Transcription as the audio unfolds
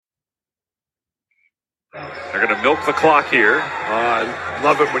They're going to milk the clock here. I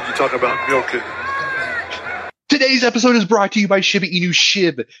love it when you talk about milking. Today's episode is brought to you by Shiba Inu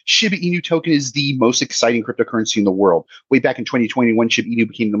SHIB. Shiba Inu token is the most exciting cryptocurrency in the world. Way back in 2021, Shiba Inu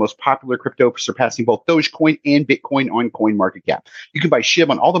became the most popular crypto, surpassing both Dogecoin and Bitcoin on CoinMarketCap. You can buy SHIB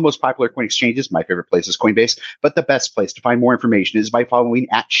on all the most popular coin exchanges. My favorite place is Coinbase, but the best place to find more information is by following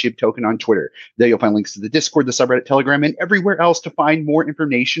 @SHIB token on Twitter. There you'll find links to the Discord, the subreddit, Telegram, and everywhere else to find more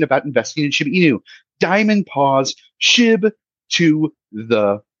information about investing in Shiba Inu. Diamond pause, SHIB to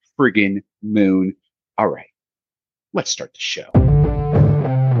the friggin' moon. All right. Let's start the show.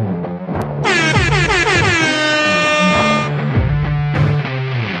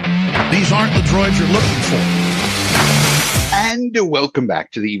 These aren't the droids you're looking for. And welcome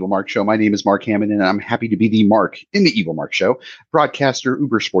back to the Evil Mark Show. My name is Mark Hammond, and I'm happy to be the Mark in the Evil Mark Show. Broadcaster,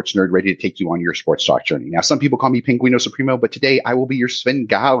 uber sports nerd, ready to take you on your sports talk journey. Now, some people call me Pinguino Supremo, but today I will be your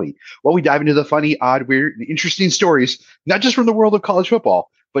Svengali while we dive into the funny, odd, weird, and interesting stories, not just from the world of college football,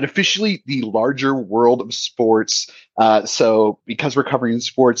 but officially the larger world of sports. So because we're covering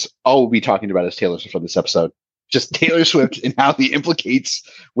sports, all we'll be talking about is Taylor Swift on this episode. Just Taylor Swift and how he implicates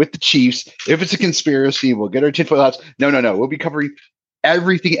with the Chiefs. If it's a conspiracy, we'll get our tinfoil hats. No. We'll be covering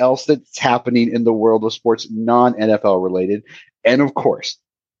everything else that's happening in the world of sports, non-NFL related. And of course,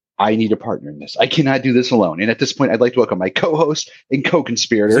 I need a partner in this. I cannot do this alone. And at this point, I'd like to welcome my co-host and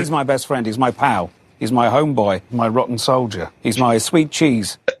co-conspirator. He's my best friend. He's my pal. He's my homeboy, my rotten soldier. He's my sweet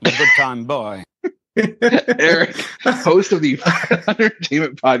cheese, my good time boy. Eric, host of the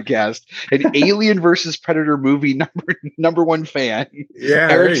Entertainment Podcast, an Alien versus Predator movie number one fan. Yeah,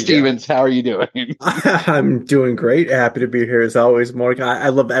 Eric Stevens, how are you doing? I'm doing great. Happy to be here as always, Mark. I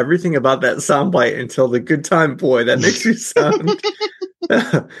love everything about that soundbite until the good time boy. That makes you sound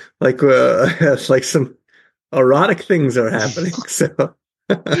like some erotic things are happening. So.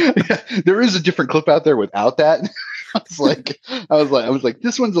 There is a different clip out there without that. I was like,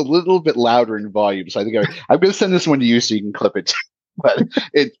 this one's a little bit louder in volume, so I think I'm going to send this one to you so you can clip it. But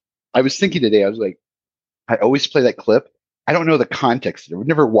I was thinking today, I was like, I always play that clip. I don't know the context. I've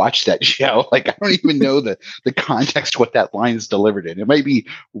never watched that show. Like, I don't even know the context what that line is delivered in. It might be.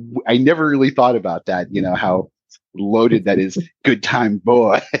 I never really thought about that. You know how loaded that is. Good time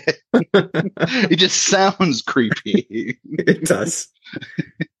boy. It just sounds creepy. It does.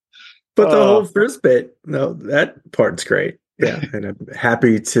 But the whole first bit, no, that part's great. Yeah, and I'm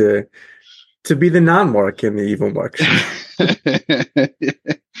happy to be the non-Mark in the Evil Mark Show.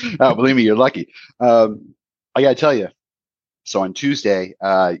 Oh, believe me, you're lucky. I gotta tell you. So on Tuesday,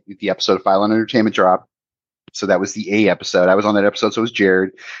 the episode of File on Entertainment dropped. So that was the A episode. I was on that episode, so was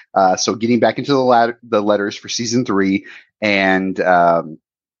Jared. So getting back into the letters for season 3, and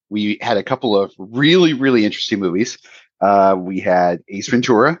we had a couple of really, really interesting movies. We had Ace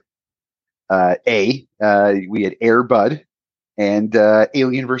Ventura. We had Air Bud and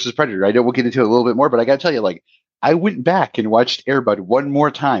Alien versus Predator. I know we'll get into it a little bit more, but I got to tell you, like, I went back and watched Air Bud one more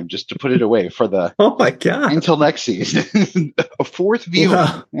time just to put it away for the oh my god until next season, a fourth view.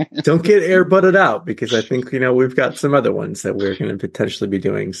 Well, don't get Air Budded out because I think we've got some other ones that we're going to potentially be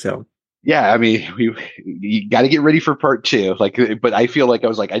doing. So. Yeah, I mean, you got to get ready for part 2. Like, but I feel like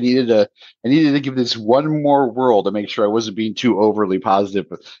I needed to give this one more whirl to make sure I wasn't being too overly positive.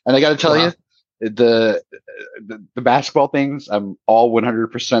 And I got to tell you, the basketball things, I'm all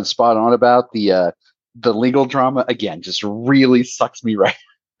 100% spot on about. The legal drama again just really sucks me right.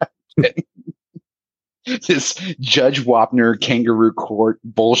 This Judge Wapner kangaroo court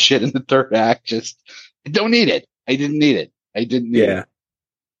bullshit in the third act, just I don't need it. I didn't need it.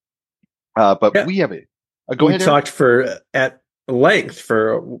 But we have it. Go ahead. We talked at length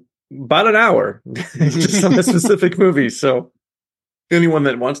for about an hour just on a specific movie. So anyone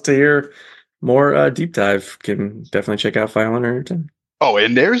that wants to hear more deep dive can definitely check out File on Entertainment. Oh,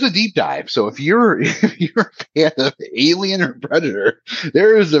 and there's a deep dive. So if you're a fan of Alien or Predator,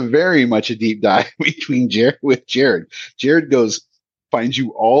 there is a very much a deep dive between Jared. Jared finds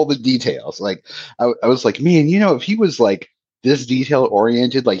you all the details. Like I was like, man, if he was like this detail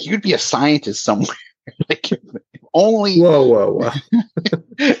oriented, like he would be a scientist somewhere. Like if only whoa.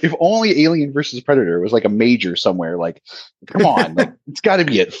 If only Alien versus Predator was like a major somewhere. Like, come on, like it's got to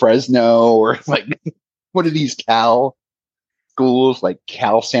be at Fresno or like what are these Cal schools, like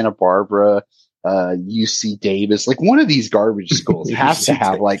Cal Santa Barbara, UC Davis, like one of these garbage schools has to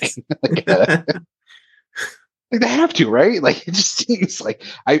have like they have to, right? Like it just seems like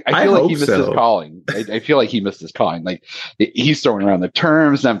I feel like he missed his calling. I feel like he missed his calling. Like he's throwing around the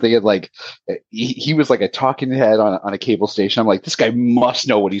terms, and I'm thinking like he was like a talking head on a cable station. I'm like, this guy must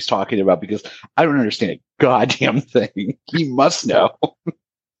know what he's talking about because I don't understand a goddamn thing. He must know.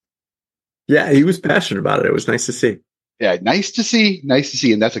 Yeah, he was passionate about it. It was nice to see. Yeah, nice to see. Nice to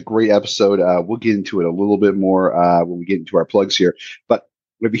see. And that's a great episode. We'll get into it a little bit more when we get into our plugs here. But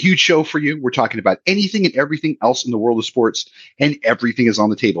we have a huge show for you. We're talking about anything and everything else in the world of sports, and everything is on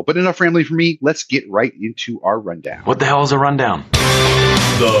the table. But enough rambling for me. Let's get right into our rundown. What the hell is a rundown?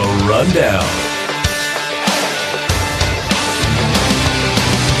 The Rundown.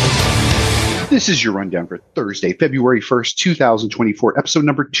 This is your rundown for Thursday, February 1st, 2024, episode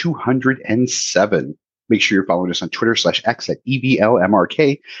number 207. Make sure you're following us on Twitter /X at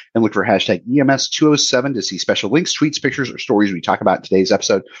EVLMRK and look for hashtag EMS207 to see special links, tweets, pictures, or stories we talk about in today's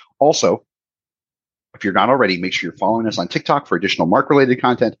episode. Also, if you're not already, make sure you're following us on TikTok for additional Mark-related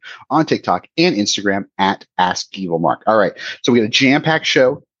content on TikTok and Instagram at AskEvilMark. All right, so we got a jam-packed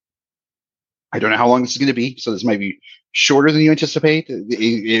show. I don't know how long this is going to be, so this might be shorter than you anticipate.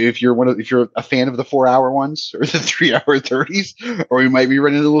 If you're a fan of the 4-hour ones or the 3-hour 30s, or we might be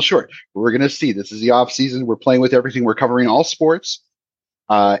running a little short. We're going to see. This is the off season. We're playing with everything. We're covering all sports.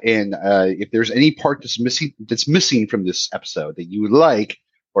 And if there's any part that's missing from this episode that you would like,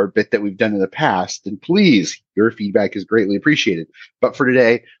 or a bit that we've done in the past, then please, your feedback is greatly appreciated. But for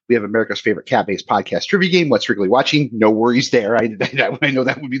today, we have America's favorite cat-based podcast trivia game, What's Wrigley Watching? No worries there. I know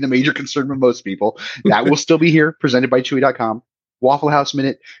that would be the major concern with most people. That will still be here, presented by Chewy.com. Waffle House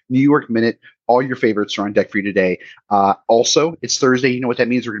Minute, New York Minute, all your favorites are on deck for you today. Also, it's Thursday. You know what that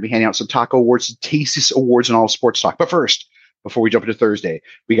means. We're going to be handing out some taco awards, the tastiest awards in all of sports talk. But first, before we jump into Thursday,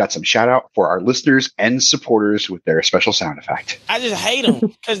 we got some shout out for our listeners and supporters with their special sound effect. I just hate them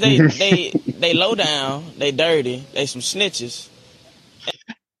because they low down, they dirty, they some snitches.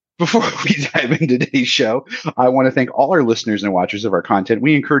 Before we dive into today's show, I want to thank all our listeners and watchers of our content.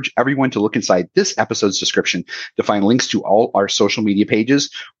 We encourage everyone to look inside this episode's description to find links to all our social media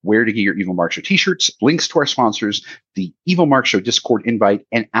pages, where to get your Evil Mark Show t-shirts, links to our sponsors, the Evil Mark Show Discord invite,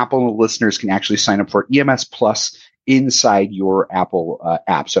 and Apple listeners can actually sign up for EMS Plus inside your Apple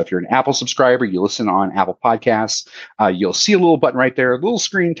app. So if you're an Apple subscriber, you listen on Apple Podcasts, you'll see a little button right there. A little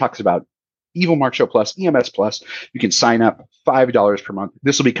screen talks about Evil Mark Show Plus, EMS Plus. You can sign up $5 per month.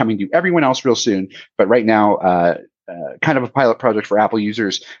 This will be coming to everyone else real soon. But right now, kind of a pilot project for Apple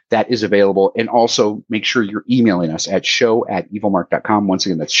users that is available. And also make sure you're emailing us at show@evilmark.com. Once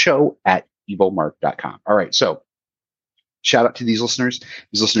again, that's show@evilmark.com. All right. So shout out to these listeners.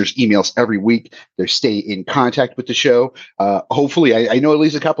 These listeners email us every week. They stay in contact with the show. Hopefully, I know at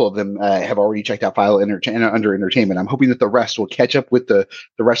least a couple of them have already checked out File under Entertainment. I'm hoping that the rest will catch up with the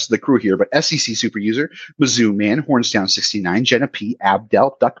rest of the crew here. But SEC Super User, Mizzou Man, Hornsdown 69, Jenna P,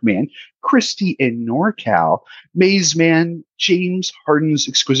 Abdel, Duckman, Christy in NorCal, Maze Man, James Harden's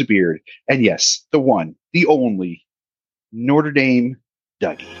Exquisite Beard, and yes, the one, the only, Notre Dame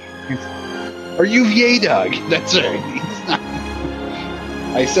Dougie. Or UVA Doug. That's right.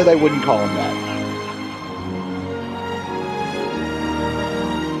 I said I wouldn't call him that.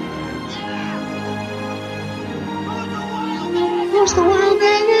 Where's the wild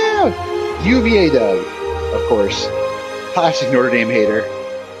man out? UVA Doug, of course. Classic Notre Dame hater.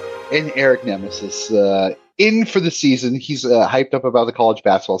 And Eric Nemesis. In for the season. He's hyped up about the college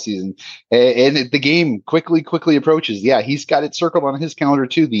basketball season. And the game quickly approaches. Yeah, he's got it circled on his calendar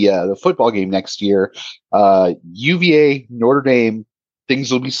too. The football game next year. UVA, Notre Dame.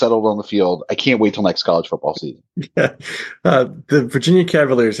 Things will be settled on the field. I can't wait till next college football season. Yeah. The Virginia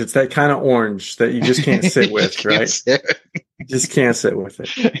Cavaliers, it's that kind of orange that you just can't sit with, right? You just can't sit with it.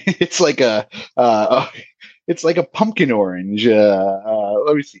 It's like a pumpkin orange.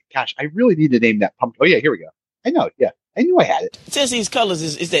 Let me see. Gosh, I really need to name that pumpkin. Oh yeah, here we go. I know it. Yeah, I knew I had it. Since these colors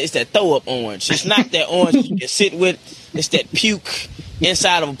it's that throw up orange. It's not that orange you can sit with. It's that puke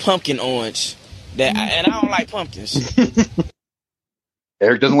inside of a pumpkin orange. And I don't like pumpkins.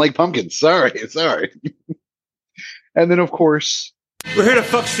 Eric doesn't like pumpkins. Sorry. And then, of course, We're here to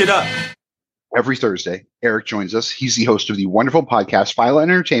fuck shit up. every Thursday, Eric joins us. He's the host of the wonderful podcast, File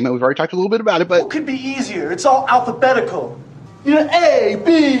and Entertainment. We've already talked a little bit about it, but What could be easier? It's all alphabetical. You know, A,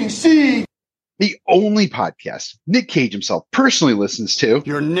 B, C. the only podcast Nick Cage himself personally listens to.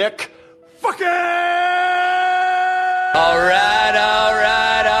 You're Nick. Fucking. All right.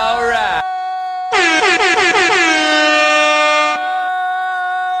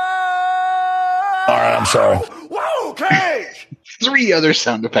 All right, I'm sorry. Whoa, Cage! 3 other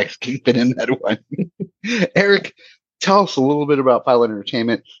sound effects can fit in that one. Eric, tell us a little bit about File and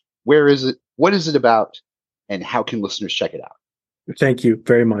Entertainment. Where is it? What is it about? And how can listeners check it out? Thank you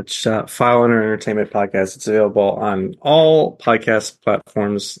very much. File and Entertainment Podcast. It's available on all podcast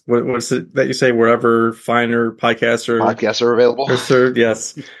platforms. What's it that you say? Wherever finer podcasts Podcasts are available. are served.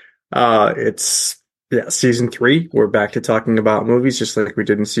 Yes. It's Yeah, season 3, we're back to talking about movies just like we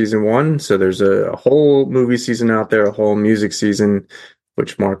did in season 1. So there's a whole movie season out there, a whole music season,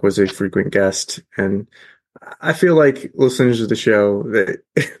 which Mark was a frequent guest. And I feel like listeners to the show, that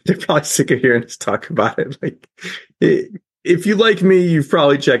they're probably sick of hearing us talk about it. Like, if you like me, you've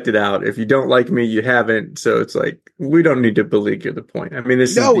probably checked it out. If you don't like me, you haven't. So it's like, we don't need to belabor the point. I mean,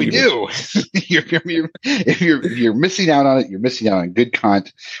 this No, is we do. If you're missing out on it, you're missing out on good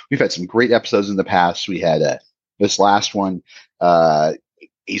content. We've had some great episodes in the past. We had this last one,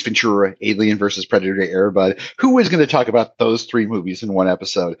 Ace Ventura, Alien versus Predator, Air Bud. Who is going to talk about those 3 movies in one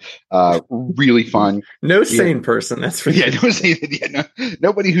episode? Really fun. No sane person, that's for sure.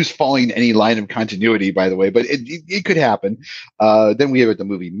 Nobody who's following any line of continuity, by the way, but it could happen. Then we have the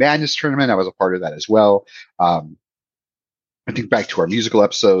movie Madness Tournament. I was a part of that as well. I think back to our musical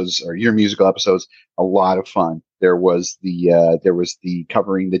episodes or your musical episodes, a lot of fun. There was the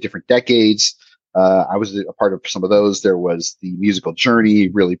covering the different decades. I was a part of some of those. There was the musical journey.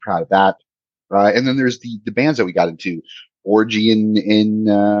 Really proud of that. And then there's the bands that we got into. Orgy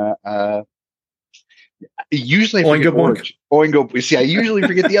usually I forget Orgy. Oingo. See, I usually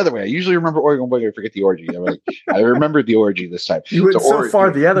forget the other way. I usually remember Oingo Boingo. I forget the Orgy. I remembered the Orgy this time. You went so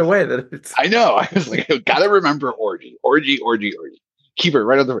far the other way that it's... I know. I was like, I gotta remember Orgy. Keep it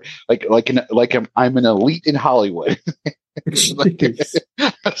right on the I'm an elite in Hollywood. I was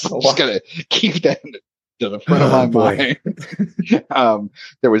just gonna keep that to the front of my mind.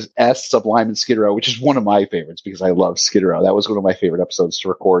 There was S, Sublime, and Skid Row, which is one of my favorites because I love Skid Row. That was one of my favorite episodes to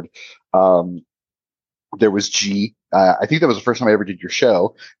record. There was G. I think that was the first time I ever did your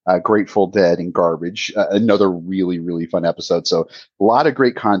show, Grateful Dead and Garbage. Another really, really fun episode. So a lot of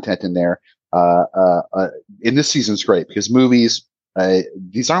great content in there. In this season's great because movies,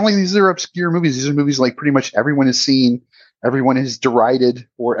 these are obscure movies. These are movies like pretty much everyone has seen, everyone has derided,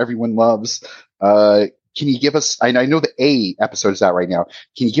 or everyone loves. Can you give us? I know the A episode is out right now.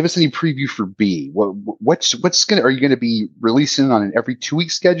 Can you give us any preview for B? Are you going to be releasing on an every 2-week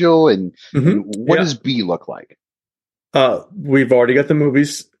schedule? And what does B look like? We've already got the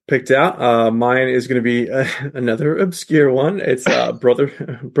movies picked out. Mine is going to be another obscure one. It's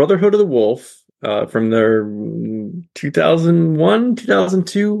Brotherhood of the Wolf from their 2001,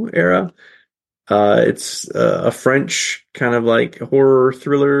 2002 era. It's a French kind of like horror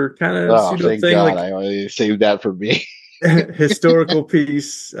thriller kind of thank thing. God, like, I always saved that for me. Historical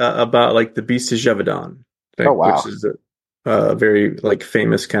piece about like the Beast of Gévaudan. Which is a very like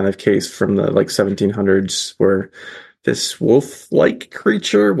famous kind of case from the like 1700s where this wolf-like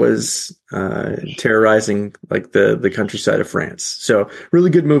creature was terrorizing like the countryside of France. So really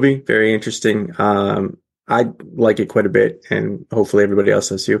good movie, very interesting. I like it quite a bit, and hopefully everybody else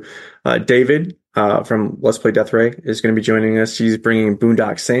does too. David from Let's Play Death Ray is going to be joining us. He's bringing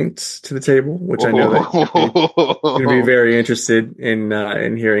Boondock Saints to the table, which I know that you're going to be very interested in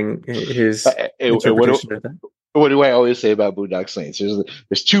hearing his interpretation of that. What do I always say about Boondock Saints?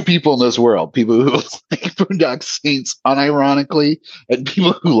 There's 2 people in this world: people who like Boondock Saints unironically, and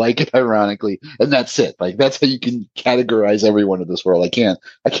people who like it ironically, and that's it. Like that's how you can categorize everyone in this world. I can't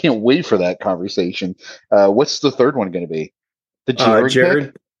wait for that conversation. What's the third one going to be?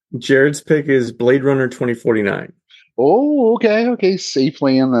 The Jared's pick is Blade Runner 2049. Oh, okay.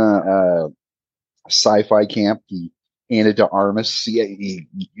 Safely in the sci-fi camp. The Ana de Armas.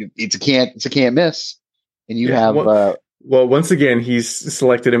 It's a can't miss. And you have well, once again, he's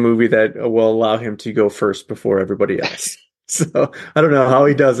selected a movie that will allow him to go first before everybody else. So I don't know how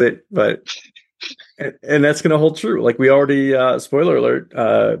he does it, but and that's going to hold true. Like we already, spoiler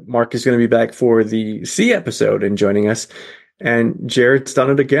alert, Mark is going to be back for the C episode and joining us. And Jared's done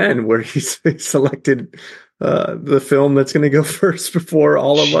it again, where he's selected the film that's going to go first before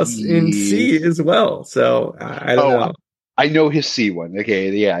all of us in C as well. So I don't know. I know his C one. Okay,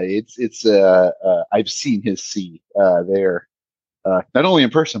 yeah, it's I've seen his C there, not only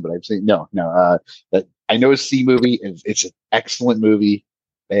in person, but I've seen that I know his C movie. It's an excellent movie,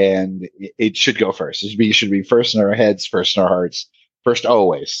 and it should go first. It should be first in our heads, first in our hearts, first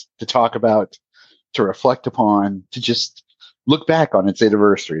always to talk about, to reflect upon, to just look back on its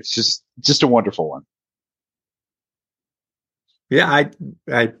anniversary. It's just a wonderful one. Yeah,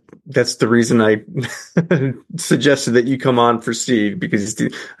 I that's the reason I suggested that you come on for Steve, because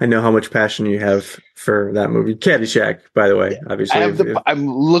I know how much passion you have for that movie. Caddyshack, by the way, obviously. I'm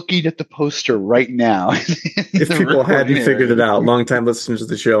looking at the poster right now. If people hadn't figured it out, longtime listeners of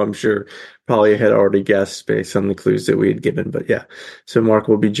the show, I'm sure probably had already guessed based on the clues that we had given. But yeah, so Mark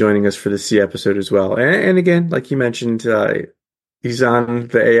will be joining us for the C episode as well. And again, like you mentioned, he's on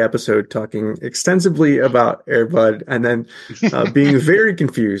the A episode talking extensively about Air Bud, and then being very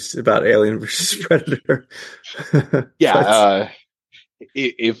confused about Alien versus Predator. Yeah. But,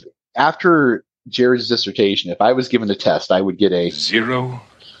 If after Jared's dissertation, if I was given a test, I would get a 0.0.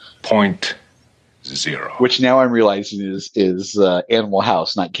 which now I'm realizing is Animal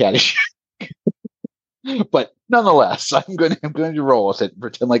House, not Caddyshack. But nonetheless, I'm going to roll with it and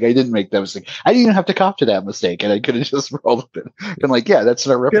pretend like I didn't make that mistake. I didn't even have to cop to that mistake, and I could have just rolled with it. Been like, yeah, that's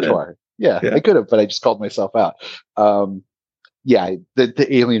in our repertoire. Yeah, I could have, but I just called myself out. Yeah, the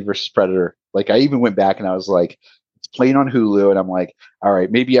Alien versus Predator. Like, I even went back and I was like, it's playing on Hulu, and I'm like, all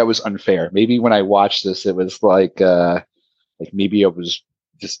right, maybe I was unfair. Maybe when I watched this, it was like maybe I was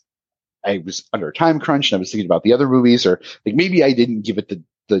under a time crunch and I was thinking about the other movies, or like maybe I didn't give it the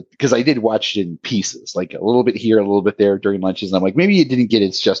because I did watch it in pieces, like a little bit here, a little bit there during lunches. And I'm like, maybe it didn't get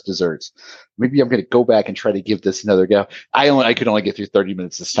its just desserts. Maybe I'm going to go back and try to give this another go. I could only get through 30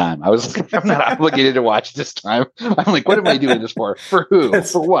 minutes this time. I was like, I'm not obligated to watch this time. I'm like, what am I doing this for? For who?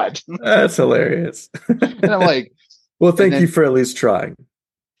 For what? That's hilarious. And I'm like, well, thank you for at least trying.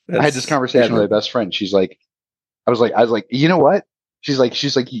 I had this conversation with my best friend. She's like, I was like, you know what? She's like,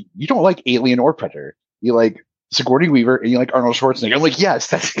 you don't like Alien or Predator. You like Sigourney Weaver and you like Arnold Schwarzenegger. I'm like, yes,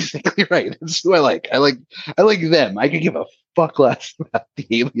 that's exactly right. That's who I like. I like them. I could give a fuck less about the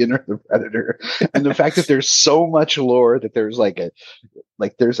Alien or the Predator. And the fact that there's so much lore, that there's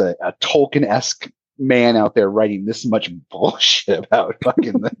there's a Tolkien-esque man out there writing this much bullshit about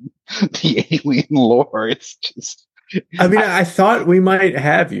fucking the Alien lore. It's just, I mean, I thought we might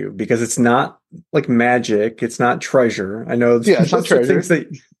have you because it's not like magic. It's not treasure. I know it's not treasure.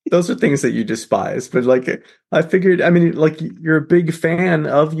 Those are things that you despise, but like I figured, I mean, like you're a big fan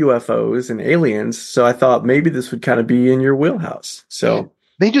of UFOs and aliens, so I thought maybe this would kind of be in your wheelhouse. So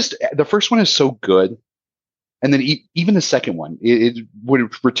the first one is so good, and then even the second one, it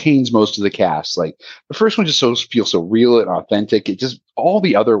retains most of the cast. Like the first one just feels so real and authentic. It just all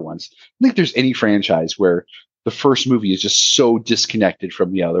the other ones. I don't think there's any franchise where the first movie is just so disconnected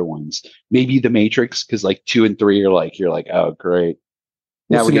from the other ones. Maybe The Matrix, because like 2 and 3 are like, you're like, oh great.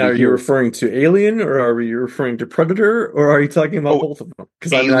 Now, are you referring to Alien, or are you referring to Predator, or are you talking about both of them?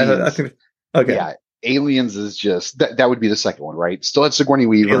 Because I think okay, yeah, Aliens is just that would be the second one, right? Still had Sigourney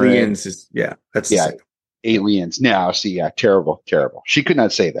Weaver. Aliens is that's Aliens. Now, see, terrible. She could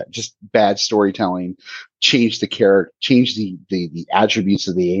not say that. Just bad storytelling. Change the character. Change the attributes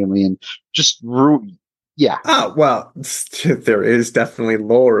of the alien. Just yeah. Oh, well, there is definitely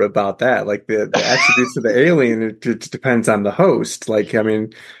lore about that. Like the attributes of the alien, it depends on the host. Like, I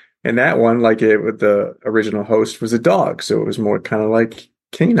mean, in that one, like the original host was a dog, so it was more kind of like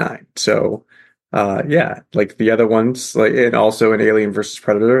canine. So, yeah, like the other ones, like, and also in Alien versus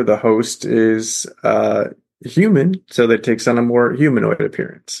Predator, the host is human, so that takes on a more humanoid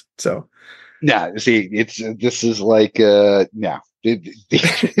appearance. So, yeah, see, this is like yeah.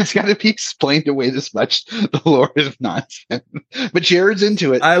 It's got to be explained away this much. The lore is nonsense, but Jared's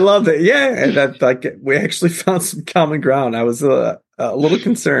into it. I love it. Yeah, and that like we actually found some common ground. I was a little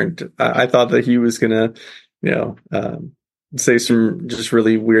concerned. I thought that he was gonna, say some just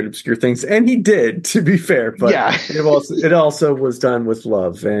really weird, obscure things, and he did. To be fair, but yeah, it also was done with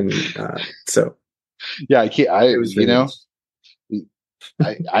love, and so yeah,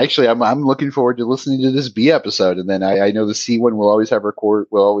 I'm looking forward to listening to this B episode, and then I know the C one will always have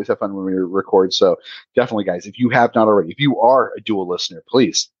fun when we record. So definitely, guys, if you have not already, if you are a dual listener,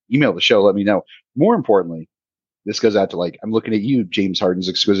 please email the show. Let me know. More importantly, this goes out to I'm looking at you, James Harden's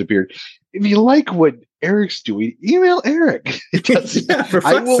exquisite beard. If you like what Eric's doing, email Eric.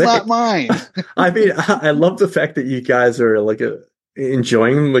 I will not mind. I mean, I love the fact that you guys are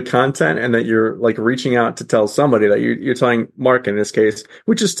enjoying the content, and that you're like reaching out to tell somebody that you're telling Mark in this case,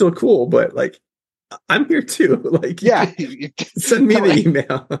 which is still cool, but like I'm here too. Like, yeah, send me the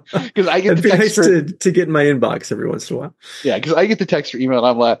email because I get the text to get in my inbox every once in a while. Yeah, because I get the text or email,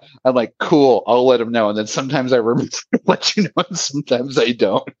 and I'm like, cool, I'll let him know, and then sometimes I remember to let you know, and sometimes I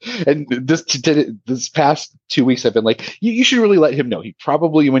don't. And this past 2 weeks, I've been like, you should really let him know. He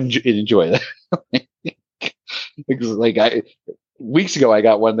probably would enjoy that. Because weeks ago, I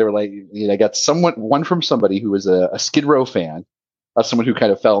got one. They were like, I got one from somebody who was a Skid Row fan, someone who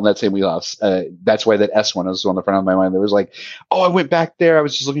kind of fell in that same wheelhouse. That's why that S one was on the front of my mind. There was like, oh, I went back there. I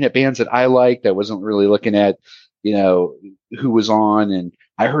was just looking at bands that I liked. I wasn't really looking at, who was on. And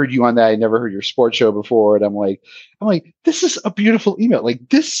I heard you on that. I never heard your sports show before. And I'm like, this is a beautiful email. Like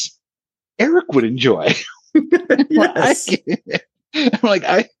this, Eric would enjoy. Yes.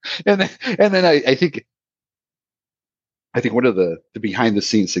 And then I think one of the behind the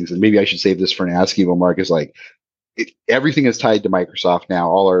scenes things, and maybe I should save this for an Ask Evil Mark, is like, everything is tied to Microsoft now,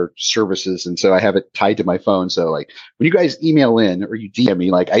 all our services. And so I have it tied to my phone. So like when you guys email in or you DM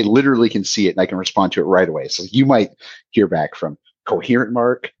me, like I literally can see it and I can respond to it right away. So you might hear back from Coherent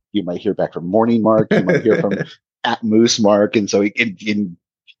Mark. You might hear back from Morning Mark. You might hear from at Moose Mark. And so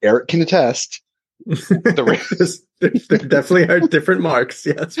Eric can attest. There definitely are different marks.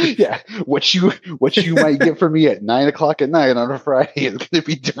 Yes. Yeah. What you might get from me at 9:00 at night on a Friday is going to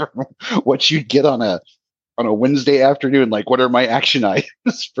be different from what you'd get on a Wednesday afternoon. Like, what are my action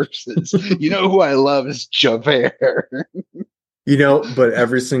items versus, who I love is Javert. But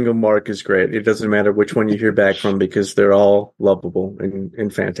every single mark is great. It doesn't matter which one you hear back from because they're all lovable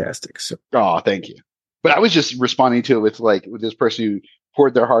and fantastic. So, thank you. But I was just responding to it with this person who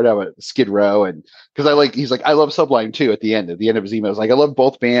poured their heart out at Skid Row, and because he's like, I love Sublime too. At the end of his email, I was like, I love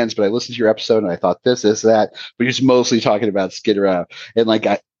both bands, but I listened to your episode and I thought this, that. But he's mostly talking about Skid Row, and like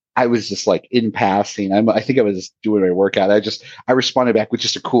I was just like in passing. I think I was just doing my workout. I responded back with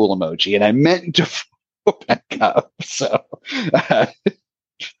just a cool emoji, and I meant to follow back up. So yeah,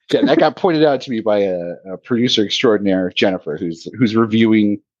 that got pointed out to me by a producer extraordinaire, Jennifer, who's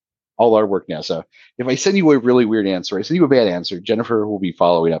reviewing all our work now. So if I send you a really weird answer, I send you a bad answer, Jennifer will be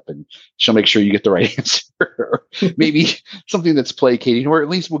following up and she'll make sure you get the right answer. Or maybe something that's placating, or at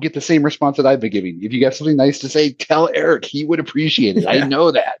least we'll get the same response that I've been giving. If you got something nice to say, tell Eric. He would appreciate it. Yeah. I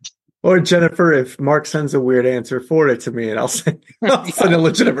know that. Or Jennifer, if Mark sends a weird answer, forward it to me and I'll send a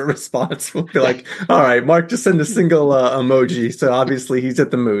legitimate response. We'll be like, all right, Mark just send a single emoji. So obviously he's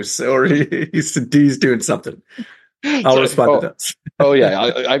at the Moose or he's doing something. I'll respond to those. Oh yeah,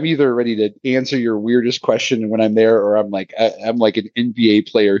 I'm either ready to answer your weirdest question when I'm there, or I'm like an NBA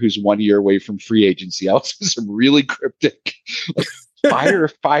player who's 1 year away from free agency. I'll say some really cryptic, like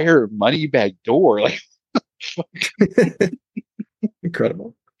fire, money bag door, like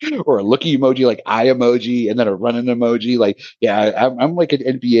incredible. Or a looky emoji, like eye emoji, and then a running emoji. Like, yeah, I'm like an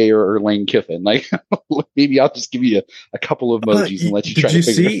NBA or Lane Kiffin. Like, maybe I'll just give you a couple of emojis and let you try to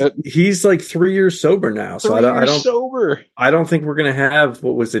figure it out. He's like 3 years sober now. So I don't sober. I don't think we're gonna have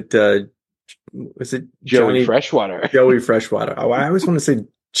what was it? Was it Joey Freshwater? Joey Freshwater. Oh, I always want to say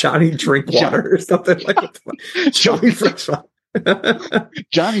Johnny Drinkwater or something like that. Joey Freshwater.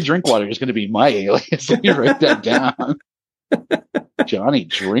 Johnny Drinkwater is going to be my alias. Let me write that down. Johnny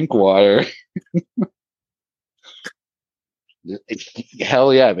Drinkwater.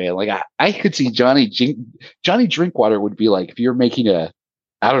 Hell yeah, man. Like I could see Johnny Drinkwater would be like, if you're making I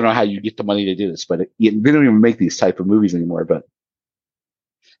don't know how you get the money to do this, but they don't even make these type of movies anymore. But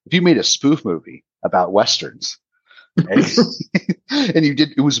if you made a spoof movie about Westerns and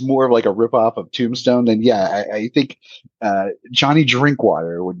it was more of like a ripoff of Tombstone, then yeah, I think Johnny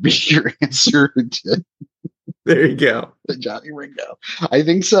Drinkwater would be your answer to there you go. Johnny Ringo. I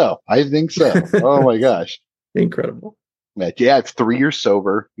think so. Oh my gosh. Incredible. Yeah, it's 3 years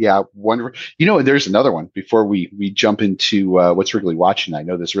sober. Yeah, wonderful. There's another one before we jump into what's really watching. I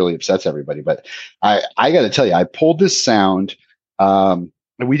know this really upsets everybody, but I got to tell you, I pulled this sound. And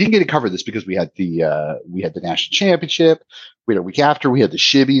we didn't get to cover this because we had the national championship. We had a week after. We had the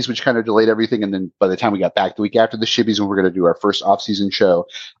Shibbies, which kind of delayed everything. And then by the time we got back the week after the Shibbies, when we were going to do our first off-season show,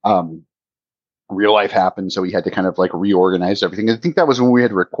 real life happened, so we had to kind of like reorganize everything. I think that was when we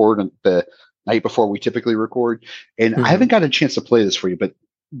had to record the night before we typically record. And I haven't got a chance to play this for you, but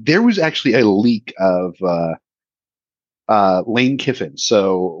there was actually a leak of Lane Kiffin.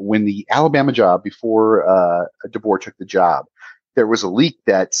 So when the Alabama job, before DeBoer took the job, there was a leak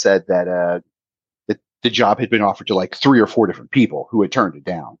that said that the job had been offered to like 3 or 4 different people who had turned it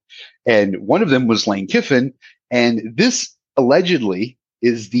down. And one of them was Lane Kiffin. And this allegedly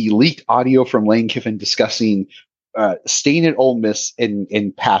is the leaked audio from Lane Kiffin discussing staying at Ole Miss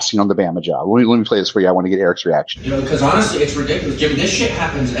and passing on the Bama job. Let me play this for you. I want to get Eric's reaction. Because honestly, it's ridiculous, Jimmy. This shit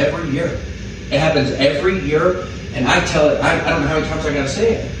happens every year. It happens every year, and I tell it. I don't know how many times I got to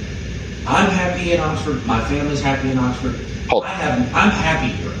say it. I'm happy in Oxford. My family's happy in Oxford. I'm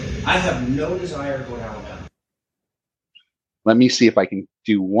happy here. I have no desire to go to Alabama. Let me see if I can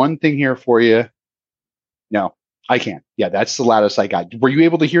do one thing here for you. No. I can't. Yeah, that's the loudest I got. Were you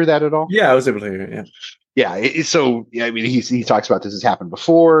able to hear that at all? Yeah, I was able to hear it. Yeah. Yeah. So, I mean, he talks about this has happened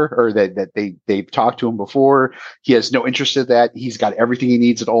before, or that they've talked to him before. He has no interest in that. He's got everything he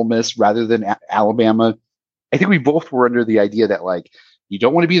needs at Ole Miss rather than Alabama. I think we both were under the idea that like you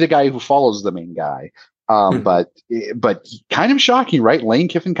don't want to be the guy who follows the main guy. But kind of shocking, right? Lane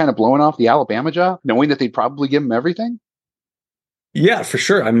Kiffin kind of blowing off the Alabama job, knowing that they'd probably give him everything. Yeah, for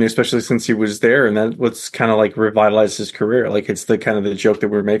sure. I mean, especially since he was there, and that what's kind of like revitalized his career. Like it's the kind of the joke that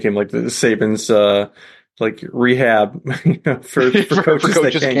we're making, like the Saban's like rehab for coaches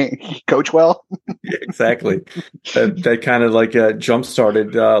that can't coach well. Yeah, exactly. That kind of like jump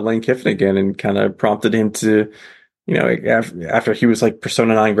started Lane Kiffin again and kind of prompted him to, after he was like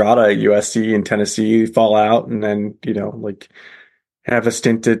persona non grata at USC and Tennessee, fall out and then, like have a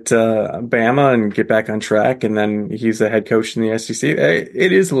stint at Bama and get back on track. And then he's the head coach in the SEC.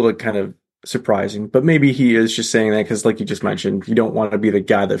 It is a little kind of surprising, but maybe he is just saying that because, like you just mentioned, you don't want to be the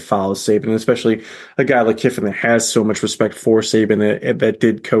guy that follows Saban, especially a guy like Kiffin that has so much respect for Saban that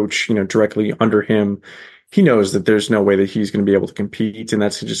did coach, directly under him. He knows that there's no way that he's going to be able to compete, and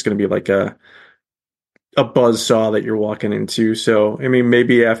that's just going to be like a buzzsaw that you're walking into. So, I mean,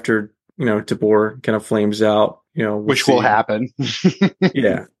 maybe after, DeBoer kind of flames out, which will happen.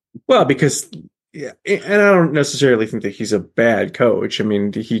 Yeah. Well, because, yeah, and I don't necessarily think that he's a bad coach. I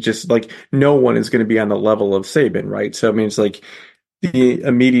mean, he just like no one is going to be on the level of Saban, right? So I mean, it's like the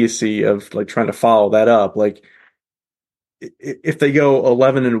immediacy of like trying to follow that up. Like if they go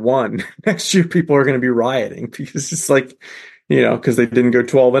 11-1 next year, people are going to be rioting because it's like, because they didn't go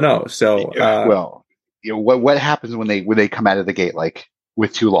 12-0. So what happens when they come out of the gate like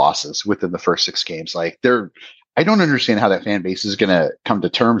with 2 losses within the first 6 games? Like I don't understand how that fan base is going to come to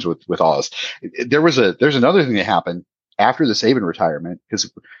terms with all this. There's another thing that happened after the Saban retirement,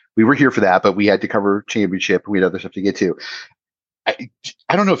 because we were here for that, but we had to cover championship and we had other stuff to get to.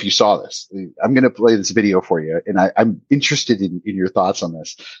 I don't know if you saw this. I'm going to play this video for you, and I'm interested in your thoughts on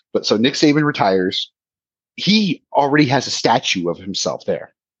this. But so Nick Saban retires. He already has a statue of himself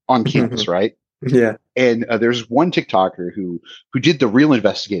there on campus, right? Yeah. And there's one TikToker who did the real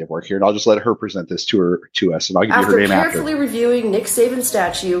investigative work here, and I'll just let her present this to us, and I'll give you her name after. After carefully reviewing Nick Saban's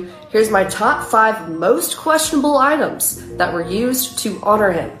statue, here's my top 5 most questionable items that were used to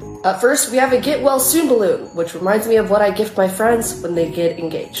honor him. First, we have a get well soon balloon, which reminds me of what I gift my friends when they get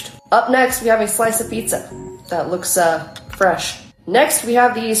engaged. Up next, we have a slice of pizza that looks fresh. Next, we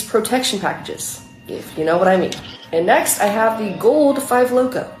have these protection packages, if you know what I mean. And next, I have the gold 5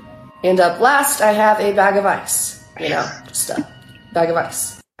 Loco. And up last, I have a bag of ice. Just a bag of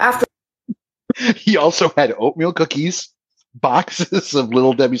ice. After he also had oatmeal cookies, boxes of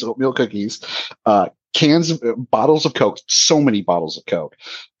Little Debbie's oatmeal cookies, bottles of Coke, so many bottles of Coke,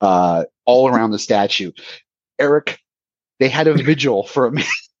 all around the statue. Eric, they had a vigil for a man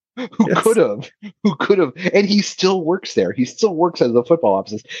who could have, and he still works there. He still works as the football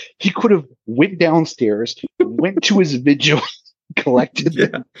office. He could have went downstairs, went to his vigil, collected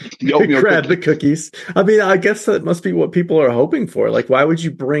the oatmeal grabbed the cookies. I mean, I guess that must be what people are hoping for. Like, why would you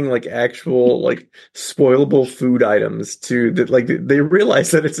bring like actual like spoilable food items to that? Like, they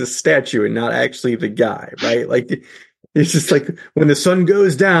realize that it's a statue and not actually the guy, right? Like, it's just like when the sun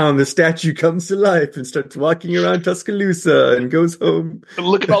goes down, the statue comes to life and starts walking around Tuscaloosa and goes home.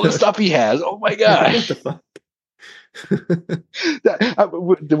 Look at all the stuff he has. Oh my god! What the fuck?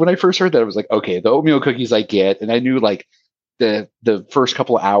 When I first heard that, I was like, okay, the oatmeal cookies I get, and I knew like. The first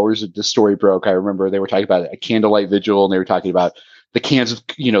couple of hours of the story broke, I remember they were talking about a candlelight vigil, and they were talking about the cans of,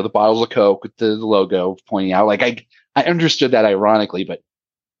 the bottles of Coke with the logo pointing out. Like I understood that ironically, but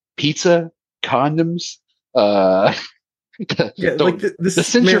pizza, condoms, like the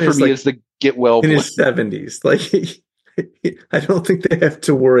censor for me is the get well in his 70s. Like I don't think they have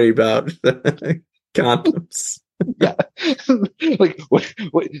to worry about condoms. Yeah. Like what,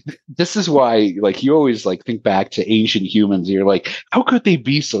 this is why like you always like think back to ancient humans. You're like, how could they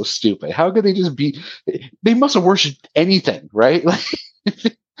be so stupid? How could they just be, they must have worshipped anything, right? Like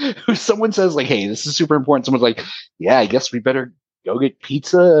if someone says like, hey, this is super important, someone's like, yeah, I guess we better go get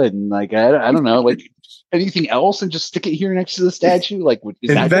pizza and like I don't know, like anything else and just stick it here next to the statue. Like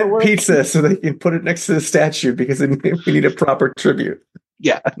invent pizza so they can put it next to the statue because we need a proper tribute.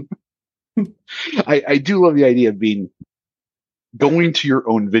 Yeah. I do love the idea of going to your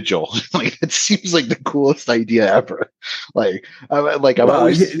own vigil. Like it seems like the coolest idea ever. Like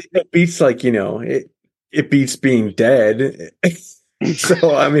it beats like it beats being dead.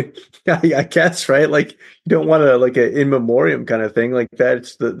 So I mean, I guess right. Like you don't want to like an in memoriam kind of thing like that.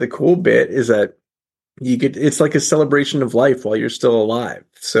 It's the cool bit is that it's like a celebration of life while you're still alive.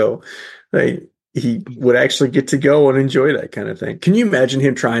 So like. He would actually get to go and enjoy that kind of thing. Can you imagine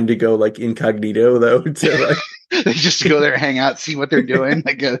him trying to go like incognito though? To like they just go there, hang out, see what they're doing.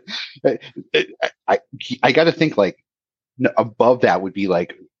 Like, I got to think like above that would be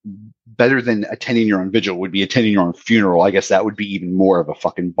like better than attending your own vigil would be attending your own funeral. I guess that would be even more of a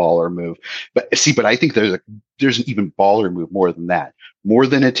fucking baller move. But I think there's an even baller move more than that. More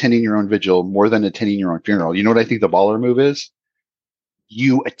than attending your own vigil, more than attending your own funeral. You know what I think the baller move is?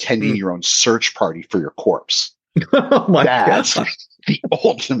 You attending your own search party for your corpse. Oh my God. The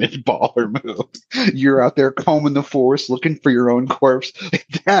ultimate baller move. You're out there combing the forest looking for your own corpse.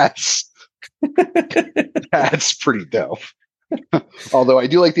 That's That's pretty dope. Although I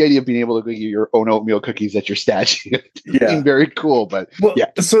do like the idea of being able to give you your own oatmeal cookies at your statue. Yeah. Very cool, but well,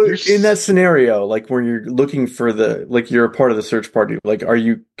 yeah. So in that scenario, like where you're looking for you're a part of the search party, like are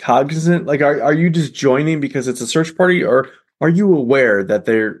you cognizant? Like are you just joining because it's a search party, or are you aware that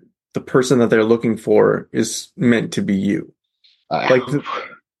the person that they're looking for is meant to be you? How?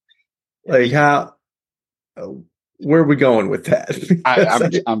 Where are we going with that?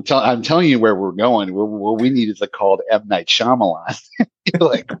 I'm telling you where we're going. What we need is a called M. Night Shyamalan.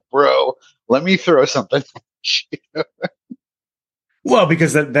 Like, bro, let me throw something. Well,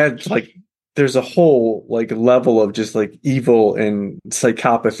 because that's like there's a whole like level of just like evil and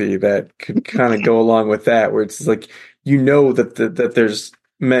psychopathy that could kind of go along with that, where it's like that there's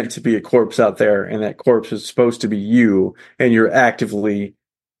meant to be a corpse out there, and that corpse is supposed to be you, and you're actively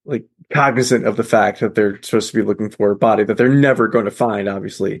like cognizant of the fact that they're supposed to be looking for a body that they're never going to find,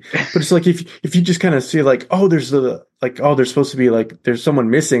 obviously. But it's like if you just kind of see like, there's supposed to be like there's someone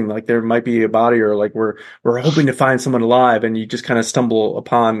missing, like there might be a body, or like we're hoping to find someone alive, and you just kind of stumble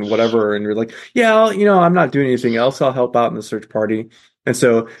upon whatever, and you're like, yeah, I'm not doing anything else, I'll help out in the search party. And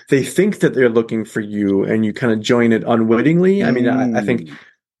so they think that they're looking for you, and you kind of join it unwittingly. I mean, I think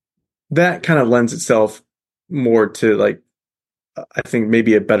that kind of lends itself more to like, I think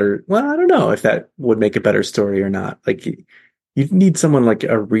maybe I don't know if that would make a better story or not. Like you need someone like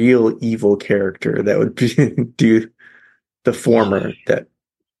a real evil character that would do the former. And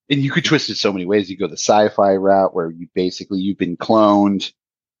you could twist it so many ways. You go the sci-fi route where you've been cloned.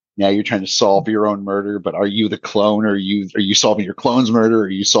 Now you're trying to solve your own murder, but are you the clone? Or are you solving your clone's murder? Or are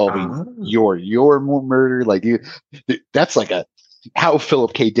you solving your murder? Like that's like how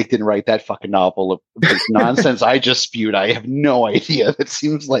Philip K. Dick didn't write that fucking novel of this nonsense I just spewed. I have no idea. It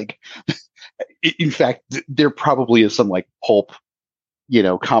seems like, in fact, there probably is some like pulp,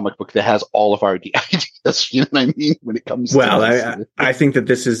 comic book that has all of our ideas. You know what I mean? When it comes to I think that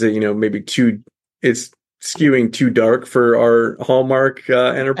this is maybe it's skewing too dark for our Hallmark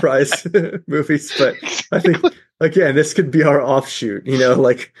Enterprise movies, but I think again, this could be our offshoot.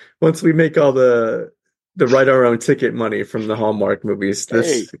 Like once we make all the write our own ticket money from the Hallmark movies,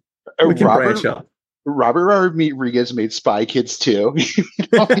 we can branch off. Robert Rodriguez made Spy Kids too.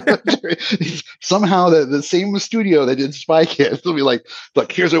 Somehow the same studio that did Spy Kids will be like,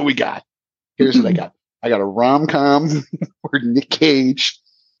 look, here's what we got. Here's what I got. I got a rom-com where Nick Cage.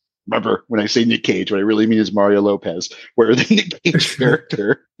 Remember, when I say Nick Cage, what I really mean is Mario Lopez, where the Nick Cage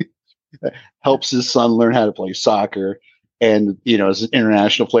character helps his son learn how to play soccer, and as an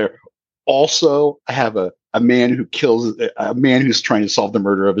international player. Also, I have a man who kills a man who's trying to solve the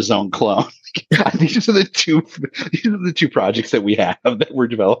murder of his own clone. These are the two projects that we have that we're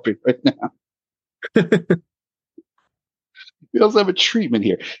developing right now. We also have a treatment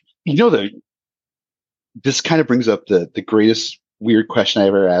here. This kind of brings up the greatest weird question I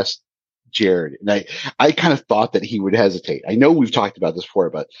ever asked Jared, and I kind of thought that he would hesitate. I know we've talked about this before,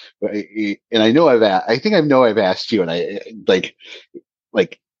 but and I know I've asked you, and I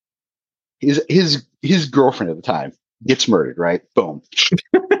like. His girlfriend at the time gets murdered, right? Boom.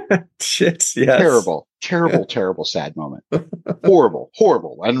 Shit. Yes. Terrible, sad moment.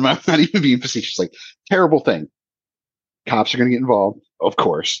 Horrible. I'm not even being facetious. Like, terrible thing. Cops are going to get involved, of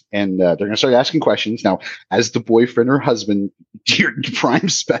course, and they're going to start asking questions. Now, as the boyfriend or husband, your prime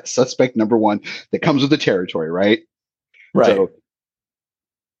suspect number one that comes with the territory, right? Right. So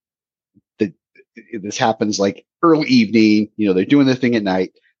this happens like early evening. They're doing the thing at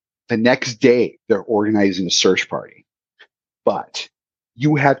night. The next day, they're organizing a search party, but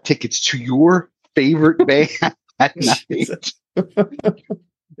you have tickets to your favorite band at night.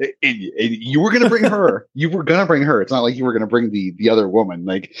 And you were going to bring her. It's not like you were going to bring the other woman.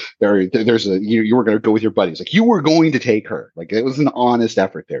 Like there's you were going to go with your buddies. Like you were going to take her. Like it was an honest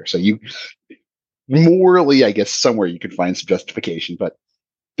effort there. So you morally, I guess, somewhere you could find some justification, but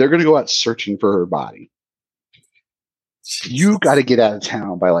they're going to go out searching for her body. You got to get out of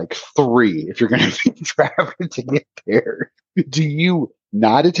town by like 3 if you're going to be traveling to get there. Do you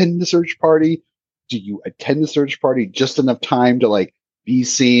not attend the search party? Do you attend the search party just enough time to like be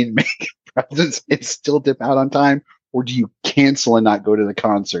seen, make presents, and still dip out on time? Or do you cancel and not go to the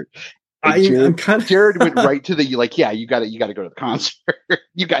concert? Jared went right to you got to go to the concert.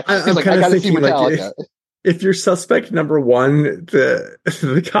 I got to see Metallica. If you're suspect number one,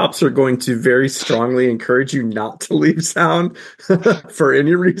 the cops are going to very strongly encourage you not to leave town for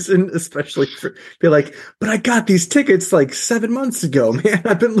any reason, especially be like, but I got these tickets like 7 months ago, man.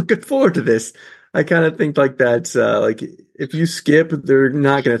 I've been looking forward to this.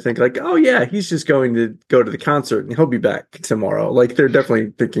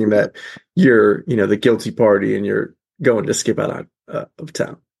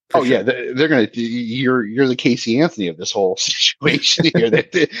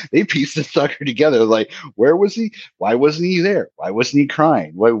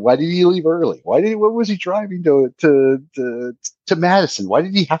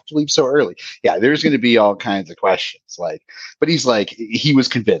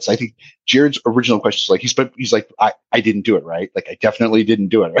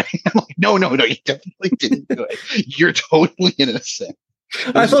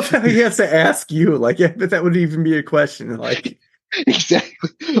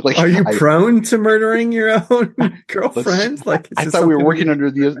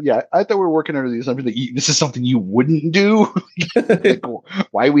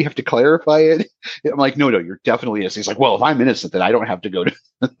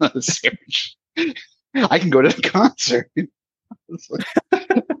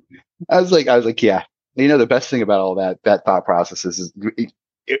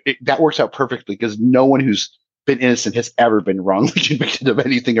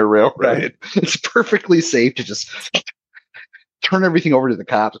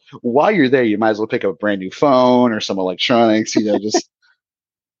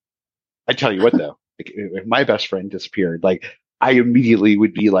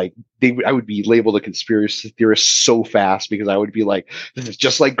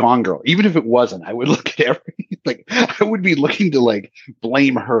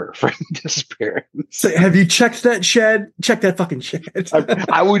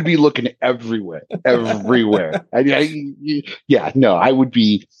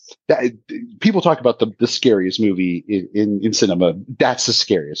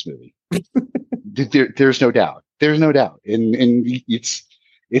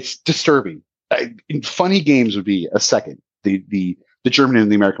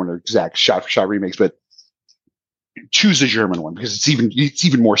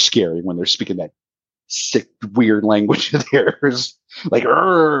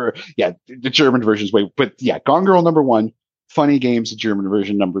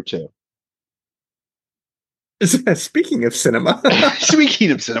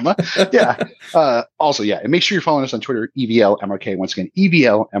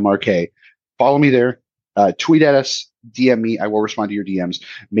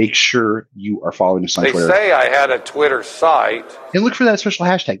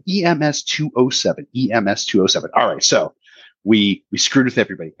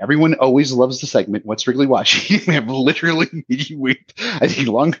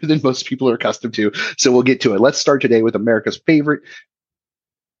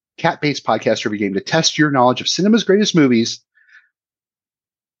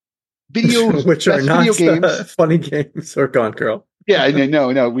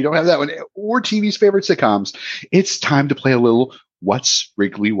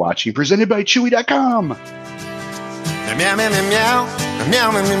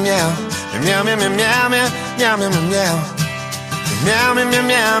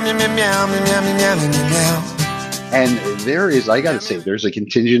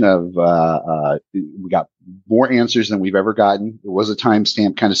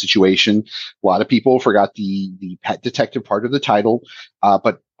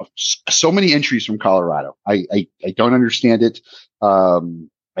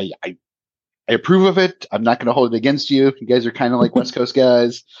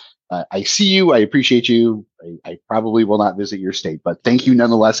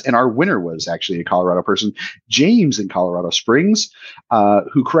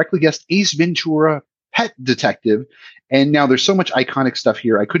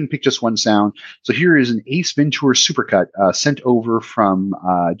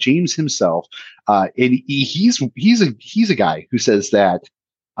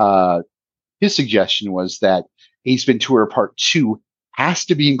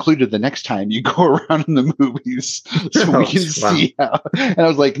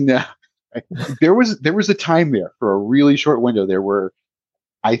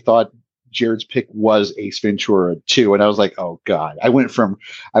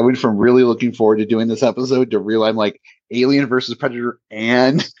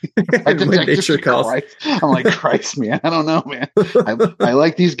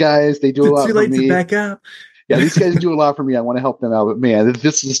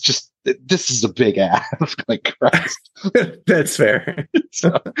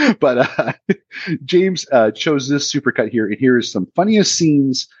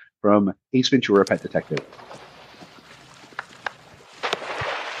 from Ace Ventura: Pet Detective.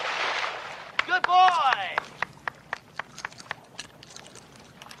 Good boy.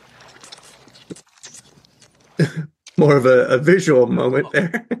 More of a visual moment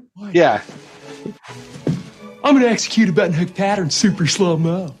there. Yeah. I'm going to execute a button hook pattern super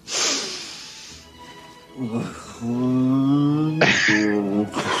slow-mo.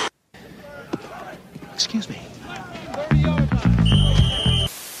 Excuse me.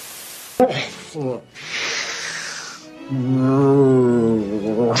 It's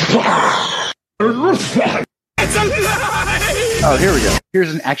alive! Oh, here we go.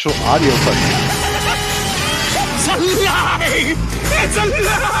 Here's an actual audio clip. It's alive! It's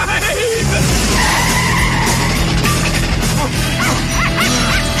alive!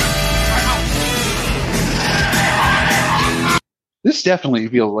 This definitely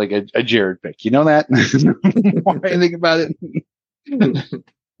feels like a Jared pick. You know that? The more I think about it.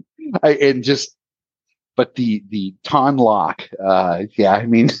 But the Ton Lock, yeah, I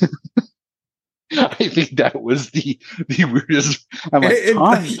mean, I think that was the weirdest. I'm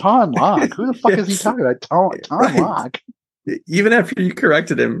like, Ton Lock? Who the fuck is he talking about? Ton Lock? Even after you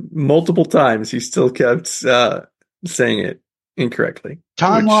corrected him multiple times, he still kept saying it incorrectly.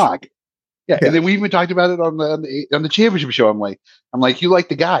 Ton Lock. Yeah, and then we even talked about it on the championship show. I'm like, you like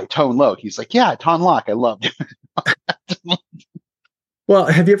the guy, Tone Loc. He's like, yeah, Ton Lock. I loved him. Well,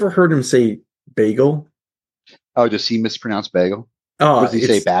 have you ever heard him say bagel? Oh, does he mispronounce bagel? Oh, does he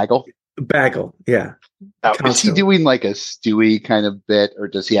say bagel? Bagel, yeah. Is he doing like a Stewie kind of bit, or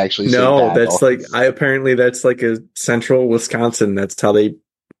does he actually say bagel? No, that's like apparently that's like a central Wisconsin. That's how they.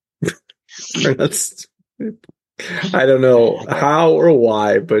 That's. I don't know how or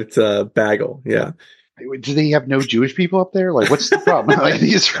why, but bagel, yeah. Do they have no Jewish people up there? Like, what's the problem? Like,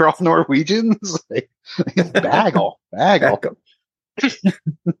 these are all Norwegians? Like, bagel.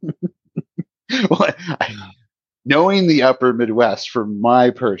 Well, knowing the upper Midwest from my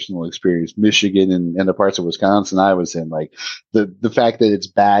personal experience, Michigan and the parts of Wisconsin I was in, like the fact that it's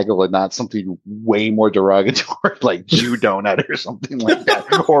bagel and not something way more derogatory like Jew donut or something like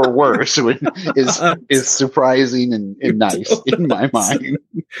that, or worse, is surprising and nice in my mind.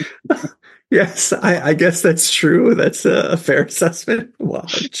 Yes, I guess that's true. That's a fair assessment. Wow,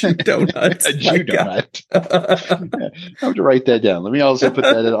 Jew donut. A Jew donut. Yeah, I have to write that down. Let me also put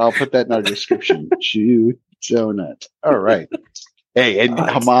that in. I'll put that in our description. Jew donut. All right. Hey, and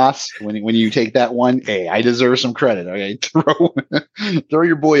Hamas, when you take that one, hey, I deserve some credit. Okay, throw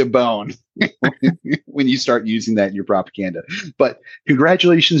your boy a bone when you start using that in your propaganda. But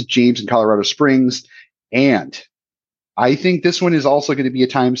congratulations, James in Colorado Springs, and I think this one is also going to be a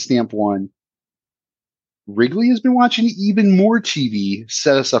timestamp one. Wrigley has been watching even more TV.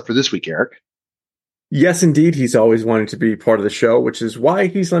 Set us up for this week, Eric. Yes, indeed. He's always wanted to be part of the show, which is why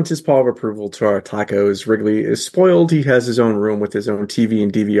he's lent his paw of approval to our tacos. Wrigley is spoiled. He has his own room with his own TV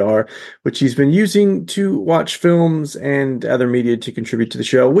and DVR, which he's been using to watch films and other media to contribute to the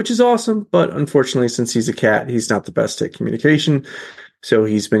show, which is awesome. But unfortunately, since he's a cat, he's not the best at communication. So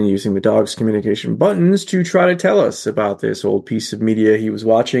he's been using the dog's communication buttons to try to tell us about this old piece of media he was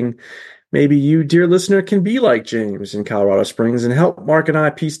watching. Maybe you, dear listener, can be like James in Colorado Springs and help Mark and I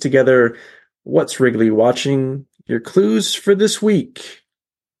piece together what's Wrigley watching. Your clues for this week.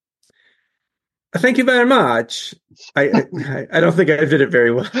 Thank you very much. I don't think I did it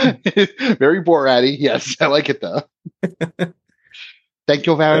very well. Very Borat-y. Yes, I like it though. Thank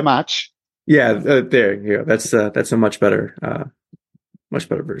you very much. Yeah, there you go. That's a much better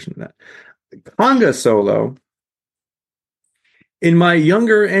version of that. Conga solo. In my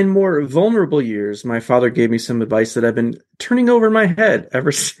younger and more vulnerable years, my father gave me some advice that I've been turning over in my head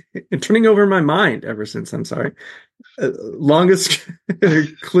turning over in my mind ever since. I'm sorry. Longest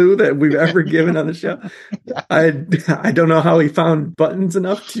clue that we've ever given on the show. I don't know how he found buttons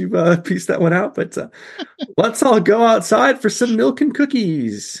enough to piece that one out, but let's all go outside for some milk and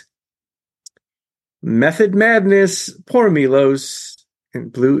cookies. Method Madness, poor Milos. And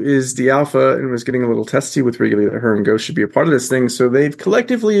Blue is the alpha and was getting a little testy with Wrigley that her and Ghost should be a part of this thing. So they've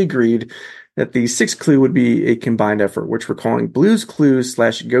collectively agreed that the sixth clue would be a combined effort, which we're calling Blue's Clue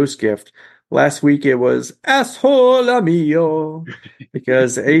 / Ghost Gift. Last week it was Asshole Amigo,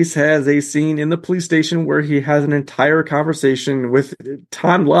 because Ace has a scene in the police station where he has an entire conversation with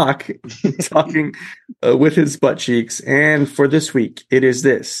Ton Loc talking with his butt cheeks. And for this week, it is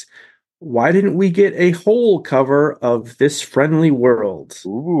this. Why didn't we get a whole cover of This Friendly World?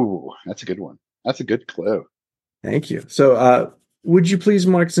 Ooh, that's a good one. That's a good clue. Thank you. So, would you please,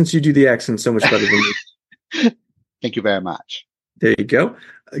 Mark, since you do the accent so much better than me? Thank you very much. There you go.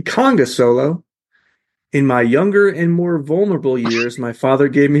 Conga solo. In my younger and more vulnerable years, my father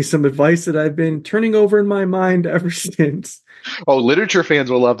gave me some advice that I've been turning over in my mind ever since. Oh, literature fans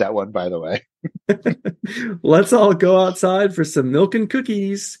will love that one, by the way. Let's all go outside for some milk and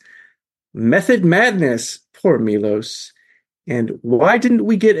cookies. Method Madness, poor Milos. And why didn't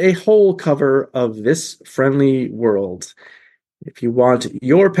we get a whole cover of This Friendly World? If you want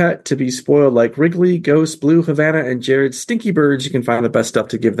your pet to be spoiled like Wrigley, Ghost, Blue, Havana, and Jared's Stinky Birds, you can find the best stuff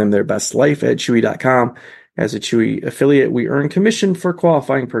to give them their best life at Chewy.com. As a Chewy affiliate, we earn commission for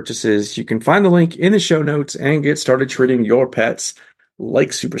qualifying purchases. You can find the link in the show notes and get started treating your pets like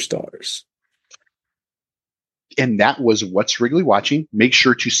superstars. And that was What's Wrigley Watching. Make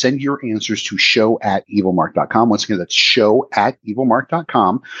sure to send your answers to show@evilmark.com. Once again, that's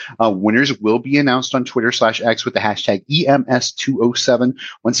show@evilmark.com. Winners will be announced on Twitter/X with the hashtag EMS207.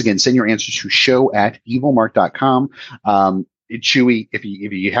 Once again, send your answers to show@evilmark.com. Chewy, if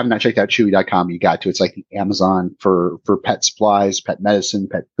you have not checked out Chewy.com, you got to. It's like the Amazon for pet supplies, pet medicine,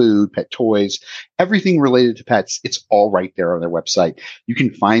 pet food, pet toys, everything related to pets. It's all right there on their website. You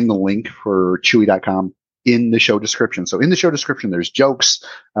can find the link for Chewy.com in the show description. So in the show description, there's jokes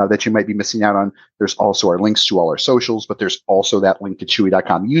that you might be missing out on. There's also our links to all our socials, but there's also that link to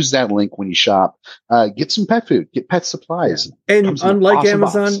Chewy.com. Use that link when you shop. Get some pet food, get pet supplies. And unlike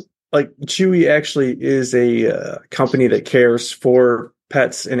Amazon, like Chewy actually is a company that cares for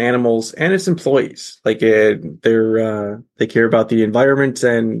pets and animals and its employees. Like they care about the environment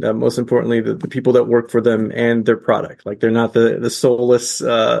and most importantly the people that work for them and their product. Like they're not the soulless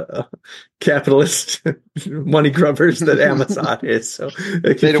capitalist money grubbers that Amazon is. So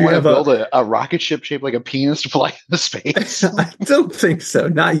like, they don't want to build a rocket ship shaped like a penis to fly into space. I don't think so.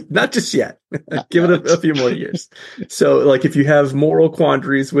 Not just yet. Give it a few more years. So like if you have moral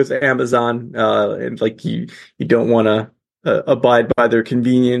quandaries with Amazon and like you don't want to abide by their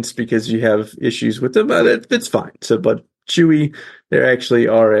convenience because you have issues with them, it's fine. So, but Chewy, they actually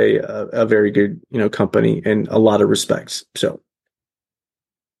are a very good, company in a lot of respects. So,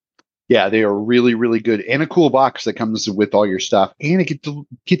 yeah, they are really, really good, and a cool box that comes with all your stuff, and it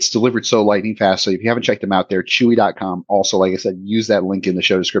gets delivered so lightning fast. So if you haven't checked them out there, Chewy.com. Also, like I said, use that link in the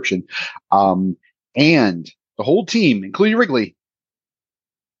show description. And the whole team, including Wrigley,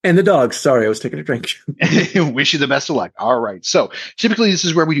 and the dogs. Sorry, I was taking a drink. Wish you the best of luck. All right. So typically this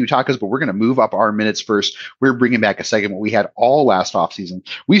is where we do tacos, but we're going to move up our minutes first. We're bringing back a segment we had all last offseason.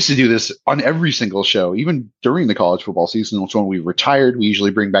 We used to do this on every single show, even during the college football season. It's when we retired. We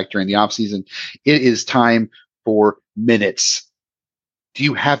usually bring back during the offseason. It is time for minutes. Do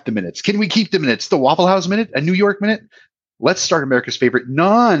you have the minutes? Can we keep the minutes? The Waffle House minute? A New York minute? Let's start America's favorite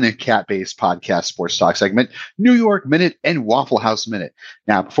non-cat-based podcast sports talk segment, New York Minute and Waffle House Minute.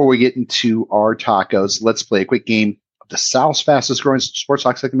 Now, before we get into our tacos, let's play a quick game of the South's fastest growing sports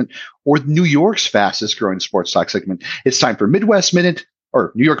talk segment or New York's fastest growing sports talk segment. It's time for Midwest Minute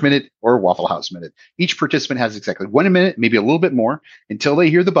or New York Minute or Waffle House Minute. Each participant has exactly 1 minute, maybe a little bit more, until they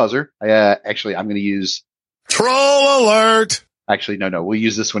hear the buzzer. Actually, I'm going to use Troll Alert. Actually, no. We'll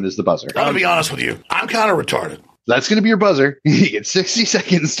use this one as the buzzer. I'm going to be honest with you. I'm kind of retarded. That's going to be your buzzer. You get 60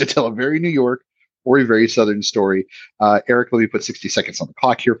 seconds to tell a very New York or a very Southern story. Eric, let me put 60 seconds on the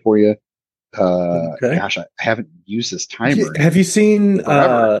clock here for you. Okay. Gosh, I haven't used this timer. Have you seen,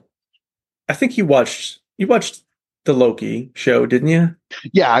 I think you watched the Loki show, didn't you?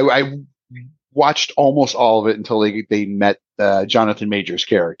 Yeah, I watched almost all of it until they met Jonathan Major's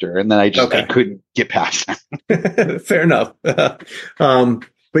character. And then I couldn't get past that. Fair enough.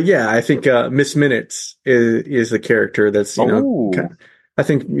 But yeah, I think Miss Minutes is a character that's I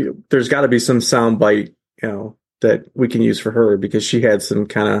think there's got to be some soundbite that we can use for her because she had some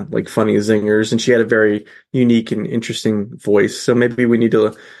kind of like funny zingers and she had a very unique and interesting voice. So maybe we need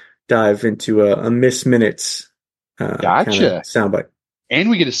to dive into a Miss Minutes gotcha soundbite. And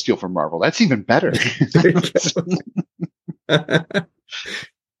we get a steal from Marvel. That's even better.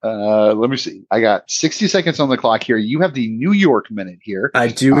 Let me see. I got 60 seconds on the clock here. You have the New York Minute here. I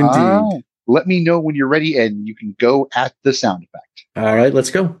do indeed. Let me know when you're ready and you can go at the sound effect. All right, let's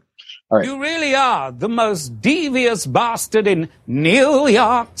go. All right. You really are the most devious bastard in New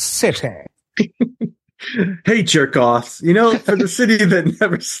York City. Hey, jerk-offs. For the city that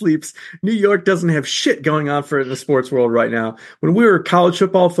never sleeps, New York doesn't have shit going on for it in the sports world right now. When we were college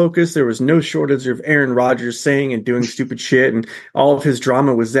football focused, there was no shortage of Aaron Rodgers saying and doing stupid shit, and all of his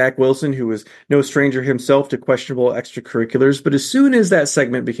drama with Zach Wilson, who was no stranger himself to questionable extracurriculars. But as soon as that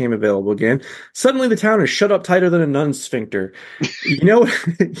segment became available again, suddenly the town is shut up tighter than a nun's sphincter. You know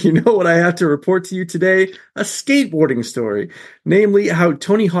what I have to report to you today? A skateboarding story. namely how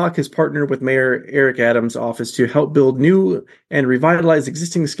Tony Hawk has partnered with Mayor Eric Adams' office to help build new and revitalize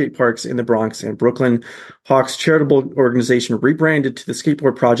existing skate parks in the Bronx and Brooklyn. Hawk's charitable organization rebranded to the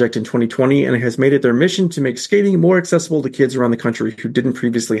Skateboard Project in 2020 and has made it their mission to make skating more accessible to kids around the country who didn't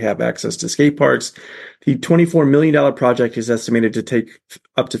previously have access to skate parks. The $24 million project is estimated to take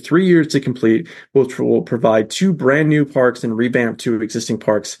up to 3 years to complete, which will provide 2 brand new parks and revamp 2 existing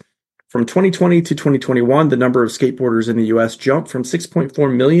parks. From 2020 to 2021, the number of skateboarders in the U.S. jumped from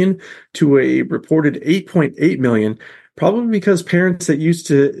 6.4 million to a reported 8.8 million, probably because parents that used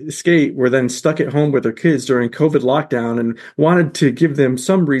to skate were then stuck at home with their kids during COVID lockdown and wanted to give them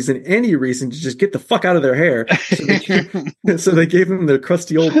some reason, any reason, to just get the fuck out of their hair. So they gave them their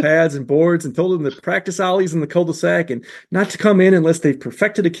crusty old pads and boards and told them to practice ollies in the cul-de-sac and not to come in unless they've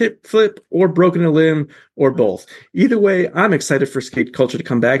perfected a kick flip or broken a limb or both. Either way, I'm excited for skate culture to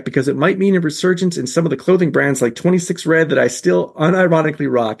come back because it might mean a resurgence in some of the clothing brands like 26 Red that I still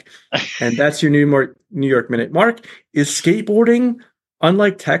unironically rock. And that's your New York Minute. Mark, is skateboarding,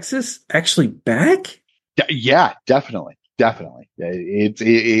 unlike Texas, actually back? Yeah, definitely. Let me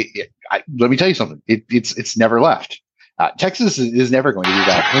tell you something. It's never left. Texas is never going to be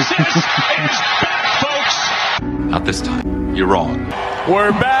back. Folks, not this time. You're wrong.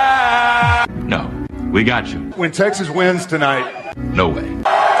 We're back. No, we got you. When Texas wins tonight, no way.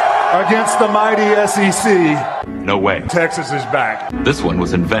 Against the mighty SEC, no way. Texas is back. This one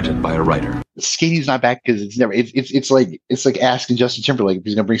was invented by a writer. Skating's not back because it's never. It's like asking Justin Timberlake if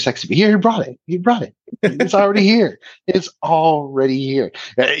he's going to bring sexy. But here, he brought it. It's already here. It's already here.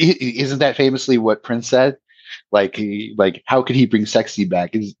 Isn't that famously what Prince said? Like how could he bring sexy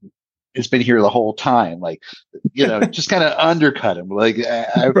back? It's been here the whole time. Like, just kind of undercut him. Like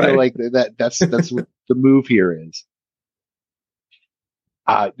I feel like that's what the move here is.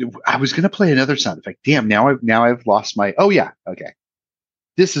 I was going to play another sound effect. Damn, now I've lost my. Oh yeah, okay.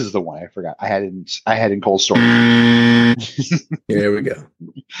 This is the one I forgot. I had in cold storage. Here we go.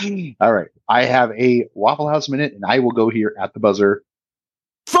 All right, I have a Waffle House minute, and I will go here at the buzzer.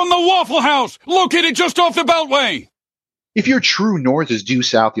 From the Waffle House, located just off the Beltway. If your true north is due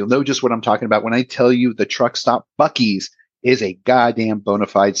south, you'll know just what I'm talking about when I tell you the truck stop Buc-ee's is a goddamn bona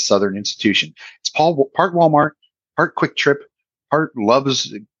fide Southern institution. It's part Walmart, part Quick Trip, part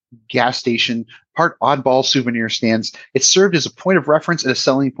Love's gas station, part oddball souvenir stands. It served as a point of reference and a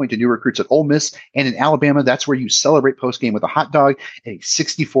selling point to new recruits at Ole Miss, and in Alabama, that's where you celebrate postgame with a hot dog and a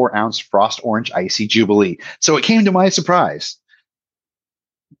 64-ounce Frost Orange Icy Jubilee. So it came to my surprise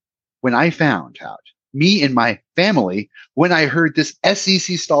when I found out, me and my family, when I heard this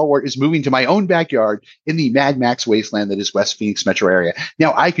SEC stalwart is moving to my own backyard in the Mad Max wasteland that is West Phoenix metro area.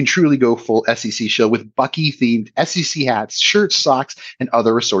 Now I can truly go full SEC show with Buc-ee-themed SEC hats, shirts, socks, and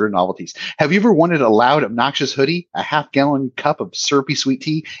other assorted novelties. Have you ever wanted a loud, obnoxious hoodie, a half-gallon cup of syrupy sweet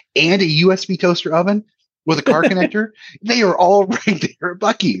tea, and a USB toaster oven with a car connector? They are all right there at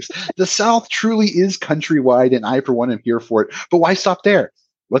Buc-ee's. The South truly is countrywide, and I, for one, am here for it. But why stop there?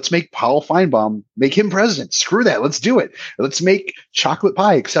 Let's make Paul Feinbaum, make him president. Screw that. Let's do it. Let's make chocolate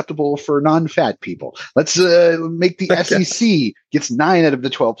pie acceptable for non-fat people. Let's make the SEC gets 9 out of the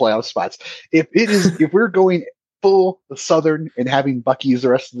 12 playoff spots. If we're going full Southern and having Buc-ee's the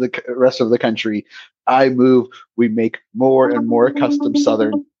rest of the country, I move. We make more and more custom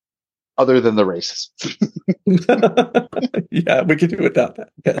Southern, other than the races. Yeah, we can do without that.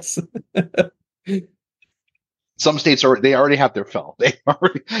 Yes. Some states they already have their fill. They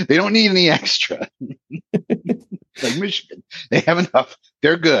don't need any extra. Like Michigan, they have enough.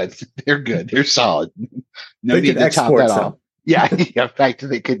 They're good. They're solid. No need to top that off. Yeah, in fact,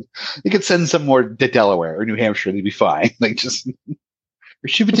 they could send some more to Delaware or New Hampshire. They'd be fine. Like just or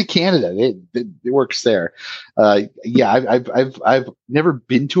ship it to Canada. It works there. Yeah, I've never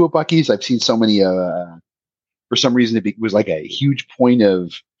been to a Buc-ee's. I've seen so many. For some reason, it was like a huge point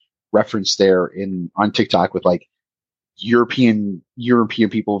of reference there on TikTok with like European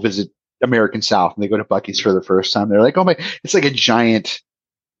people visit American South and they go to Buc-ee's for the first time. They're like, oh my, it's like a giant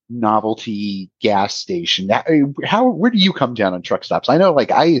novelty gas station. Where do you come down on truck stops? I know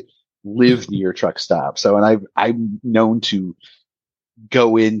like I live near truck stops. So, and I'm known to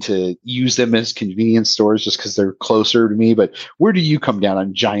go in to use them as convenience stores just because they're closer to me. But where do you come down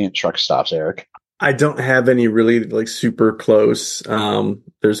on giant truck stops, Eric? I don't have any really like super close.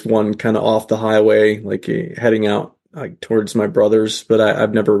 There's one kind of off the highway, like heading out like towards my brother's, but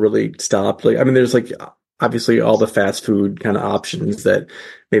I've never really stopped. Like, I mean, there's like obviously all the fast food kind of options that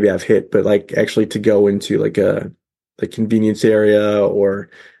maybe I've hit, but like actually to go into like a convenience area or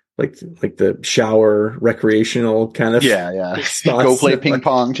like the shower recreational kind of spots. Go play ping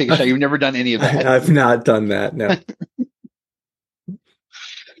pong, take a shower. You've never done any of that. I've not done that. No.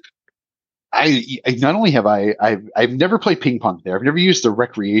 I not only have I've never played ping pong there. I've never used the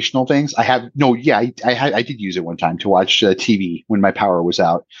recreational things. I did use it one time to watch TV when my power was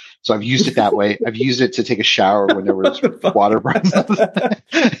out. So I've used it that way. I've used it to take a shower when there was water problems.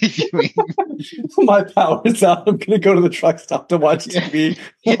 My power's out. I'm gonna go to the truck stop to watch TV.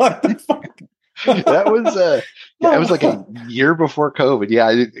 What the fuck? That was it was like a year before COVID. Yeah,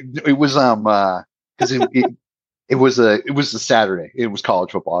 it was because it was a Saturday. It was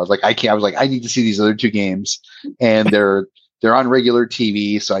college football. I was like, I need to see these other two games, and they're on regular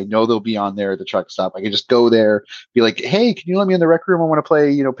TV, so I know they'll be on there at the truck stop. I can just go there, be like, hey, can you let me in the rec room? I want to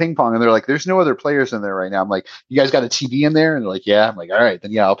play, ping pong. And they're like, there's no other players in there right now. I'm like, you guys got a TV in there? And they're like, yeah. I'm like, all right,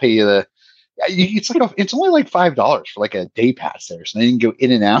 then yeah, I'll pay you it's only like $5 for like a day pass there, so they can go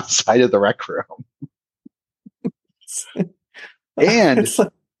in and outside of the rec room. And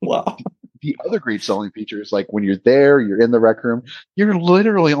wow. The other great selling feature is like when you're there, you're in the rec room, you're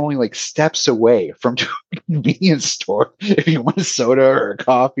literally only like steps away from to a convenience store if you want a soda or a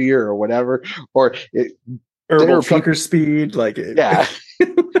coffee or whatever, or herbal trucker speed, yeah.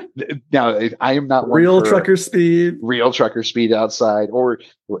 Now I am not real trucker speed outside, or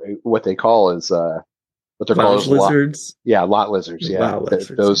what they call is what they're called lizards. Lot lizards. Yeah,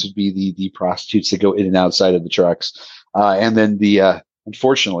 those would be the prostitutes that go in and outside of the trucks, and then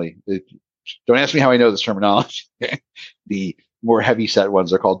unfortunately. Don't ask me how I know this terminology. The more heavy set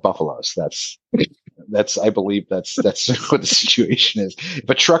ones are called buffaloes. I believe that's what the situation is. If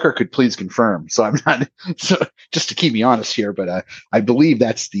a trucker could please confirm. So I'm not, just to keep me honest here, but I believe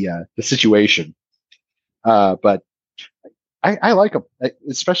that's the situation. But I like them,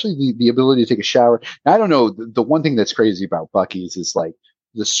 especially the ability to take a shower. Now, I don't know. The one thing that's crazy about Buc-ee's is like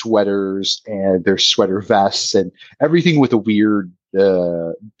the sweaters and their sweater vests and everything with a weird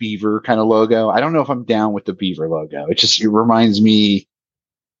beaver kind of logo. I don't know if I'm down with the beaver logo. It reminds me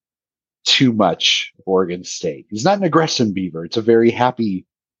too much of Oregon State. He's not an aggressive beaver. It's a very happy,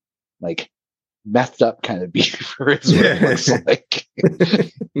 like methed up kind of beaver is what it looks like.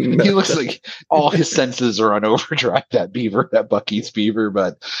 He looks like all his senses are on overdrive, that Buc-ee's beaver.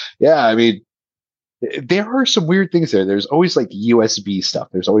 But yeah, I mean, there are some weird things there. There's always like USB stuff.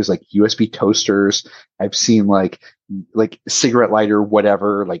 There's always like USB toasters. I've seen like cigarette lighter,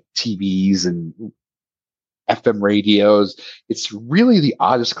 whatever, like TVs and FM radios. It's really the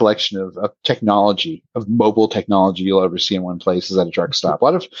oddest collection of technology, of mobile technology you'll ever see in one place is at a truck stop. A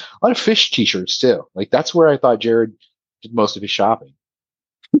lot of fish t-shirts too. Like that's where I thought Jared did most of his shopping.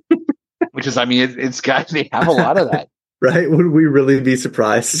 Which is, I mean, they have a lot of that. Right? Would we really be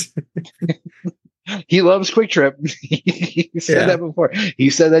surprised? He loves Quick Trip. He said that before. He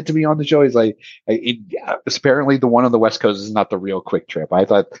said that to me on the show. He's like, apparently the one on the West Coast is not the real Quick Trip. I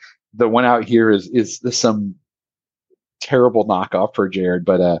thought the one out here is some terrible knockoff for Jared,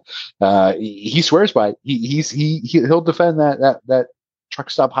 but he swears by it. He'll defend that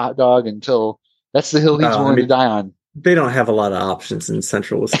truck stop hot dog until that's the hill he's willing to die on. They don't have a lot of options in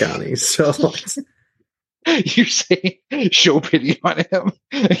central Wisconsin, so. You're saying show pity on him.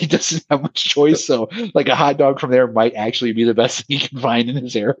 He doesn't have much choice, so like a hot dog from there might actually be the best thing you can find in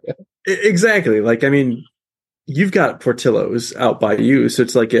his area. Exactly. Like, I mean, you've got Portillo's out by you, so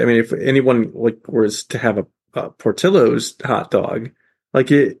it's like, I mean, if anyone was to have a Portillo's hot dog, I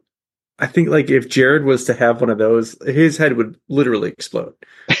think like if Jared was to have one of those, his head would literally explode.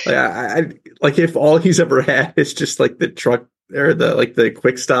 Like, I like if all he's ever had is just like the truck or the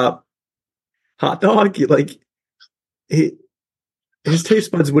quick stop hot dog, like his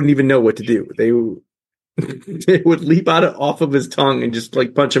taste buds wouldn't even know what to do. They would leap off of his tongue and just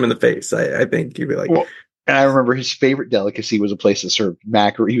like punch him in the face. I think he'd be like. Well, and I remember his favorite delicacy was a place that served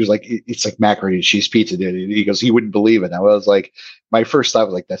macaroni. He was like, it's like macaroni and cheese pizza, dude. He goes, he wouldn't believe it. I was like, my first thought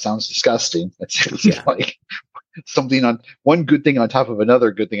was like, that sounds disgusting. That sounds like something on one good thing on top of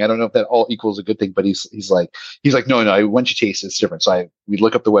another good thing. I don't know if that all equals a good thing, but he's like, no, once you taste it, it's different. So we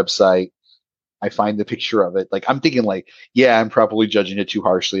look up the website. I find the picture of it. Like, I'm thinking like, yeah, I'm probably judging it too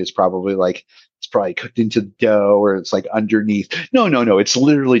harshly. It's probably cooked into the dough or it's like underneath. No. It's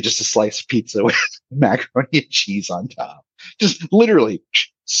literally just a slice of pizza with macaroni and cheese on top. Just literally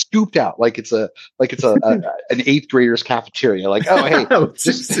scooped out like it's an 8th grader's cafeteria. Like, oh, hey, I was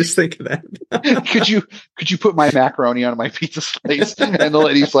just thinking that. could you put my macaroni on my pizza slice? And the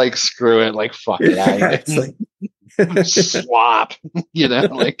lady's like, screw it. Like, fuck it. It's like slop,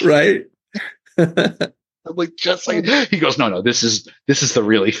 like, right. I'm like, just like he goes, no, this is the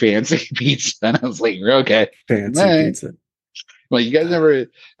really fancy pizza, and I was like, okay, fancy pizza. Like, you guys never?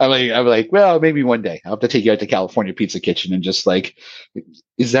 I'm like, well, maybe one day I'll have to take you out to California Pizza Kitchen and just like,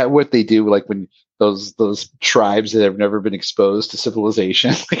 is that what they do? Like when those tribes that have never been exposed to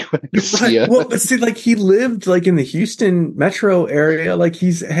civilization. Like when I see Right. Well, but see, like he lived like in the Houston metro area. Like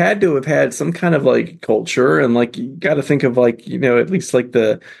he's had to have had some kind of like culture, and like you got to think of like at least like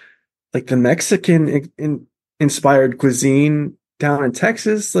the Mexican inspired cuisine down in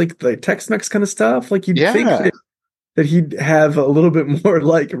Texas, like the Tex-Mex kind of stuff. Like you'd think that he'd have a little bit more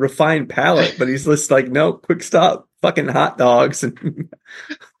like refined palate, but he's just like, no, quick stop, fucking hot dogs and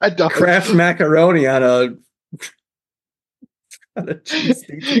Kraft macaroni on a cheese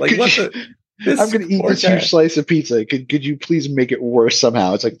pizza. Like what the? I'm going to eat this huge slice of pizza. Could you please make it worse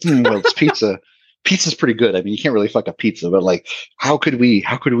somehow? It's like, well, it's pizza. Pizza's pretty good. I mean, you can't really fuck up pizza, but like, how could we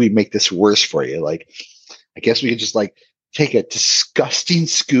make this worse for you? Like, I guess we could just like take a disgusting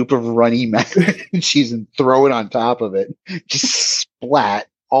scoop of runny mac and cheese and throw it on top of it, just splat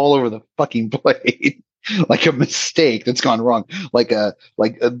all over the fucking plate. Like a mistake that's gone wrong, like the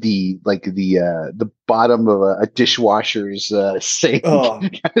bottom of a dishwasher's sink.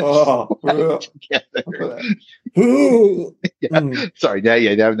 Sorry, now I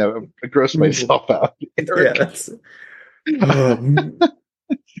grossed myself out. Eric.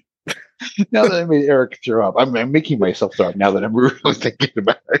 Now that I made Eric throw up, I'm making myself throw up. Now that I'm really thinking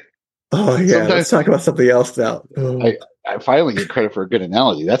about it. Oh yeah, sometimes, let's talk about something else now. I finally get credit for a good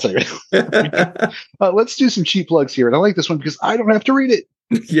analogy. That's let's do some cheap plugs here, and I like this one because I don't have to read it.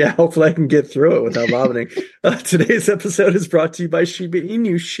 Yeah, hopefully I can get through it without vomiting. Today's episode is brought to you by Shiba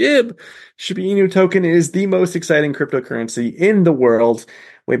Inu. Shiba Inu token is the most exciting cryptocurrency in the world.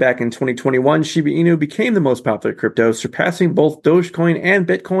 Way back in 2021, Shiba Inu became the most popular crypto, surpassing both Dogecoin and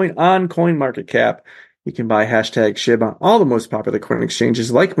Bitcoin on CoinMarketCap. You can buy hashtag SHIB on all the most popular coin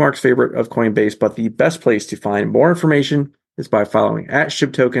exchanges like Mark's favorite of Coinbase, but the best place to find more information is by following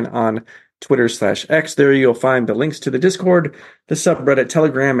 @ShibToken on Twitter/X. There you'll find the links to the Discord, the subreddit,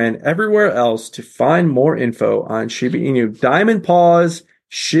 Telegram, and everywhere else to find more info on Shiba Inu. Diamond Paws,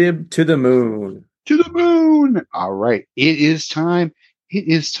 SHIB to the moon. To the moon! All right, it is time. It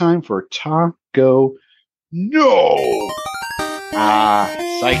is time for Taco No!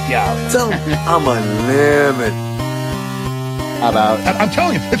 Psyched out. Tell him I'm a limit. How about? I'm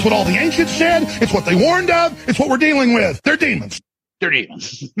telling you, it's what all the ancients said. It's what they warned of. It's what we're dealing with. They're demons. They're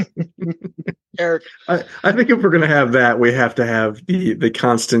demons. Eric, I think if we're gonna have that, we have to have the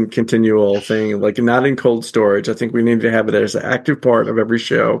constant, continual thing, like not in cold storage. I think we need to have it as an active part of every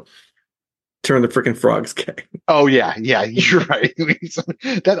show. Turn the freaking frogs gay. Oh yeah, you're right.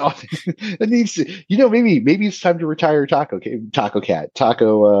 that needs to, maybe it's time to retire Taco Cat,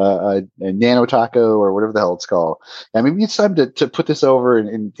 Nano Taco, or whatever the hell it's called. And maybe it's time to put this over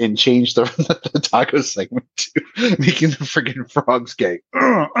and change the taco segment to making the freaking frogs gay.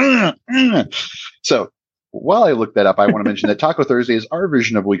 So while I look that up, I want to mention that Taco Thursday is our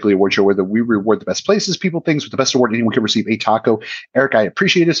version of a weekly award show where we reward the best places, people, things. With the best award, anyone can receive a taco. Eric, I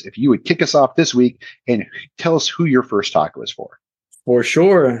appreciate us if you would kick us off this week and tell us who your first taco is for. For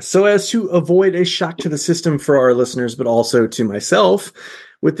sure. So as to avoid a shock to the system for our listeners, but also to myself,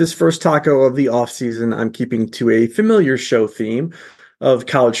 with this first taco of the off season, I'm keeping to a familiar show theme of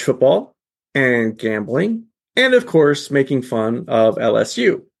college football and gambling, and of course, making fun of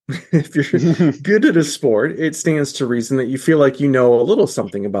LSU. If you're good at a sport, it stands to reason that you feel like you know a little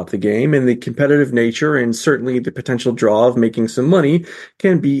something about the game, and the competitive nature and certainly the potential draw of making some money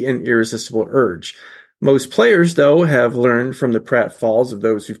can be an irresistible urge. Most players, though, have learned from the pratfalls of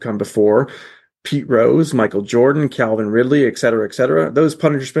those who've come before. Pete Rose, Michael Jordan, Calvin Ridley, etc., etc. Those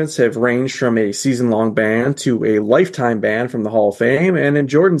punishments have ranged from a season-long ban to a lifetime ban from the Hall of Fame, and in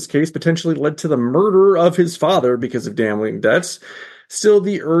Jordan's case, potentially led to the murder of his father because of gambling debts. Still,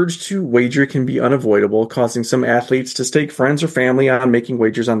 the urge to wager can be unavoidable, causing some athletes to stake friends or family on making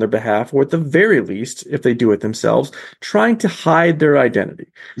wagers on their behalf, or at the very least, if they do it themselves, trying to hide their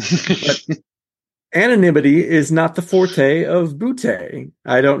identity. But anonymity is not the forte of Butte.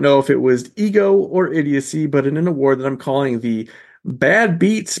 I don't know if it was ego or idiocy, but in an award that I'm calling the Bad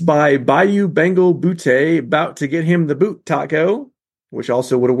Beats by Bayou Bengal Butte, about to get him the boot taco, which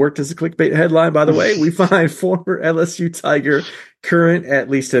also would have worked as a clickbait headline, by the way, we find former LSU Tiger, current, at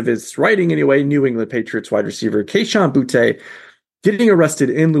least of his writing anyway, New England Patriots wide receiver Kayshon Boutte getting arrested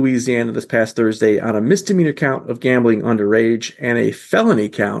in Louisiana this past Thursday on a misdemeanor count of gambling underage and a felony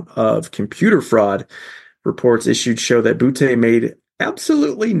count of computer fraud. Reports issued show that Boutte made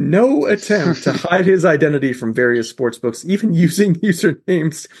absolutely no attempt to hide his identity from various sportsbooks, even using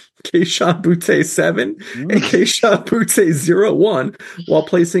usernames Kayshon Boutte 7 and Kayshon Boutte 01, while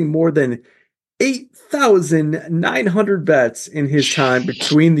placing more than 8,900 bets in his time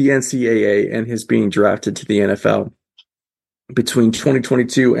between the NCAA and his being drafted to the NFL. between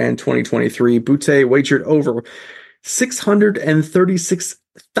 2022 and 2023. Butte wagered over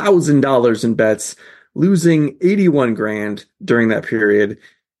 $636,000 in bets, losing 81 grand during that period.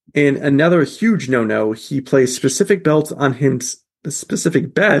 And another huge no-no, he placed specific bets on himself,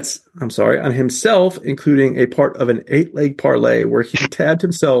 including a part of an 8-leg parlay where he tabbed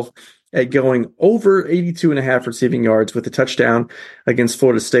himself at going over 82.5 receiving yards with a touchdown against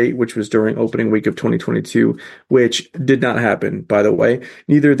Florida State, which was during opening week of 2022, which did not happen, by the way.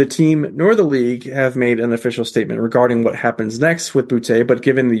 Neither the team nor the league have made an official statement regarding what happens next with Butte, but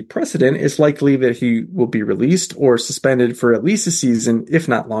given the precedent, it's likely that he will be released or suspended for at least a season, if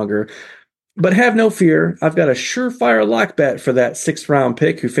not longer. But have no fear, I've got a surefire lock bet for that 6th-round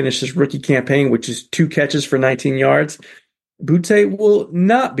pick who finished his rookie campaign, which is 2 catches for 19 yards. Butte will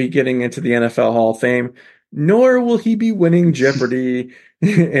not be getting into the NFL Hall of Fame, nor will he be winning Jeopardy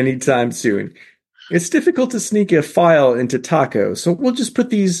anytime soon. It's difficult to sneak a file into Taco, so we'll just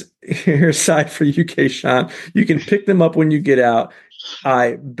put these here aside for you, Sean. You can pick them up when you get out.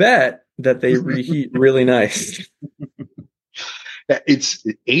 I bet that they reheat really nice. It's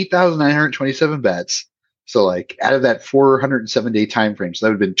 8,927 bets. So like out of that 407-day time frame, so that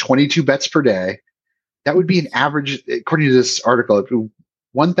would have been 22 bets per day. That would be an average, according to this article,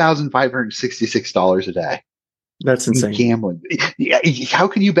 $1,566 a day. That's insane. Gambling. How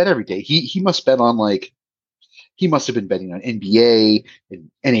can you bet every day? He must bet on he must have been betting on NBA and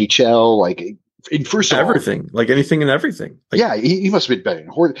NHL, and first of everything, anything and everything. He must have been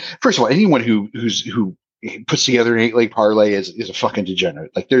betting. First of all, anyone who puts together an 8-leg parlay is a fucking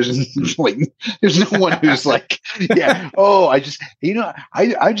degenerate. There's no one who's I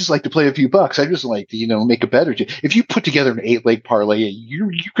just like to play a few bucks. I just like to, make a bet or two. If you put together an 8-leg parlay,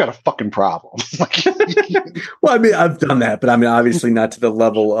 you've got a fucking problem. Well, I mean, I've done that, but I mean, obviously not to the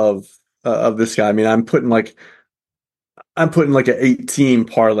level of this guy. I mean, I'm putting an 8-team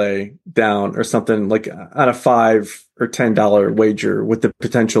parlay down or something on a $5 or $10 wager with the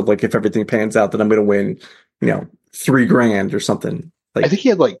potential, if everything pans out, that I'm going to win, $3,000 or something. I think he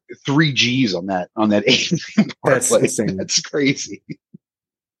had 3 G's on that 8-team parlay. That's insane. That's crazy.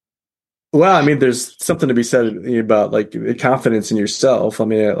 Well, I mean, there's something to be said about confidence in yourself. I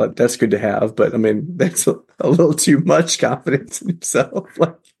mean, that's good to have, but I mean, that's a little too much confidence in yourself.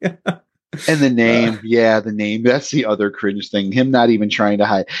 And the name, the name. That's the other cringe thing. Him not even trying to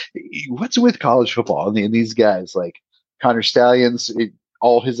hide. What's with college football and these guys Connor Stallions?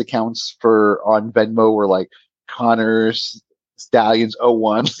 All his accounts on Venmo were Connor Stallions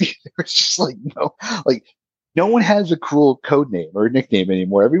 01. It's just no one has a cruel code name or nickname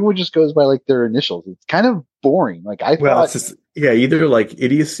anymore. Everyone just goes by their initials. It's kind of boring. It's just, either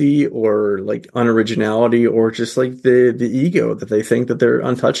idiocy or unoriginality or just the ego that they think that they're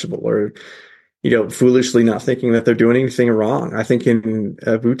untouchable or, foolishly not thinking that they're doing anything wrong. I think in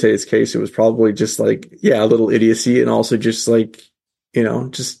Butte's case, it was probably just a little idiocy and also just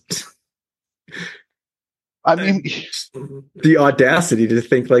just. I mean, the audacity to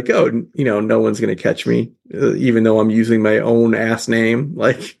think no one's going to catch me, even though I'm using my own ass name.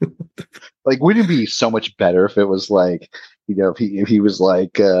 Wouldn't it be so much better if it was if he was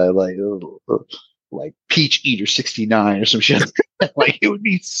Peach Eater 69 or some shit? It would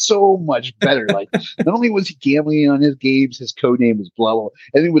be so much better. Not only was he gambling on his games, his code name was blah blah,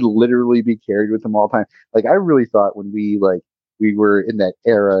 and it would literally be carried with him all the time. I really thought when we were in that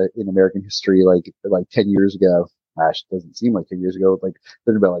era in American history, 10 years ago. Gosh, it doesn't seem like 10 years ago.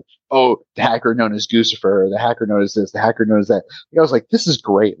 Thinking about the hacker known as Guccifer, the hacker known as this, the hacker known as that. I was this is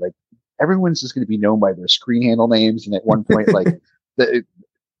great. Everyone's just going to be known by their screen handle names, and at one point, the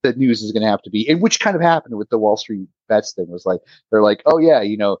news is going to have to be, and which kind of happened with the Wall Street Bets thing. Was they're oh yeah,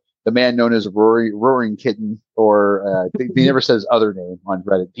 the man known as Roaring Kitten, or they never said his other name on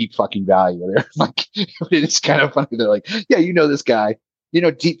Reddit, Deep Fucking Value. They're it's kind of funny. They're this guy,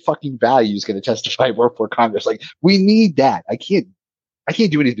 Deep Fucking Value is going to testify before Congress. We need that. I can't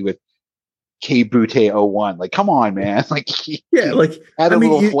do anything with K Butte 01. Come on, man. Add a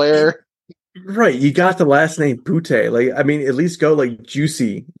little flair. Right, you got the last name Butte. I mean, at least go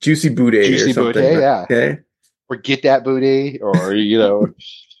Juicy Butte or something. Butte, yeah. Okay. Or Get That Booty, or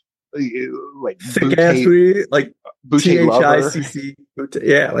thick ass booty, THICC,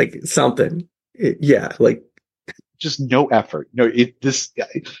 yeah, something. Just no effort. No,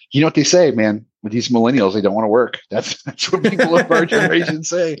 what they say, man. With these millennials, they don't want to work. That's what people of our generation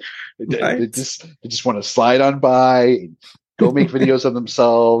say. They just want to slide on by, and go make videos of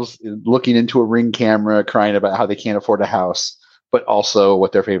themselves, looking into a Ring camera, crying about how they can't afford a house, but also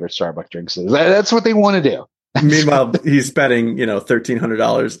what their favorite Starbucks drinks is. That's what they want to do. Meanwhile, he's spending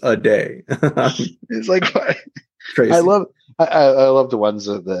 $1,300 a day. It's crazy. I love the ones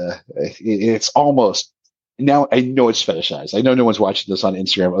of it's almost now. I know it's fetishized. I know no one's watching this on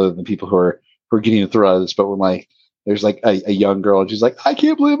Instagram other than people who are getting through out of this. But when like there's like a young girl and she's like, I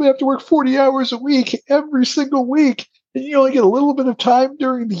can't believe I have to work 40 hours a week every single week, and you only get a little bit of time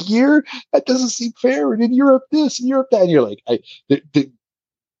during the year. That doesn't seem fair. And in Europe, this and Europe that, and you're like,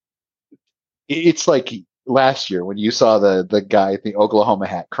 it's like last year when you saw the guy in the Oklahoma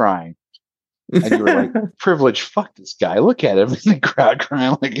hat crying. And you were like, privilege, fuck this guy. Look at him in the crowd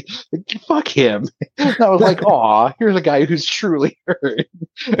crying, like fuck him. And I was like, aw, here's a guy who's truly hurt.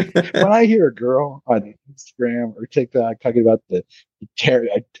 When I hear a girl on Instagram or TikTok talking about a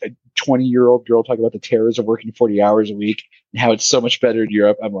 20-year-old girl talking about the terrors of working 40 hours a week and how it's so much better in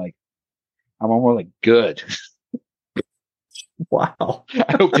Europe, I'm almost like, good. Wow.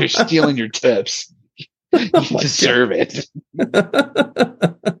 I hope they're stealing your tips. You deserve it.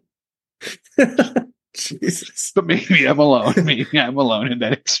 Jesus. But maybe I'm alone. Maybe I'm alone in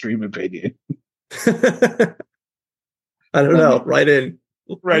that extreme opinion. I don't know. Right in.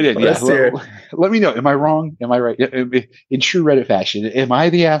 Yeah. Let me know. Am I wrong? Am I right? In true Reddit fashion, am I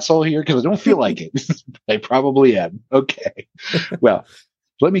the asshole here? Because I don't feel like it. I probably am. Okay. Well,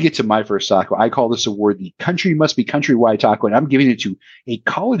 let me get to my first taco. I call this award the Country Must Be Countrywide Taco, and I'm giving it to a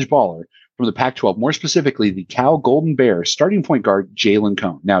college baller from the Pac-12, more specifically the Cal Golden Bears starting point guard Jalen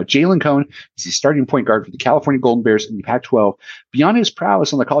Cone. Now, Jalen Cone is the starting point guard for the California Golden Bears in the Pac-12. Beyond his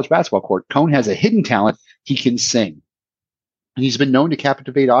prowess on the college basketball court, Cone has a hidden talent. He can sing. And he's been known to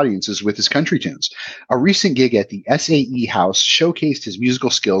captivate audiences with his country tunes. A recent gig at the SAE House showcased his musical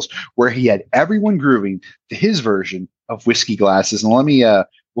skills, where he had everyone grooving to his version of Whiskey Glasses. And let me,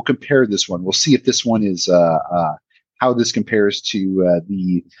 we'll compare this one. We'll see if this one is, how this compares to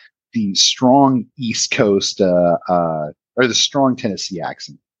the strong East Coast, or the strong Tennessee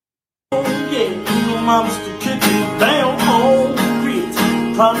accent. Promise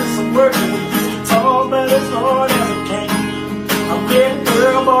I'm working with this guitar, but as hard as I can. I'm getting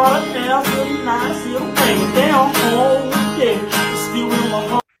girl bought down to the nice little thing down home. Yeah, still with my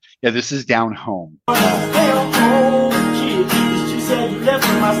heart. Yeah, this is Down Home. Down home, kid. You said you left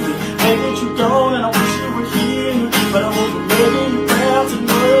me, I said, maybe you gone, and I wish you were here. But I wasn't ready down to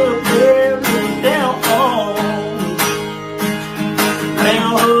know where you're down home.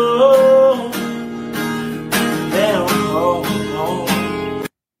 Down home. Down home.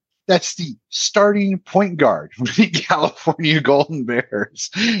 That's the starting point guard for the California Golden Bears.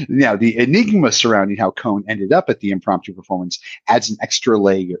 Now, the enigma surrounding how Cone ended up at the impromptu performance adds an extra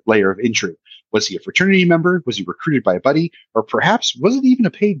layer of intrigue. Was he a fraternity member? Was he recruited by a buddy? Or perhaps was it even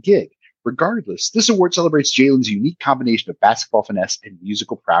a paid gig? Regardless, this award celebrates Jalen's unique combination of basketball finesse and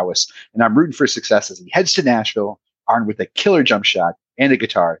musical prowess, and I'm rooting for success as he heads to Nashville, armed with a killer jump shot and a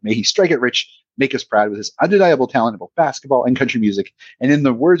guitar. May he strike it rich, make us proud with his undeniable talent in both basketball and country music. And in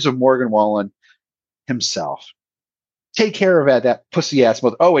the words of Morgan Wallen himself, take care of that pussy ass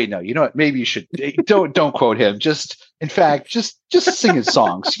mother. Oh wait, no, you know what? Maybe you should don't quote him. Just sing his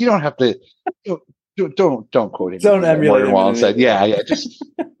songs. You don't have to. Don't quote him. Don't emulate Morgan Wallen said, yeah. Just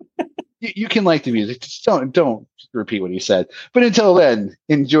you can like the music. Just don't repeat what he said. But until then,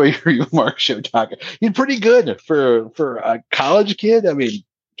 enjoy your Mark Show talk. You're pretty good for a college kid. I mean.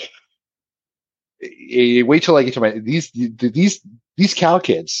 Wait till I get to my these Cal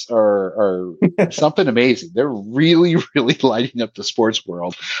kids are something amazing. They're really lighting up the sports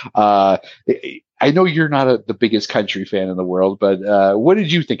world. I know you're not the biggest country fan in the world, but what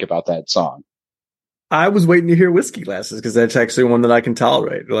did you think about that song? I was waiting to hear Whiskey Glasses because that's actually one that I can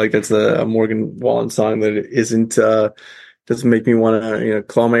tolerate. Like that's a Morgan Wallen song that isn't doesn't make me want to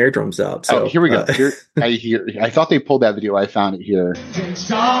claw my eardrums out. So here we go. I thought they pulled that video. I found it here.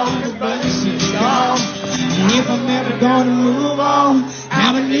 If I'm never gonna move on,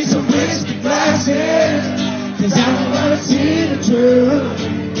 I'm gonna need some whiskey glasses, 'cause I don't wanna see the truth.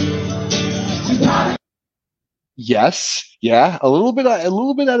 Yes, yeah, a little bit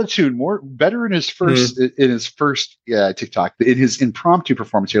out of tune. Better in his first TikTok, in his impromptu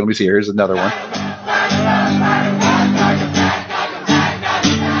performance here. Let me see. Here's another one.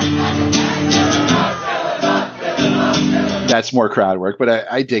 That's more crowd work, but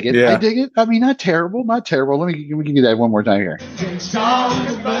I dig it. Yeah. I dig it. I mean, not terrible. We can do that one more time here. If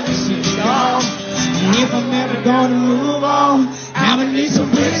I'm never gonna move on, I'm gonna need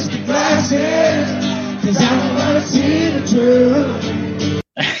some whiskey glasses, 'cause I don't wanna see the truth.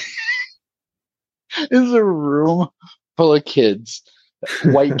 This is a room full of kids,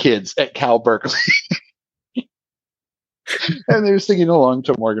 white kids at Cal Berkeley. And they're singing along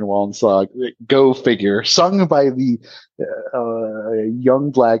to Morgan Wallen's song, Go Figure, sung by the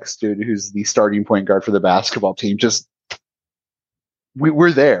young black student who's the starting point guard for the basketball team. Just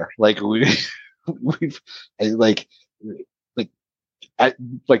we're there. Like we've like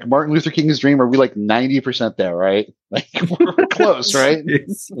like Martin Luther King's dream. Are we like 90% there? Right? Like we're close, right?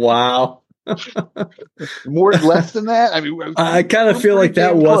 Wow. More less than that. I mean, I kind of feel like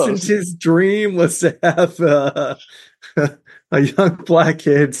that wasn't his dream, was to have a young black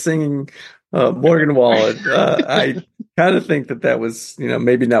kid singing Morgan Wallen. I kind of think that was,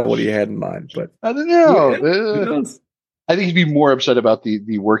 maybe not what he had in mind, but I don't know. Who knows? I think he'd be more upset about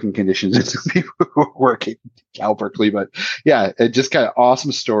the working conditions of the people who work at Cal Berkeley. But yeah, just kind of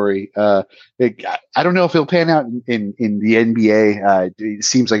awesome story. I don't know if he'll pan out in the NBA. It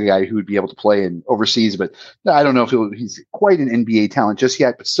seems like a guy who would be able to play in overseas, but I don't know if he's quite an NBA talent just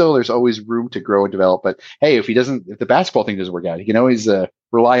yet. But still, there's always room to grow and develop. But hey, if the basketball thing doesn't work out, he can always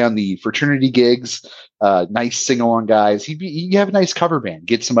rely on the fraternity gigs, nice sing along guys. He'd have a nice cover band,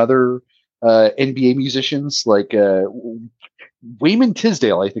 get some other NBA musicians like Wayman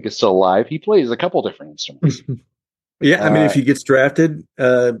Tisdale, I think, is still alive. He plays a couple different instruments. Yeah, I mean, if he gets drafted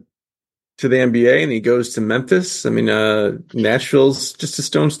to the NBA and he goes to Memphis, I mean, Nashville's just a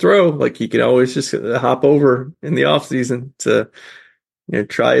stone's throw. Like, he could always just hop over in the offseason to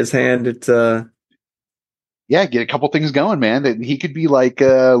try his hand at get a couple things going, man. He could be like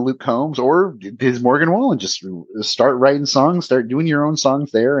Luke Combs or his Morgan Wallen. Just start writing songs, start doing your own songs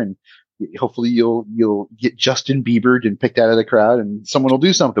there, and hopefully you'll get Justin Biebered and picked out of the crowd, and someone will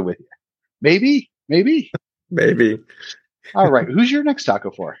do something with you. Maybe. All right, who's your next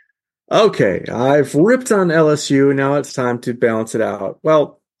taco for? Okay, I've ripped on LSU. Now it's time to balance it out.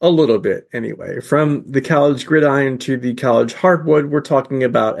 Well, a little bit anyway. From the college gridiron to the college hardwood, we're talking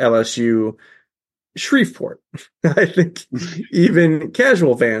about LSU Shreveport. I think even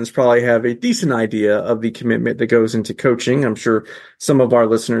casual fans probably have a decent idea of the commitment that goes into coaching. I'm sure some of our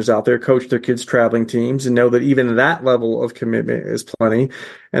listeners out there coach their kids' traveling teams and know that even that level of commitment is plenty.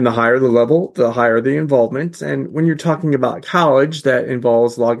 And the higher the level, the higher the involvement. And when you're talking about college, that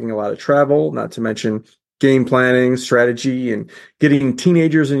involves logging a lot of travel, not to mention game planning, strategy, and getting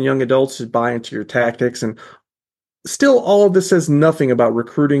teenagers and young adults to buy into your tactics. And still, all of this says nothing about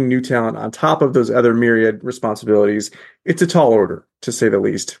recruiting new talent on top of those other myriad responsibilities. It's a tall order, to say the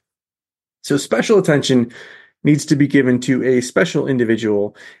least. So special attention needs to be given to a special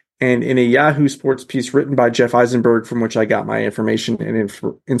individual. And in a Yahoo Sports piece written by Jeff Eisenberg, from which I got my information and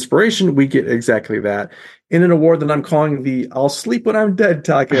inspiration, we get exactly that. In an award that I'm calling the I'll Sleep When I'm Dead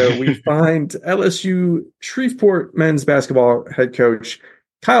taco, we find LSU Shreveport men's basketball head coach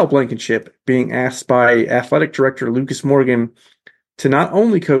Kyle Blankenship being asked by athletic director Lucas Morgan to not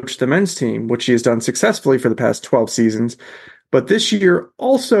only coach the men's team, which he has done successfully for the past 12 seasons, but this year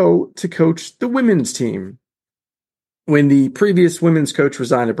also to coach the women's team. When the previous women's coach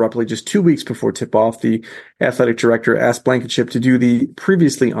resigned abruptly just 2 weeks before tip-off, the athletic director asked Blankenship to do the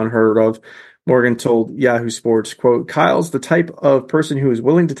previously unheard of. Morgan told Yahoo Sports, quote, "Kyle's the type of person who is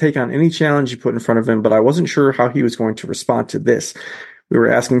willing to take on any challenge you put in front of him, but I wasn't sure how he was going to respond to this. We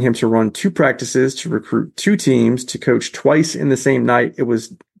were asking him to run 2 practices, to recruit 2 teams, to coach twice in the same night. It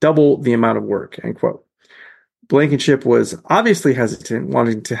was double the amount of work," end quote. Blankenship was obviously hesitant,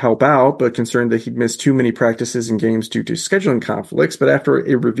 wanting to help out, but concerned that he'd missed too many practices and games due to scheduling conflicts. But after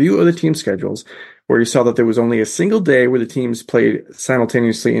a review of the team schedules, where he saw that there was only a single day where the teams played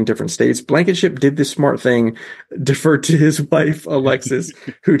simultaneously in different states, Blankenship did this smart thing, deferred to his wife, Alexis,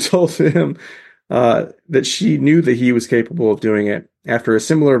 who told him that she knew that he was capable of doing it. After a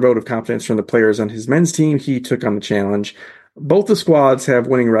similar vote of confidence from the players on his men's team, he took on the challenge. Both the squads have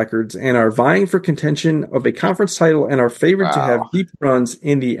winning records and are vying for contention of a conference title and are favored to have deep runs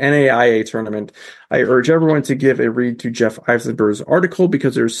in the NAIA tournament. I urge everyone to give a read to Jeff Eisenberg's article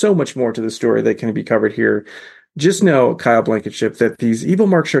because there's so much more to the story that can be covered here. Just know, Kyle Blankenship, that these Evil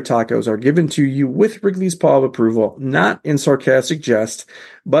Mark Show tacos are given to you with Wrigley's paw of approval, not in sarcastic jest,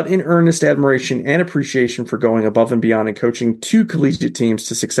 but in earnest admiration and appreciation for going above and beyond and coaching 2 collegiate teams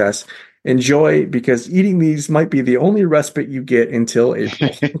to success. Enjoy, because eating these might be the only respite you get until April.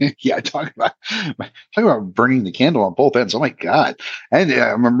 Yeah, talk about burning the candle on both ends. Oh my God! And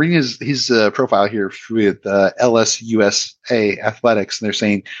I'm reading his profile here with LSUSA Athletics, and they're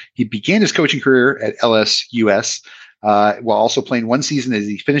saying he began his coaching career at LSUS while also playing 1 season as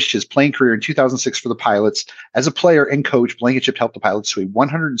he finished his playing career in 2006 for the Pilots. As a player and coach, Blankenship helped the Pilots to a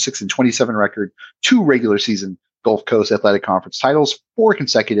 106-27 record, 2 regular season Gulf Coast Athletic Conference titles, 4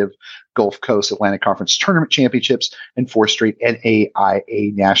 consecutive Gulf Coast Atlantic Conference tournament championships, and 4 straight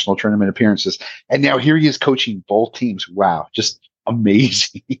NAIA national tournament appearances. And now here he is coaching both teams. Wow, just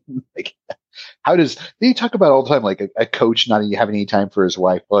amazing. Like, How does they talk about all the time, like a coach not having any time for his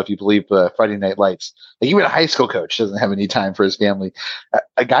wife? Well, if you believe Friday Night Lights, like even a high school coach doesn't have any time for his family.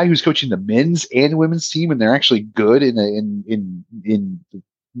 A guy who's coaching the men's and women's team, and they're actually good in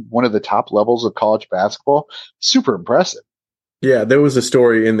one of the top levels of college basketball. Super impressive. Yeah, there was a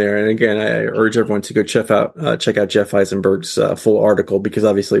story in there, and again, I urge everyone to go check out Jeff Eisenberg's full article, because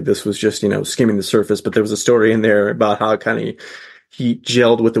obviously this was just skimming the surface. But there was a story in there about how kind of he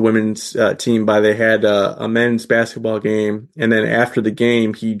gelled with the women's team by they had a men's basketball game, and then after the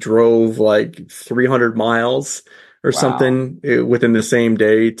game, he drove like 300 miles or something within the same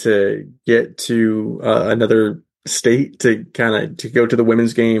day to get to another state to go to the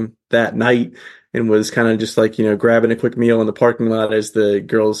women's game that night. And was kind of just like, grabbing a quick meal in the parking lot as the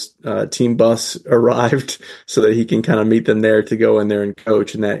girls' team bus arrived so that he can kind of meet them there to go in there and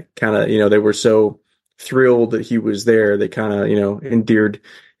coach. And that kind of, they were so thrilled that he was there. They kind of, endeared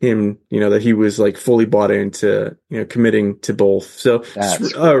him, that he was like fully bought into, committing to both. So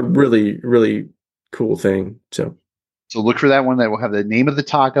it's a really, really cool thing. So look for that one. That will have the name of the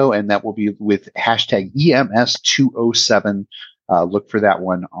taco, and that will be with hashtag EMS207. Look for that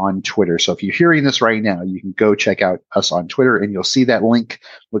one on Twitter. So if you're hearing this right now, you can go check out us on Twitter, and you'll see that link.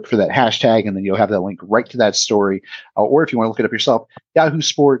 Look for that hashtag, and then you'll have that link right to that story. Or if you want to look it up yourself, Yahoo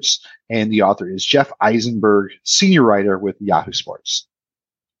Sports, and the author is Jeff Eisenberg, senior writer with Yahoo Sports.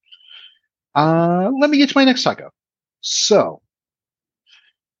 Let me get to my next taco. So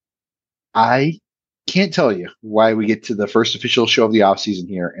I can't tell you why we get to the first official show of the offseason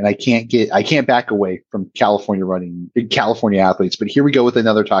here, and I can't back away from California athletes, but here we go with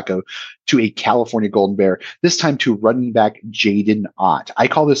another taco to a California Golden Bear, this time to running back Jaden Ott. I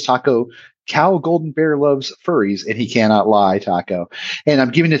call this taco Cal Golden Bear loves furries, and he cannot lie taco. And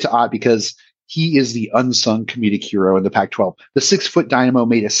I'm giving it to Ott because he is the unsung comedic hero in the Pac-12. The 6-foot dynamo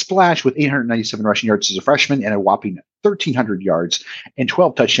made a splash with 897 rushing yards as a freshman and a whopping 1,300 yards and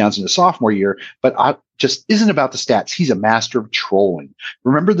 12 touchdowns in his sophomore year. But Ott just isn't about the stats. He's a master of trolling.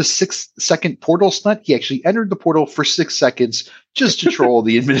 Remember the 6-second portal stunt? He actually entered the portal for 6 seconds just to troll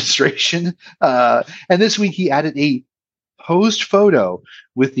the administration. And this week he added a posed photo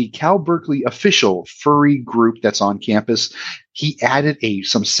with the Cal Berkeley official furry group that's on campus. He added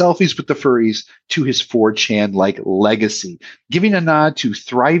some selfies with the furries to his 4chan-like legacy, giving a nod to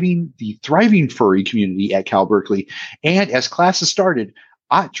the thriving furry community at Cal Berkeley. And as classes started,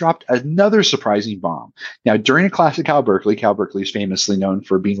 Ott dropped another surprising bomb. Now, during a class at Cal Berkeley is famously known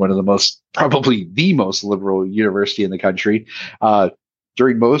for being one of probably the most liberal university in the country.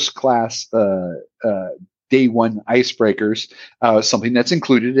 During most class day one icebreakers, something that's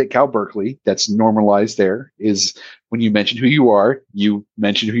included at Cal Berkeley that's normalized there is when you mention who you are, you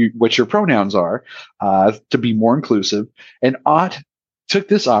mention what your pronouns are, to be more inclusive. And Ott took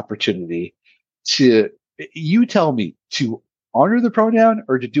this opportunity to honor the pronoun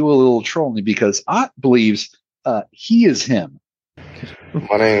or to do a little trolling, because Ott believes he is him.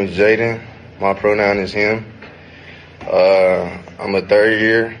 My name is Jaden. My pronoun is him. I'm a third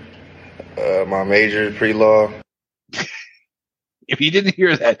year. My major is pre-law. If you didn't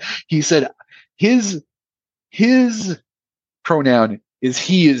hear that, he said his pronoun is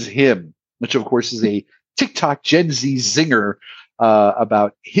he is him, which of course is a TikTok Gen Z zinger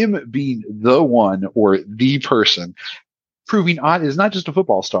about him being the one or the person, proving Ott is not just a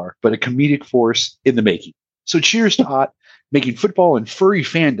football star, but a comedic force in the making. So cheers to Ott, making football and furry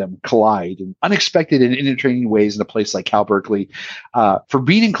fandom collide in unexpected and entertaining ways in a place like Cal Berkeley, for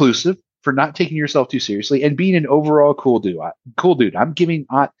being inclusive, for not taking yourself too seriously, and being an overall cool dude. I'm giving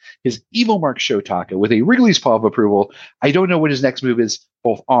Ott his Evil Mark Show taco with a Wrigley's paw of approval. I don't know what his next move is,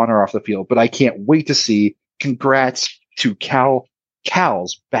 both on or off the field, but I can't wait to see. Congrats to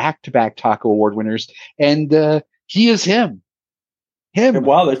Cal's back-to-back taco award winners, and he is him.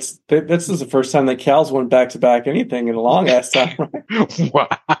 Wow, this is the first time that Cal's went back to back anything in a long ass time. Right? Wow,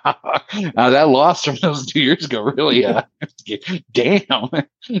 that loss from those 2 years ago really, damn,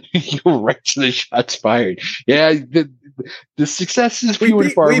 you go right to the shots fired. Yeah, the success is few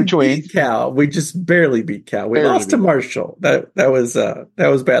and far between. Cal, we just barely beat Cal. We lost to Marshall. That was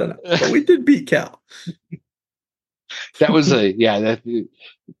bad enough, but we did beat Cal. That was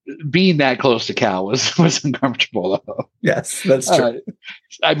being that close to Cal was uncomfortable though. Yes, that's true.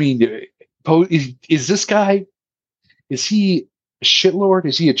 I mean, is this guy? Is he a shitlord?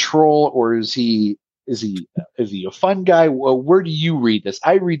 Is he a troll, or is he a fun guy? Well, where do you read this?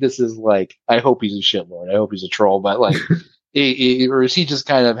 I read this as like, I hope he's a shitlord. I hope he's a troll. But like, or is he just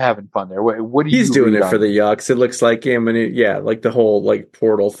kind of having fun there? What do He's you doing read it for on the yucks. It looks like him, and like the whole like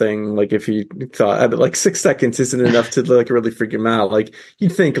portal thing. Like if he thought like 6 seconds isn't enough to like really freak him out, like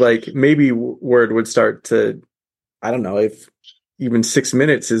you'd think like maybe word would start to, I don't know if even 6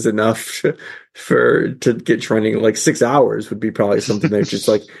 minutes is enough to get trending. Like 6 hours would be probably something that just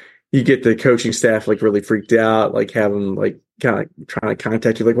like you get the coaching staff like really freaked out, like have them like kind of trying to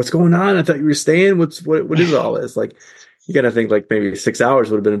contact you, like what's going on? I thought you were staying. What is all this? Like you got to think like maybe 6 hours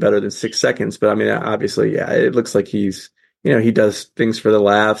would have been better than 6 seconds. But I mean, obviously, yeah, it looks like he's he does things for the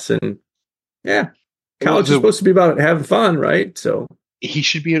laughs, and yeah, college is supposed to be about having fun, right? So. He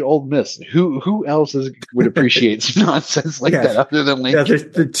should be at Ole Miss. Who else would appreciate some nonsense like that other than Lincoln? Yeah,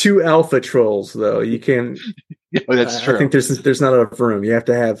 there's the 2 alpha trolls though. You can. That's true. I think there's not enough room. You have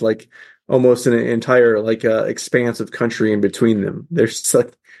to have like almost an entire like expanse of country in between them. There's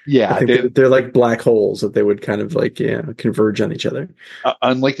like I think they're like black holes that they would kind of like converge on each other.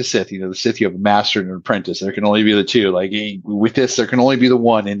 Unlike the Sith, the Sith you have a master and an apprentice. There can only be the two. Like with this, there can only be the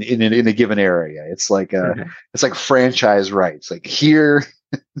one in a given area. It's like it's like franchise rights. Like here,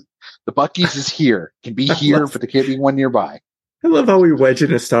 the Buc-ee's is here. Can be here, but there can't be one nearby. I love how we wedge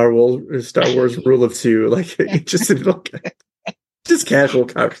in a Star Wars rule of 2. Like it just casual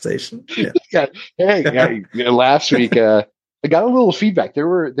conversation. Yeah. Hey, last week I got a little feedback. There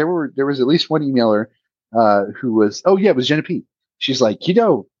was at least one emailer who was it was Jenna P. She's like,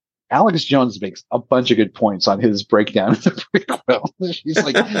 Alex Jones makes a bunch of good points on his breakdown of the prequel. She's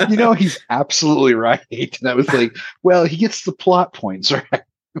like, he's absolutely right. And I was like, well, he gets the plot points right.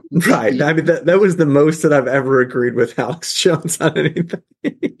 Right. I mean, that was the most that I've ever agreed with Alex Jones on anything.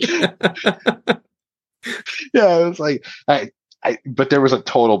 Yeah, it was like but there was a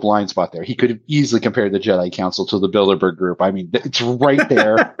total blind spot there. He could have easily compared the Jedi Council to the Bilderberg Group. I mean, it's right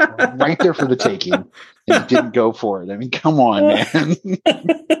there, right there for the taking, and he didn't go for it. I mean, come on, man.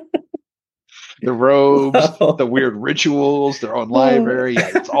 The robes, the weird rituals, their own library.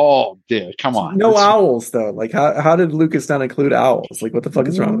 Yeah, it's all dude. Come on. No owls though. Like how did Lucas not include owls? Like what the fuck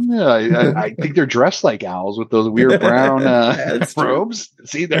is wrong? Yeah, I think they're dressed like owls with those weird brown robes.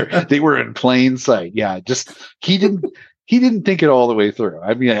 See, they were in plain sight. Yeah, just he didn't think it all the way through.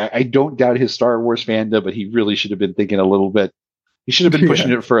 I mean, I don't doubt his Star Wars fandom, but he really should have been thinking a little bit. He should have been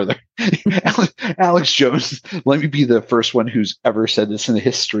pushing it further. Alex Jones, let me be the first one who's ever said this in the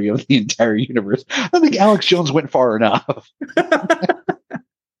history of the entire universe. I think Alex Jones went far enough.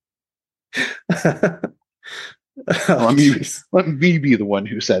 Let me be the one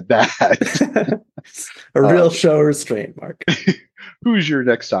who said that. A real show restraint, Mark. Who's your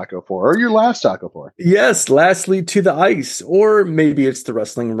next taco for, or your last taco for? Yes, lastly, to the ice, or maybe it's the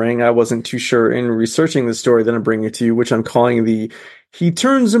wrestling ring. I wasn't too sure in researching the story that I'm bringing it to you, which I'm calling the "He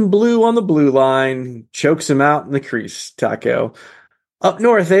turns him blue on the blue line, chokes him out in the crease" taco. Up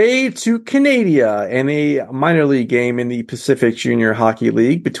north, to Canada, and a minor league game in the Pacific Junior Hockey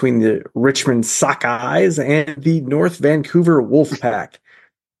League between the Richmond Sockeyes and the North Vancouver Wolfpack.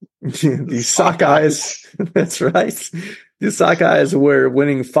 The Sockeyes, that's right. The Sockeyes were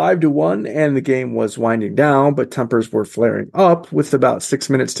winning 5-1, and the game was winding down, but tempers were flaring up with about 6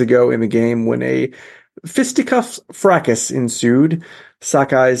 minutes to go in the game when a fisticuffs fracas ensued.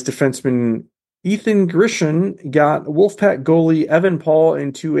 Sockeyes defenseman Ethan Grisham got Wolfpack goalie Evan Paul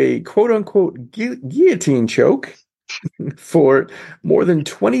into a quote-unquote guillotine choke for more than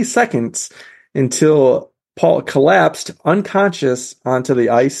 20 seconds until Paul collapsed unconscious onto the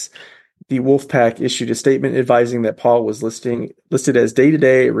ice. The Wolfpack issued a statement advising that Paul was listed as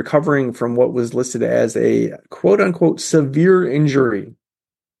day-to-day, recovering from what was listed as a quote-unquote severe injury.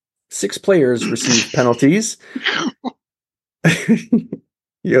 6 players received penalties.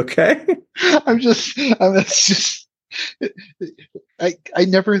 You okay? I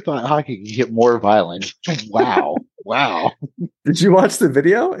never thought hockey could get more violent. Wow. Did you watch the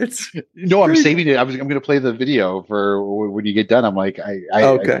video? No, I'm saving it. I'm going to play the video for when you get done. I'm like,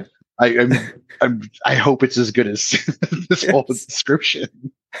 okay. I hope it's as good as this whole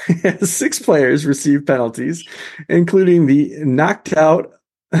description. 6 players received penalties, including the knocked out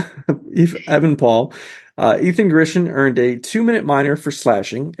Evan Paul. Ethan Grisham earned a 2-minute minor for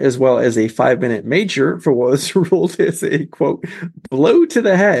slashing, as well as a 5-minute major for what was ruled as a, quote, blow to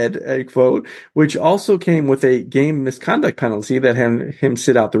the head, a quote, which also came with a game misconduct penalty that had him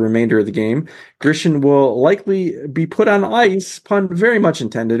sit out the remainder of the game. Grisham will likely be put on ice, pun very much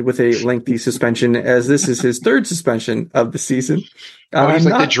intended, with a lengthy suspension, as this is his 3rd suspension of the season. He's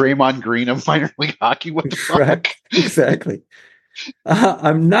like the Draymond Green of minor league hockey. What the fuck? Exactly.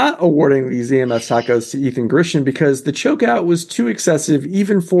 I'm not awarding these EMS tacos to Ethan Grisham because the chokeout was too excessive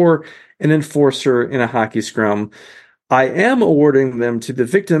even for an enforcer in a hockey scrum. I am awarding them to the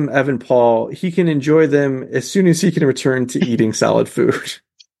victim, Evan Paul. He can enjoy them as soon as he can return to eating solid food.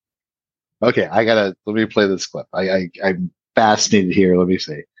 Okay, let me play this clip. I'm fascinated here. Let me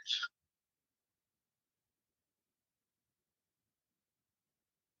see.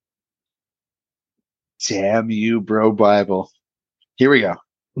 Damn you, Bro Bible. Here we go.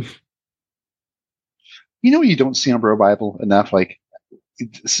 You know, you don't see on Bro Bible enough. Like,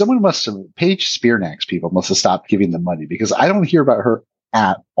 someone must have, Paige Spearnack's people must have stopped giving them money, because I don't hear about her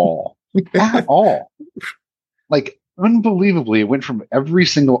at all. At all. Like, unbelievably, it went from every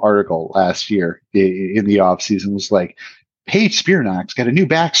single article last year in the off season was like, Paige Spearnack's got a new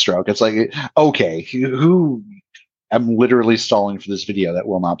backstroke. It's like, okay, who? I'm literally stalling for this video that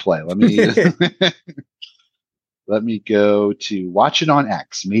will not play. Let me let me go to watch it on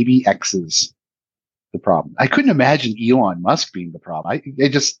X. Maybe X is the problem. I couldn't imagine Elon Musk being the problem. I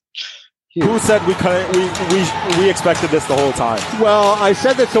just. Who said we couldn't? We expected this the whole time. Well, I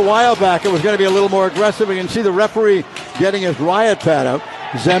said this a while back. It was going to be a little more aggressive. You can see the referee getting his riot pad out.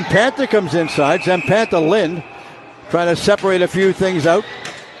 Zampanta comes inside. Zampanta Lind trying to separate a few things out.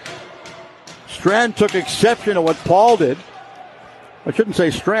 Strand took exception to what Paul did. I shouldn't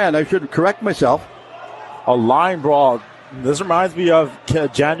say Strand. I should correct myself. A line brawl. This reminds me of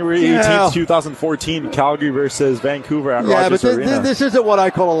January 18th, 2014, Calgary versus Vancouver at Rogers Arena. This isn't what I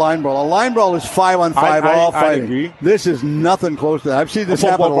call a line brawl. A line brawl is 5-on-5 all fighting. I agree. This is nothing close to that. I've seen this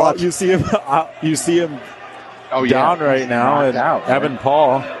happen a lot. You see him down right now, and out, Evan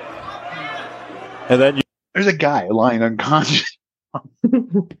Paul. And then there's a guy lying unconscious.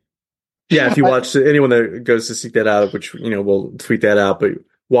 Yeah, if you watch anyone that goes to seek that out, which we'll tweet that out, but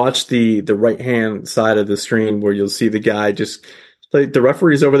watch the right hand side of the stream where you'll see the guy just like the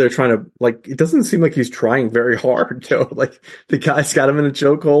referee's over there trying to it doesn't seem like he's trying very hard, though. Like the guy's got him in a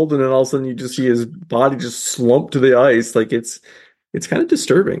chokehold, and then all of a sudden you just see his body just slump to the ice. Like it's kind of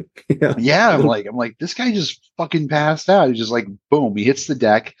disturbing. Yeah, I'm like this guy just fucking passed out. He's just like boom, he hits the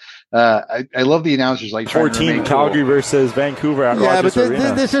deck. I love the announcers like 14 Calgary versus Vancouver at Rogers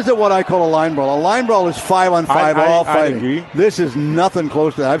Arena. This isn't what I call a line brawl. A line brawl is 5-on-5 all fighting. I agree. This is nothing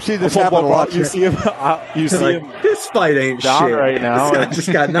close to that. I've seen this happen a lot. You see him. This fight ain't down shit right now. This guy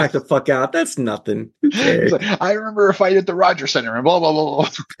just got knocked the fuck out. That's nothing. Okay. I remember a fight at the Rogers Center and blah blah blah.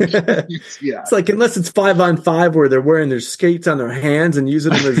 Yeah, it's like unless it's 5-on-5 where they're wearing their skates on their hands and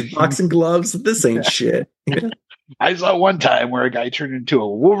using them as boxing gloves, this ain't shit. I saw one time where a guy turned into a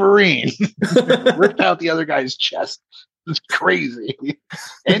Wolverine, ripped out the other guy's chest. It's crazy.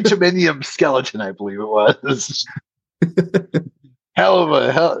 Antimonium skeleton, I believe it was. hell of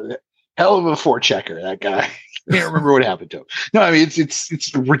a forechecker, that guy. Can't remember what happened to him. No, I mean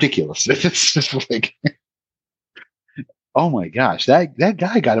it's ridiculous. It's just like, oh my gosh, that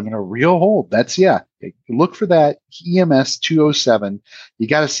guy got him in a real hold. That's look for that EMS 207. You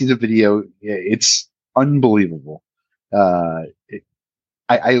got to see the video. It's unbelievable. I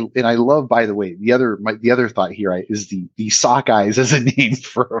love, by the way, the other thought here is the Sockeyes as a name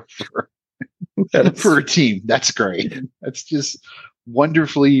for a team. That's great. That's just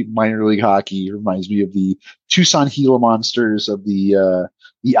wonderfully minor league hockey. It reminds me of the Tucson Gila Monsters of the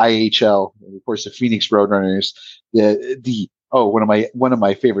IHL, and of course the Phoenix Roadrunners. One of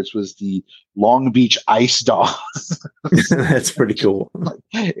my favorites was the Long Beach Ice Dogs. That's pretty cool.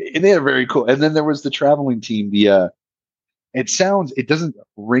 They are very cool. And then there was the traveling team. It doesn't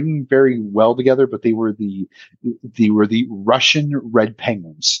ring very well together, but they were the Russian Red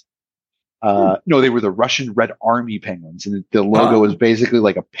Penguins. No, they were the Russian Red Army Penguins, and the logo was basically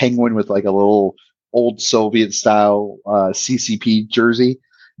like a penguin with like a little old Soviet style CCP jersey.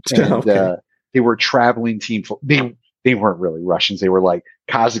 And they were a traveling team. They weren't really Russians. They were like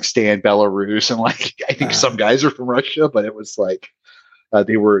Kazakhstan, Belarus, and like I think some guys are from Russia. But it was like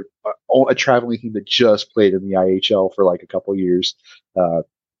they were a traveling team that just played in the IHL for like a couple years.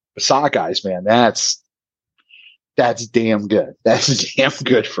 Sockeyes, man, that's damn good. That's damn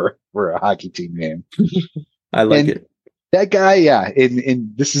good for a hockey team name. I like it. That guy, yeah.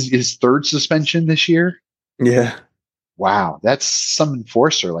 And this is his third suspension this year. Yeah. Wow, that's some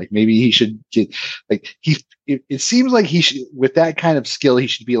enforcer. Like maybe he should get it seems like he should, with that kind of skill, he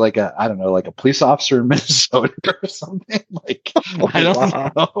should be like a police officer in Minnesota or something. Like I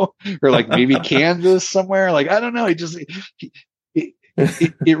don't know, or like maybe Kansas somewhere. Like I don't know.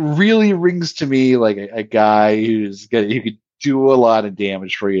 It really rings to me like a guy who could do a lot of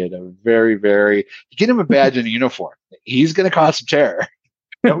damage for you. Very, very. You get him a badge and a uniform, he's going to cause some terror,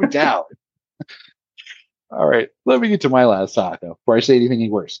 no doubt. All right, let me get to my last thought though before I say anything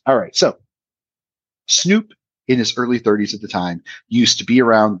worse. All right, so Snoop in his early 30s at the time, used to be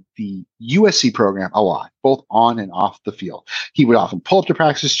around the USC program a lot, both on and off the field. He would often pull up to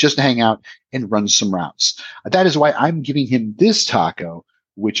practice just to hang out and run some routes. That is why I'm giving him this taco,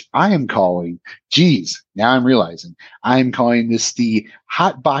 which I am calling, now I'm realizing, I'm calling this the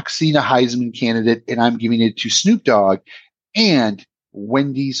Hotboxing Heisman candidate, and I'm giving it to Snoop Dogg and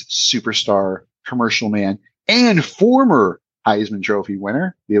Wendy's superstar commercial man and former Heisman Trophy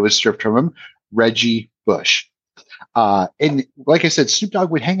winner. It was stripped from him, Reggie Bush. And like I said, Snoop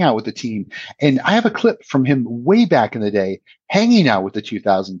Dogg would hang out with the team. And I have a clip from him way back in the day hanging out with the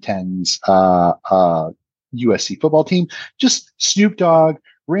 2010s USC football team. Just Snoop Dogg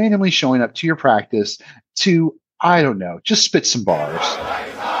randomly showing up to your practice to, I don't know, just spit some bars.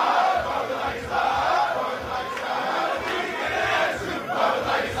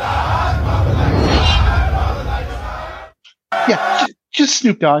 Yeah, just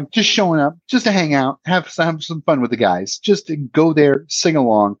Snoop Dogg, just showing up, just to hang out, have some fun with the guys, just to go there, sing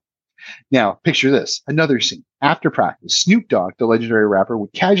along. Now, picture this, another scene. After practice, Snoop Dogg, the legendary rapper,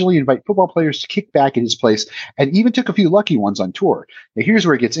 would casually invite football players to kick back at his place and even took a few lucky ones on tour. Now, here's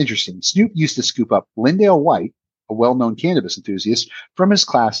where it gets interesting. Snoop used to scoop up Lindale White, a well-known cannabis enthusiast, from his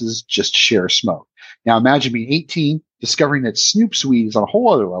classes just to share a smoke. Now, imagine being 18, discovering that Snoop's weed is on a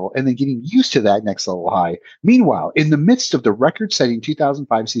whole other level, and then getting used to that next level high. Meanwhile, in the midst of the record-setting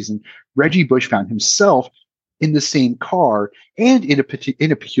 2005 season, Reggie Bush found himself in the same car and in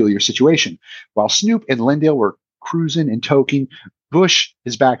a peculiar situation. While Snoop and Lindale were cruising and toking, Bush,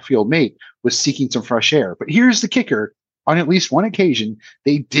 his backfield mate, was seeking some fresh air. But here's the kicker. On at least one occasion,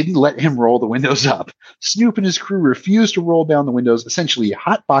 they didn't let him roll the windows up. Snoop and his crew refused to roll down the windows, essentially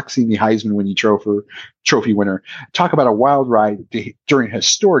hotboxing the Heisman winning trophy winner. Talk about a wild ride during a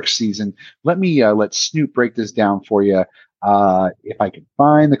historic season. Let me let Snoop break this down for you if I can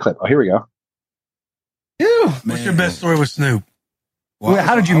find the clip. Oh, here we go. Yeah. What's your best story with Snoop? Well,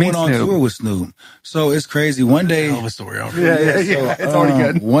 how did you meet Snoop? I went on tour with Snoop. So it's crazy. One day, hell of a story. So, it's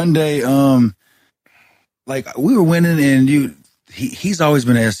already good. One day, like we were winning, and he's always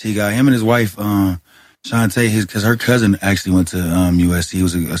been an ST guy. Him and his wife, Shantae, because her cousin actually went to USC. He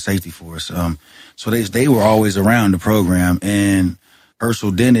was a safety for us. So they were always around the program. And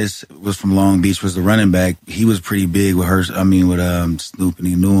Herschel Dennis was from Long Beach, was the running back. He was pretty big with with Snoop, and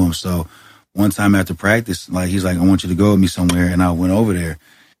he knew him. So one time after practice, like he's like, I want you to go with me somewhere, and I went over there.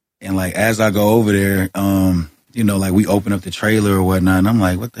 And like as I go over there, like we open up the trailer or whatnot, and I'm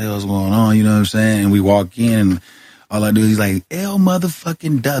like, what the hell's going on? You know what I'm saying? And we walk in, and all I do is he's like, L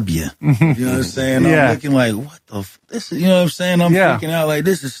motherfucking W. You know what I'm saying? Yeah. I'm looking like, what the this is, you know what I'm saying? I'm freaking out like,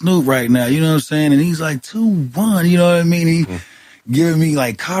 this is Snoop right now. You know what I'm saying? And he's like 2-1, you know what I mean? He giving me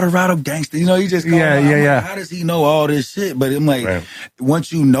like Colorado gangster. You know, he just like, how does he know all this shit? But I'm like,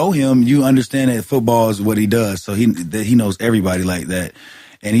 once you know him, you understand that football is what he does. So he knows everybody like that.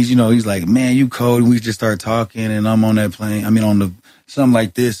 And he's like, man, you cold. And we just start talking, and I'm on that plane. Something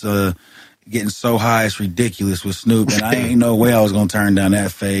like this, getting so high, it's ridiculous with Snoop. And I ain't no way I was going to turn down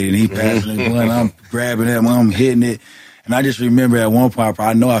that fade. And he passing the blunt, I'm grabbing it, I'm hitting it. And I just remember at one point,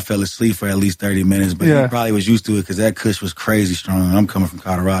 I know I fell asleep for at least 30 minutes, but he probably was used to it because that kush was crazy strong. And I'm coming from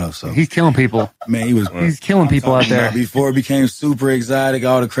Colorado, so he's killing people. Man, he's killing people out there. Before it became super exotic,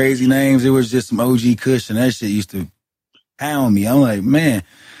 all the crazy names, it was just some OG kush, and that shit used to pound me. I'm like, man.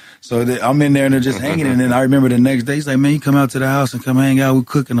 So I'm in there and they're just hanging. And then I remember the next day, he's like, man, you come out to the house and come hang out. We're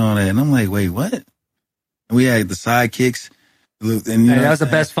cooking all that. And I'm like, wait, what? And we had the sidekicks. And that was the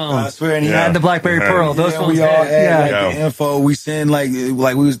best phone. I swear, and he had the BlackBerry Pearl. Those phones. We all had the info. We send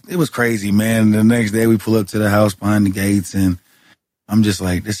it was crazy, man. The next day we pull up to the house behind the gates, and I'm just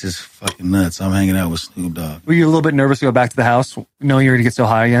like, this is fucking nuts. I'm hanging out with Snoop Dogg. Were you a little bit nervous to go back to the house, knowing you were going to get so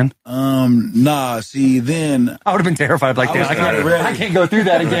high again? Nah. See, then I would have been terrified. Like, damn, I can't go through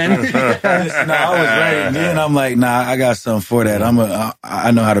that again. I was ready. And then I'm like, nah, I got something for that.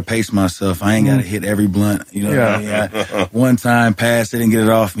 I know how to pace myself. I ain't got to hit every blunt. You know what I mean? One time passed it and get it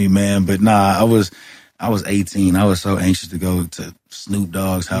off me, man. But nah, I was 18. I was so anxious to go to Snoop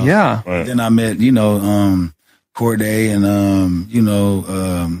Dogg's house. Yeah. Right. Then I met, Corday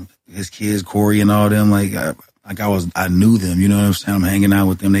and his kids, Corey and all them. I knew them. You know what I'm saying? I'm hanging out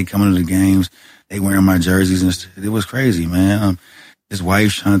with them. They coming to the games. They wearing my jerseys and shit. It was crazy, man. His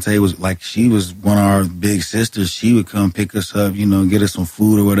wife Shantae was like, she was one of our big sisters. She would come pick us up, get us some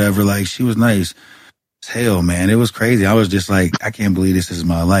food or whatever. Like, she was nice as hell, man. It was crazy. I was just like, I can't believe this is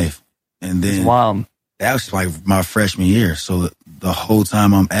my life. And then that was like my freshman year. So the whole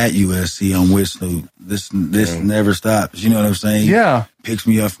time I'm at USC, I'm with Snoop. This never stops. You know what I'm saying? Yeah. Picks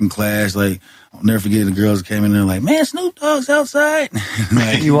me up from class. Like, I'll never forget the girls came in there like, man, Snoop Dogg's outside.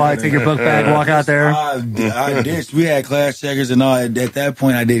 Like, You want to take your book bag, walk out there? I ditched. We had class checkers and all. At that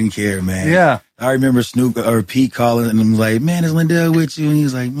point, I didn't care, man. Yeah. I remember Snoop or Pete calling and I'm like, man, is Lindell with you? And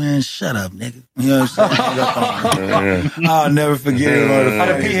he's like, man, shut up, nigga. You know what I'm saying? I'll never forget it. How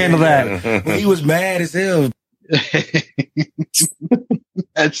did Pete handle that? Well, he was mad as hell.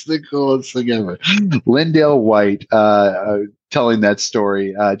 That's the coolest thing ever. Lindell White telling that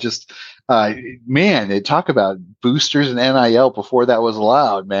story. Man, they talk about boosters and NIL before that was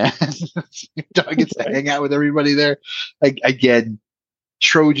allowed, man. Dog gets to hang out with everybody there. Again,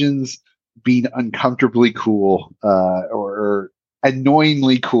 Trojans being uncomfortably cool or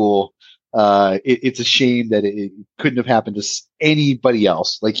annoyingly cool. It's a shame that it couldn't have happened to anybody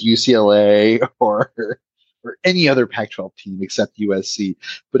else, like UCLA or any other Pac-12 team except USC.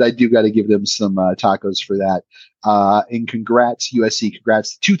 But I do got to give them some tacos for that. And congrats, USC.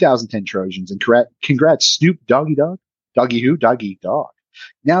 Congrats, 2010 Trojans. And congrats, Snoop Doggy Dog. Doggy who? Doggy Dog.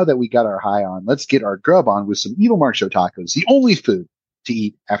 Now that we got our high on, let's get our grub on with some Evil Mark Show tacos, the only food to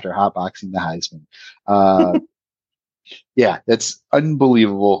eat after hotboxing the Heisman. Yeah, that's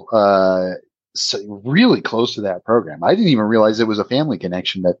unbelievable. So really close to that program. I didn't even realize it was a family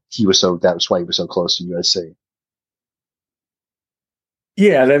connection that was why he was so close to USC.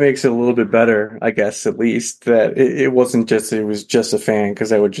 Yeah, that makes it a little bit better, I guess, at least that it was just a fan, because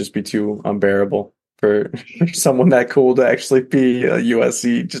that would just be too unbearable for someone that cool to actually be a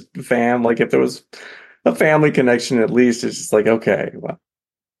USC just fan. Like if there was a family connection, at least it's just like, okay, well,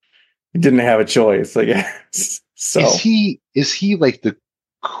 he didn't have a choice, I guess. So is he like the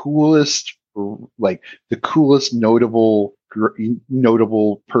coolest notable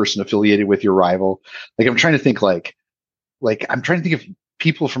person affiliated with your rival? Like I'm trying to think of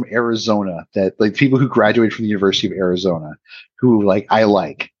people from Arizona that like people who graduated from the University of Arizona who I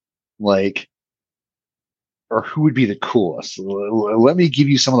like, or who would be the coolest? Let me give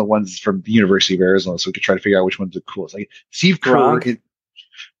you some of the ones from the University of Arizona so we could try to figure out which one's the coolest. Like Steve Kerr.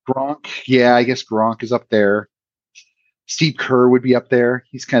 Gronk. Yeah, I guess Gronk is up there. Steve Kerr would be up there.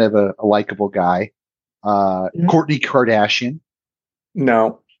 He's kind of a likable guy. Kourtney Kardashian.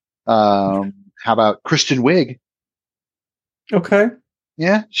 No. How about Kristen Wiig? Okay.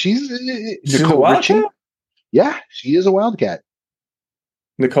 Yeah, she's Nicole Richie. Yeah, she is a Wildcat.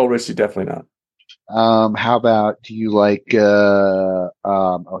 Nicole Richie, definitely not. How about, do you like now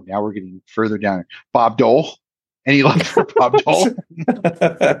we're getting further down. Bob Dole? Any love for Bob Dole?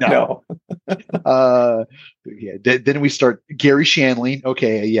 No. Yeah. Then we start Gary Shandling.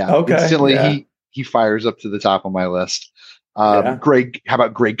 Okay. Yeah. Okay. Instantly, he fires up to the top of my list. Greg. How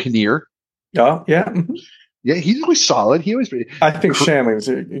about Greg Kinnear? Oh yeah. Yeah, he's always solid. I think Shandling's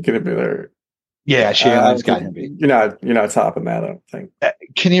going to be there. Yeah, Shandling's got to be. You're not topping that, I don't think.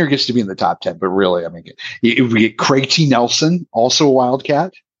 Kinnear gets to be in the top 10, but really, I mean, if we get Craig T. Nelson, also a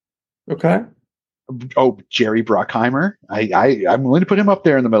Wildcat. Okay. Oh, Jerry Bruckheimer. I'm willing to put him up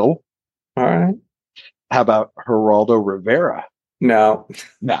there in the middle. All right. How about Geraldo Rivera? No.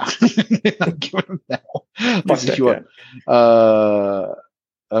 No. Give him that one.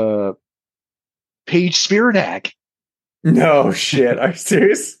 Paige Spiranak. No shit. Are you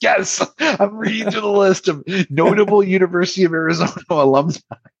serious? Yes. I'm reading through the list of notable University of Arizona alumni.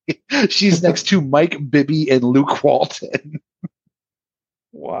 She's next to Mike Bibby and Luke Walton.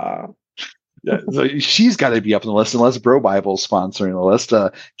 Wow. Yeah, so she's got to be up on the list unless Bro Bible's sponsoring the list.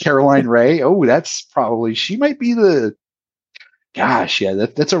 Caroline Ray. Oh, she might be the. Gosh, yeah,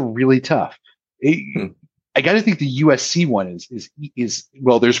 that's a really tough. I got to think the USC one is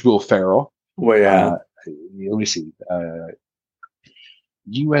well. There's Will Ferrell. Well, yeah. Let me see.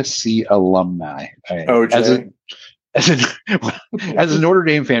 USC alumni. OJ. As a Notre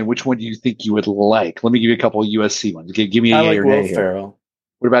Dame fan, which one do you think you would like? Let me give you a couple of USC ones. Give me a yay or nay here. Ferrell.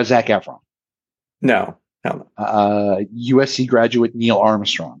 What about Zac Efron? No. Hell no. USC graduate Neil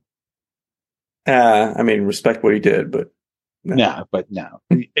Armstrong. I mean, respect what he did, but no.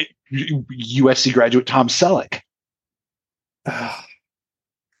 USC graduate Tom Selleck.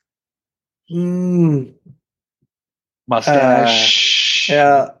 Mustache.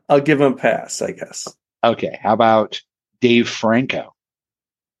 Yeah, I'll give him a pass, I guess. Okay. How about Dave Franco?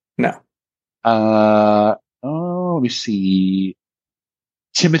 No. Let me see.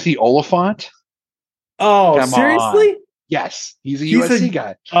 Timothy Oliphant. Oh, come seriously? On. Yes, he's a USC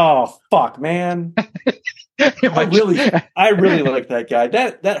guy. Oh, fuck, man. I really like that guy.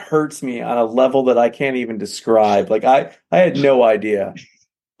 That hurts me on a level that I can't even describe. Like I had no idea.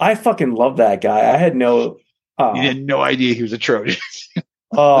 I fucking love that guy. I had no. You had no idea he was a Trojan.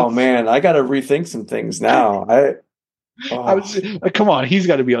 Oh man, I got to rethink some things now. I was come on, he's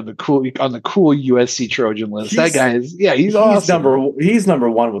got to be on the cool USC Trojan list. That guy is, he's awesome. He's number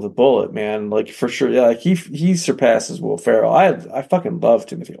one with a bullet, man. Like for sure. Yeah, like he surpasses Will Ferrell. I fucking love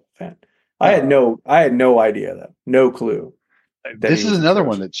Timothy Olyphant. I had no idea that, no clue. This is another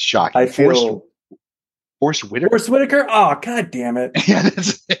one that's shocking. I feel Forrest Whitaker. Forrest Whitaker. Oh god damn it! Yeah,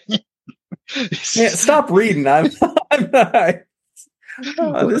 that's stop reading. I'm not.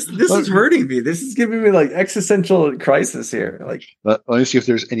 This is hurting me. This is giving me like existential crisis here. Like, let me see if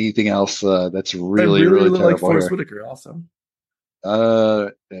there's anything else that's really terrible. Like Forrest Whitaker also.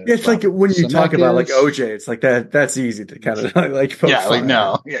 It's like when you talk about like OJ, it's like that. That's easy to kind of like.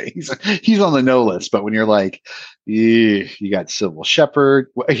 He's on the no list. But when you're like, you got Sybil Shepherd.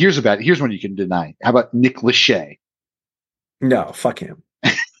 Here's one you can deny. How about Nick Lachey? No, fuck him.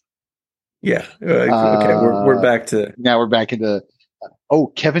 Yeah. Okay. We're back to now. We're back into.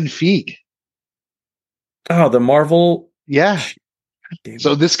 Kevin Feige. Oh, the Marvel. Yeah.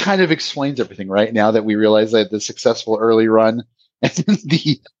 So this kind of explains everything, right? Now that we realize that the successful early run and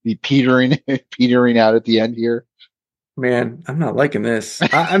the petering out at the end here. Man, I'm not liking this.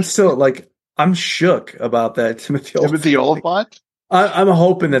 I'm still like, I'm shook about that Timothy Olyphant. I'm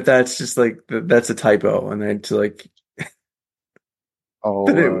hoping that's just like, that's a typo. And then to like,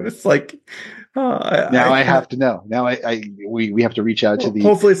 it's like, now I have to know. Now we have to reach out to the.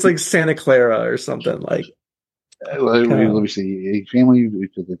 Hopefully, it's like Santa Clara or something like. Let me see. A family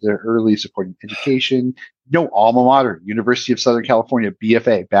with their early supporting education. No, alma mater, University of Southern California,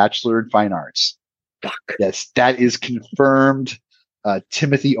 BFA, Bachelor in Fine Arts. Fuck. Yes, that is confirmed.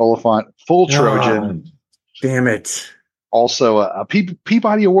 Timothy Olyphant, full Trojan. Damn it! Also, a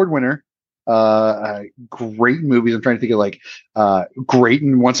Peabody Award winner. Great movies. I'm trying to think of like great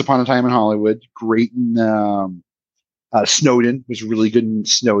in Once Upon a Time in Hollywood. Great in Snowden was really good in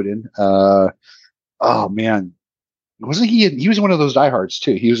Snowden. Oh man, wasn't he? He was one of those diehards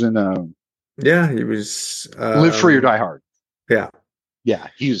too. He was in. He was. Live Free or Die Hard. Yeah,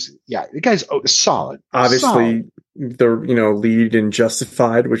 he was. Yeah, the guy's solid. Obviously, the lead in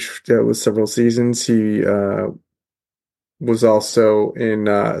Justified, which was several seasons. He was also in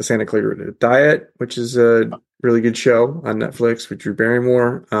Santa Clara Diet, which is a really good show on Netflix with Drew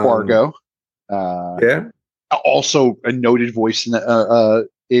Barrymore. Fargo. Also a noted voice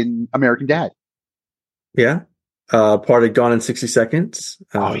in American Dad. Yeah. Part of Gone in 60 Seconds.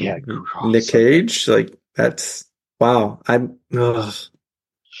 Nick Cage. Like, that's, wow.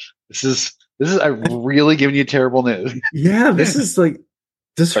 This is I'm really giving you terrible news. Yeah, this is like,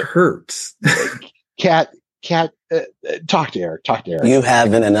 this hurts. Cat, talk to Eric. You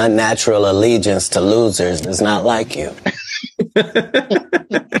having an unnatural allegiance to losers is not like you.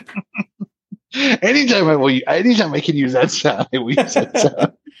 Anytime I can use that sound, I will use that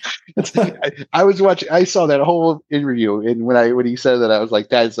sound. I was watching. I saw that whole interview, and when he said that, I was like,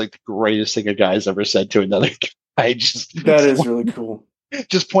 "That is like the greatest thing a guy's ever said to another guy." That is really cool.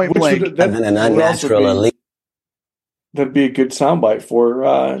 Just point blank. Having an unnatural allegiance. That'd be a good soundbite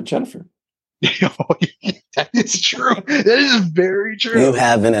for Jennifer. That is true. That is very true. You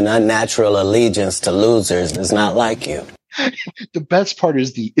having an unnatural allegiance to losers is not like you. The best part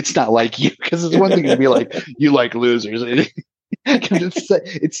is it's not like you, because it's one thing to be like, you like losers.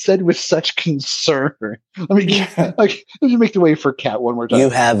 It's said with such concern. Let me make the way for Kat one more time. You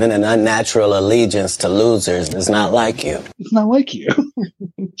having an unnatural allegiance to losers is not like you. It's not like you.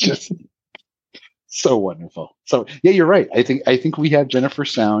 Just so wonderful. So yeah, you're right. I think we have Jennifer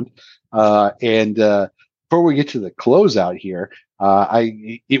sound. And before we get to the closeout here,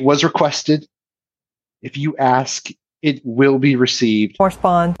 it was requested. If you ask, it will be received. More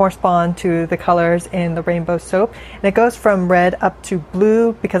spawn to the colors in the rainbow soap. And it goes from red up to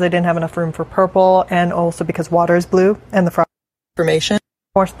blue because I didn't have enough room for purple, and also because water is blue and the frog information.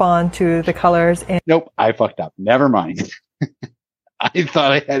 More spawn to the colors. Nope, I fucked up. Never mind. I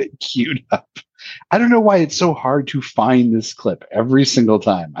thought I had it queued up. I don't know why it's so hard to find this clip every single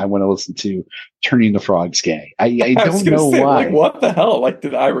time I want to listen to Turning the Frogs Gay. I don't know why. Like, what the hell? Like,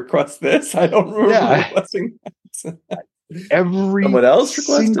 did I request this? I don't remember requesting that. Every someone else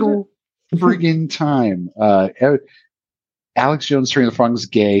single friggin' time. Alex Jones Turning the Frogs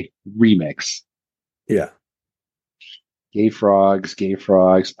Gay remix. Yeah. Gay frogs.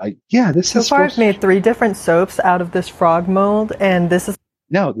 So far I've made 3 different soaps out of this frog mold, and this is...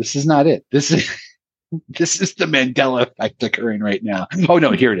 No, this is not it. This is the Mandela effect occurring right now. Oh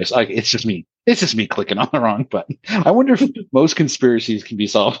no, here it is. Okay, it's just me. It's just me clicking on the wrong button. I wonder if most conspiracies can be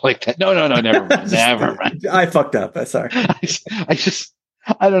solved like that. No, never mind. Never mind. I fucked up. I'm sorry.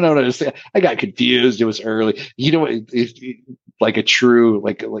 I don't know what I was saying. I got confused. It was early. You know what? like a true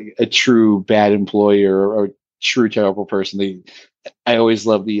a true bad employer or true terrible person. I always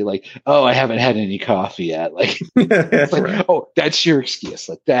love the oh, I haven't had any coffee yet. It's Right. oh, that's your excuse.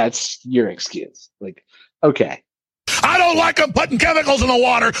 That's your excuse. Okay. I don't like them putting chemicals in the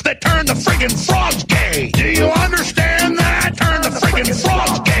water that turn the friggin' frogs gay. Do you understand that? Turn the friggin'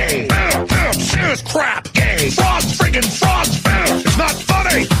 frogs gay. Serious crap. Gay. Frogs, friggin' frogs. It's not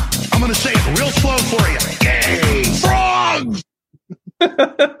funny. I'm going to say it real slow for you. Gay. Frogs.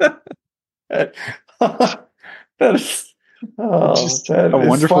 That is a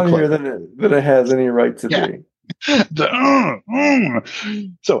wonderful funnier clip. than it has any right to be.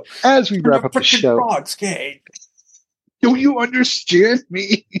 So as we wrap up the show, frogs gay. Don't you understand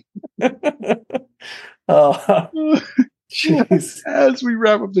me? Jeez. As we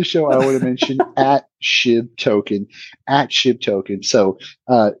wrap up the show, I want to mention at Shib Token. So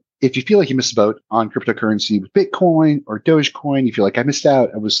if you feel like you missed a boat on cryptocurrency with Bitcoin or Dogecoin, you feel like I missed out,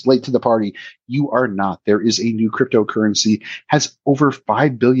 I was late to the party, you are not. There is a new cryptocurrency, has over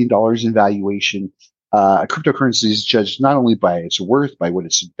 $5 billion in valuation. Cryptocurrency is judged not only by its worth, by what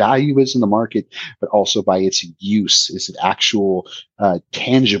its value is in the market, but also by its use. Is it actual,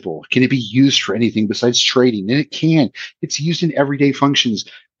 tangible? Can it be used for anything besides trading? And it can. It's used in everyday functions,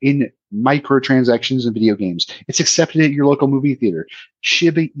 in microtransactions and video games. It's accepted at your local movie theater.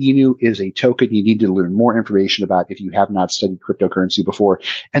 Shiba Inu is a token you need to learn more information about if you have not studied cryptocurrency before.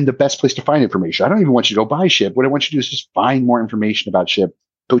 And the best place to find information, I don't even want you to go buy SHIB. What I want you to do is just find more information about SHIB.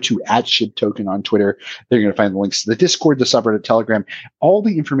 Go to @ShibToken on Twitter. There you're going to find the links to the Discord, the subreddit, Telegram, all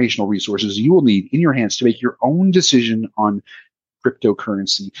the informational resources you will need in your hands to make your own decision on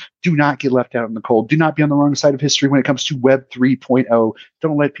cryptocurrency. Do not get left out in the cold. Do not be on the wrong side of history when it comes to Web 3.0.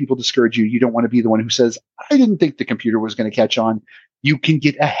 Don't let people discourage you. You don't want to be the one who says, I didn't think the computer was going to catch on. You can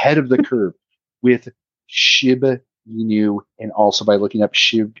get ahead of the curve with Shiba Inu and also by looking up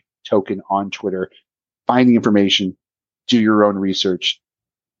Shib Token on Twitter, finding information, do your own research.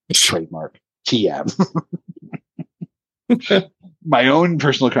 Trademark TM. My own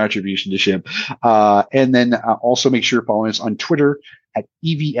personal contribution to SHIB. And then also make sure you're following us on Twitter at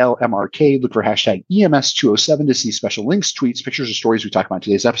EVLMRK. Look for hashtag EMS207 to see special links, tweets, pictures, or stories we talk about in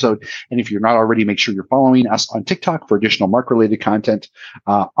today's episode. And if you're not already, make sure you're following us on TikTok for additional Mark-related content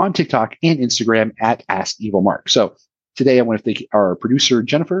on TikTok and Instagram at AskEvilMark. So today I want to thank our producer,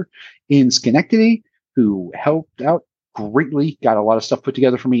 Jennifer, in Schenectady, who helped out greatly, got a lot of stuff put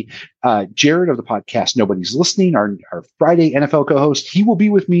together for me. Jared of the podcast Nobody's Listening, our Friday NFL co-host, he will be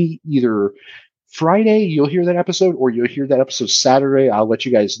with me either Friday, you'll hear that episode, or you'll hear that episode Saturday. I'll let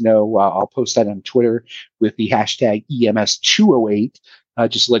you guys know. I'll post that on Twitter with the hashtag EMS208,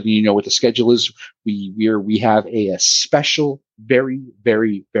 just letting you know what the schedule is. We have a special, very,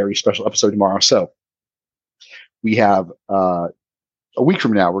 very, very special episode tomorrow. So we have a week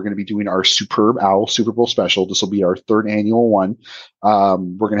from now, we're going to be doing our Superb Owl Super Bowl special. This will be our third annual one.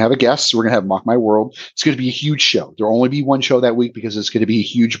 We're going to have a guest. We're going to have Mock My World. It's going to be a huge show. There'll only be one show that week because it's going to be a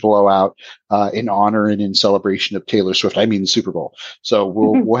huge blowout in honor and in celebration of Taylor Swift. I mean, the Super Bowl. So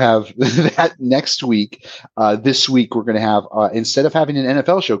we'll have that next week. This week, we're going to have, instead of having an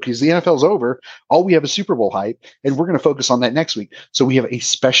NFL show, because the NFL's over, all we have is Super Bowl hype, and we're going to focus on that next week. So we have a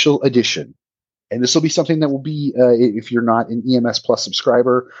special edition. And this will be something that will be, if you're not an EMS Plus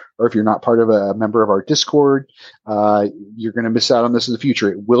subscriber, or if you're not part of a member of our Discord, you're going to miss out on this in the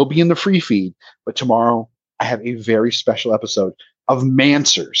future. It will be in the free feed, but tomorrow I have a very special episode of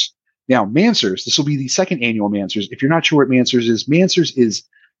Mansers. Now, Mansers, this will be the second annual Mansers. If you're not sure what Mansers is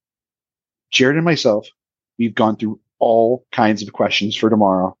Jared and myself. We've gone through all kinds of questions for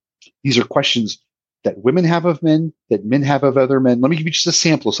tomorrow. These are questions that women have of men, that men have of other men. Let me give you just a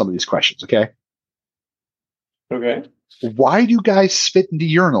sample of some of these questions, okay? Okay. Why do guys spit into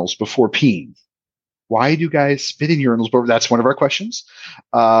urinals before peeing? Why do guys spit in urinals before? That's one of our questions.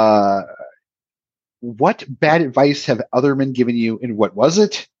 What bad advice have other men given you, and what was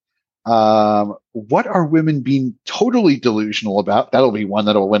it? What are women being totally delusional about? That'll be one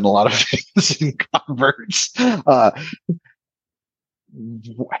that'll win a lot of fans and converts.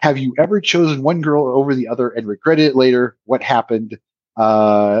 Have you ever chosen one girl over the other and regretted it later? What happened?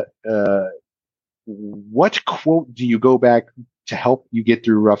 What quote do you go back to help you get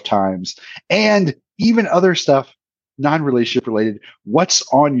through rough times? And even other stuff, non-relationship related. What's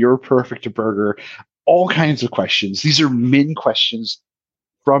on your perfect burger? All kinds of questions. These are men questions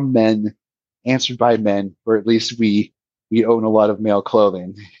from men, answered by men, or at least we own a lot of male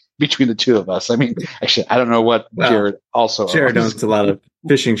clothing between the two of us. I mean, actually, I don't know what Jared also Jared owns a lot of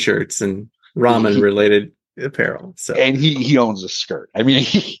fishing shirts and ramen related apparel. So, and he owns a skirt. I mean,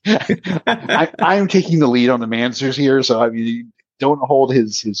 I'm taking the lead on the Mansers here, so I mean, don't hold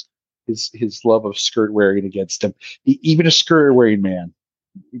his love of skirt wearing against him. Even a skirt wearing man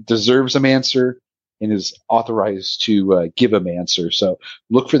deserves a Manser and is authorized to give a Manser. So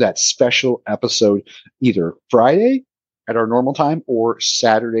look for that special episode either Friday at our normal time or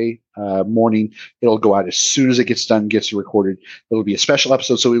Saturday morning. It'll go out as soon as it gets done, gets recorded. It'll be a special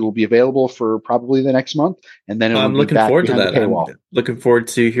episode, so it will be available for probably the next month, and then I'm looking forward to that. I'm looking forward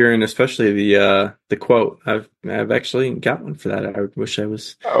to hearing, especially the quote. I've actually got one for that. I wish I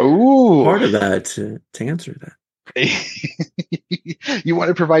was part of that to answer that. You want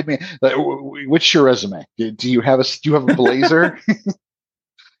to provide me? What's your resume? Do you have a blazer?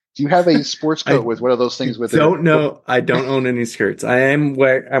 Do you have a sports coat with one of those things with it? I don't own any skirts. I'm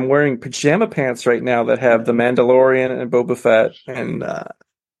wearing pajama pants right now that have the Mandalorian and Boba Fett and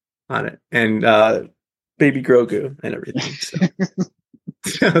on it, and Baby Grogu and everything.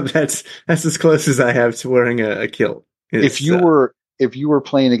 So that's as close as I have to wearing a kilt. If you were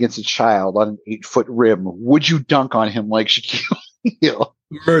playing against a child on an 8-foot rim, would you dunk on him like Shaquille O'Neal?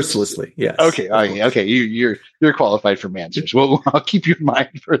 Mercilessly, yes. Okay, okay. You're qualified for Mansers. Well, I'll keep you in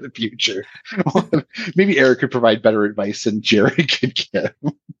mind for the future. Maybe Eric could provide better advice than Jared could give.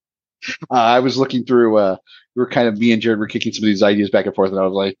 I was looking through. We were kind of me and Jared were kicking some of these ideas back and forth, and I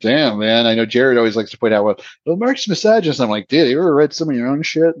was like, "Damn, man! I know Jared always likes to point out, well, Mark's misogynist." And I'm like, "Dude, you ever read some of your own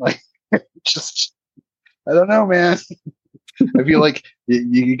shit?" Like, just I don't know, man. I feel like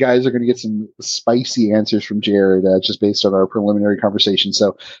you guys are going to get some spicy answers from Jared just based on our preliminary conversation.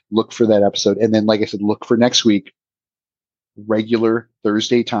 So look for that episode. And then, like I said, look for next week, regular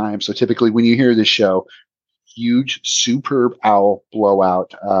Thursday time. So typically when you hear this show, huge, superb owl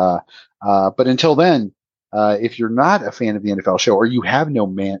blowout. But until then, if you're not a fan of the NFL show or you have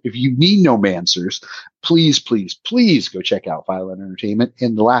if you need no Mansers, please go check out Violent Entertainment.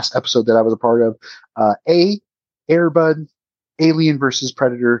 In the last episode that I was a part of, Airbud, Alien versus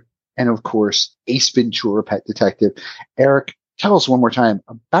Predator, and of course, Ace Ventura: Pet Detective. Eric, tell us one more time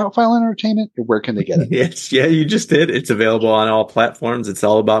about Violent Entertainment and where can they get it? Yes, yeah, you just did. It's available on all platforms. It's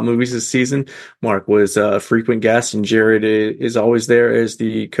all about movies this season. Mark was a frequent guest, and Jared is always there as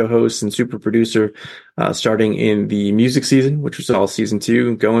the co-host and super producer, starting in the music season, which was all season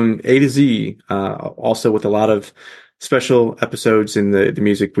 2, going A to Z, also with a lot of special episodes in the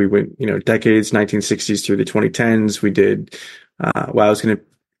music. We went, decades, 1960s through the 2010s. We did, I was going to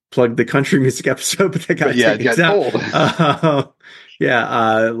plug the country music episode, but that got taken out.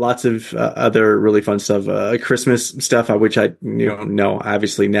 Lots of other really fun stuff. Christmas stuff, which I, know,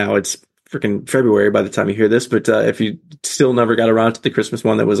 obviously now it's freaking February by the time you hear this, but if you still never got around to the Christmas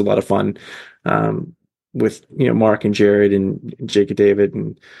one, that was a lot of fun. With Mark and Jared and Jake and David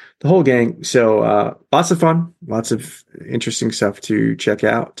and the whole gang. So lots of fun, lots of interesting stuff to check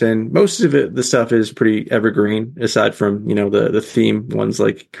out, and most of it, the stuff is pretty evergreen, aside from the theme ones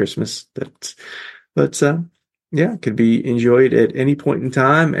like Christmas. But could be enjoyed at any point in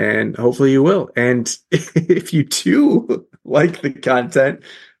time, and hopefully you will. And if you do like the content,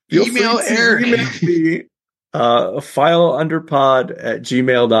 email Eric. Email me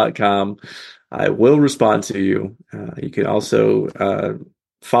fileunderpod@gmail.com. I will respond to you. You can also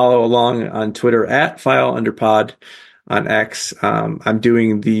follow along on Twitter @fileunderpod, on X. I'm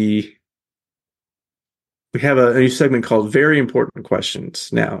doing we have a new segment called Very Important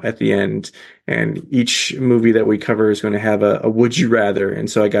Questions now at the end, and each movie that we cover is going to have a would you rather. And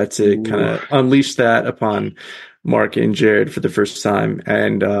so I got to kind of unleash that upon Mark and Jared for the first time.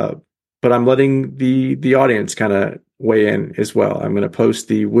 And but I'm letting the audience kind of weigh in as well. I'm going to post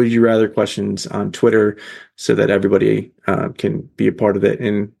the would you rather questions on Twitter so that everybody can be a part of it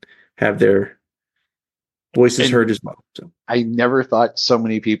and have their voices heard as well. So I never thought so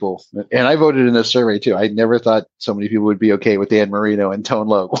many people, and I voted in this survey too, I never thought so many people would be okay with Dan Marino and Tone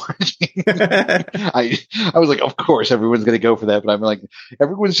Loc. I was like, of course everyone's going to go for that, but I'm like,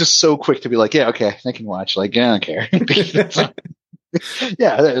 everyone's just so quick to be like, yeah, okay, I can watch. Like, yeah, I don't care.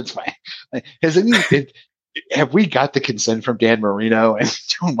 Yeah, that's fine. Have we got the consent from Dan Marino and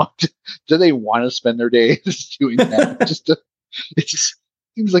Tone Loc? Do they want to spend their days doing that? It just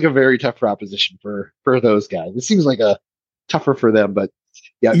seems like a very tough proposition for those guys. It seems like a tougher for them, but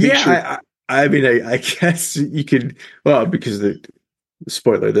yeah. Sure. I mean, I guess you could, because the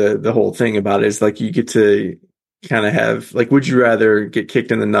spoiler, the whole thing about it is like you get to kind of have like, would you rather get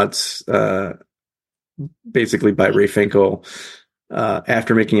kicked in the nuts, basically by Ray Finkel,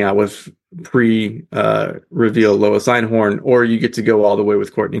 after making out with pre-reveal Lois Einhorn, or you get to go all the way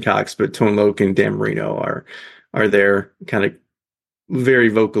with Courtney Cox, but Tone Loc and Dan Marino are there kind of very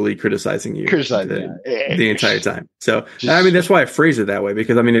vocally criticizing you the entire time. So, I mean, that's why I phrase it that way,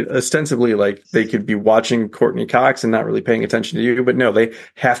 because I mean, ostensibly, like, they could be watching Courtney Cox and not really paying attention to you, but no, they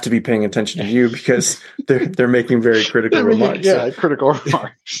have to be paying attention to you because they're making very critical remarks. Critical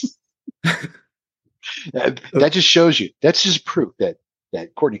remarks. That just shows you. That's just proof that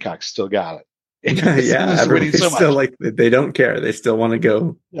Courtney Cox still got it. Everybody's so still like, they don't care. They still want to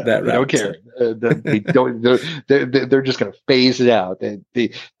go that route. They don't care. They don't. They're just going to phase it out.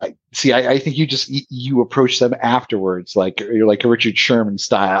 I think you approach them afterwards like you're like a Richard Sherman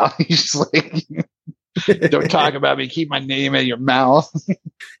style. He's just like, don't talk about me. Keep my name in your mouth.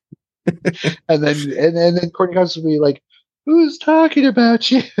 and then Courtney Cox will be like, who's talking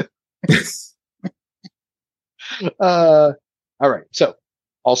about you? All right. So.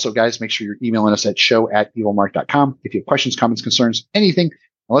 Also, guys, make sure you're emailing us at show@evilmark.com. If you have questions, comments, concerns, anything,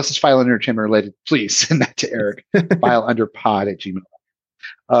 unless it's file and entertainment related, please send that to Eric. File under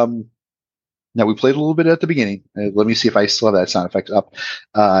pod@gmail.com. Now, we played a little bit at the beginning. Let me see if I still have that sound effect up.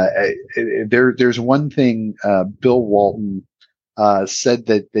 There's one thing Bill Walton said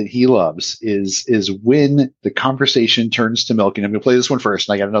that he loves is when the conversation turns to milking. I'm going to play this one first,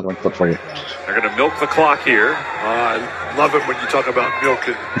 and I got another one clip for you. They're going to milk the clock here. I love it when you talk about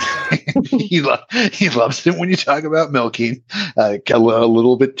milking. He loves it when you talk about milking. A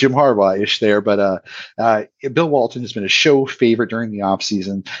little bit Jim Harbaugh-ish there, but Bill Walton has been a show favorite during the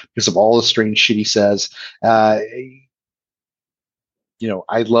offseason because of all the strange shit he says. I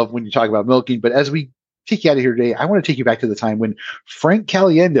love when you talk about milking, but as we take you out of here today, I want to take you back to the time when Frank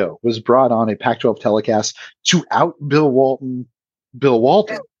Caliendo was brought on a Pac-12 telecast to out Bill Walton,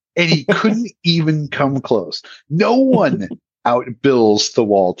 and he couldn't even come close. No one outbills the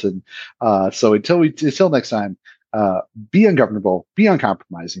Walton. So until next time, be ungovernable, be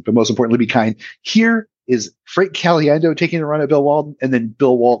uncompromising, but most importantly, be kind. Here is Frank Caliendo taking a run at Bill Walton, and then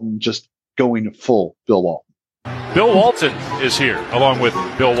Bill Walton just going full Bill Walton. Bill Walton is here, along with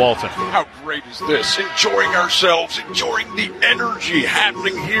Bill Walton. How great is this? Enjoying ourselves, enjoying the energy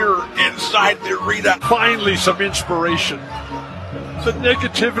happening here inside the arena. Finally, some inspiration. The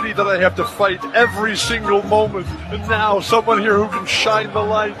negativity that I have to fight every single moment. And now, someone here who can shine the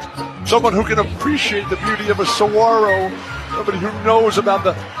light. Someone who can appreciate the beauty of a saguaro. Somebody who knows about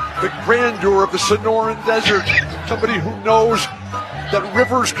the grandeur of the Sonoran Desert. Somebody who knows that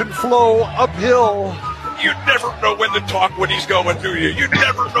rivers can flow uphill. You never know when to talk when he's going, do you? You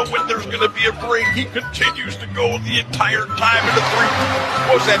never know when there's going to be a break. He continues to go the entire time into three.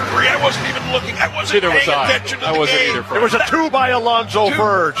 What was that, three? I wasn't even looking. I wasn't paying attention to the game. It was a 2 by Alonzo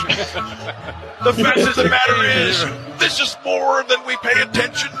Verge. The fact of the matter is, this is more than we pay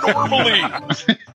attention normally.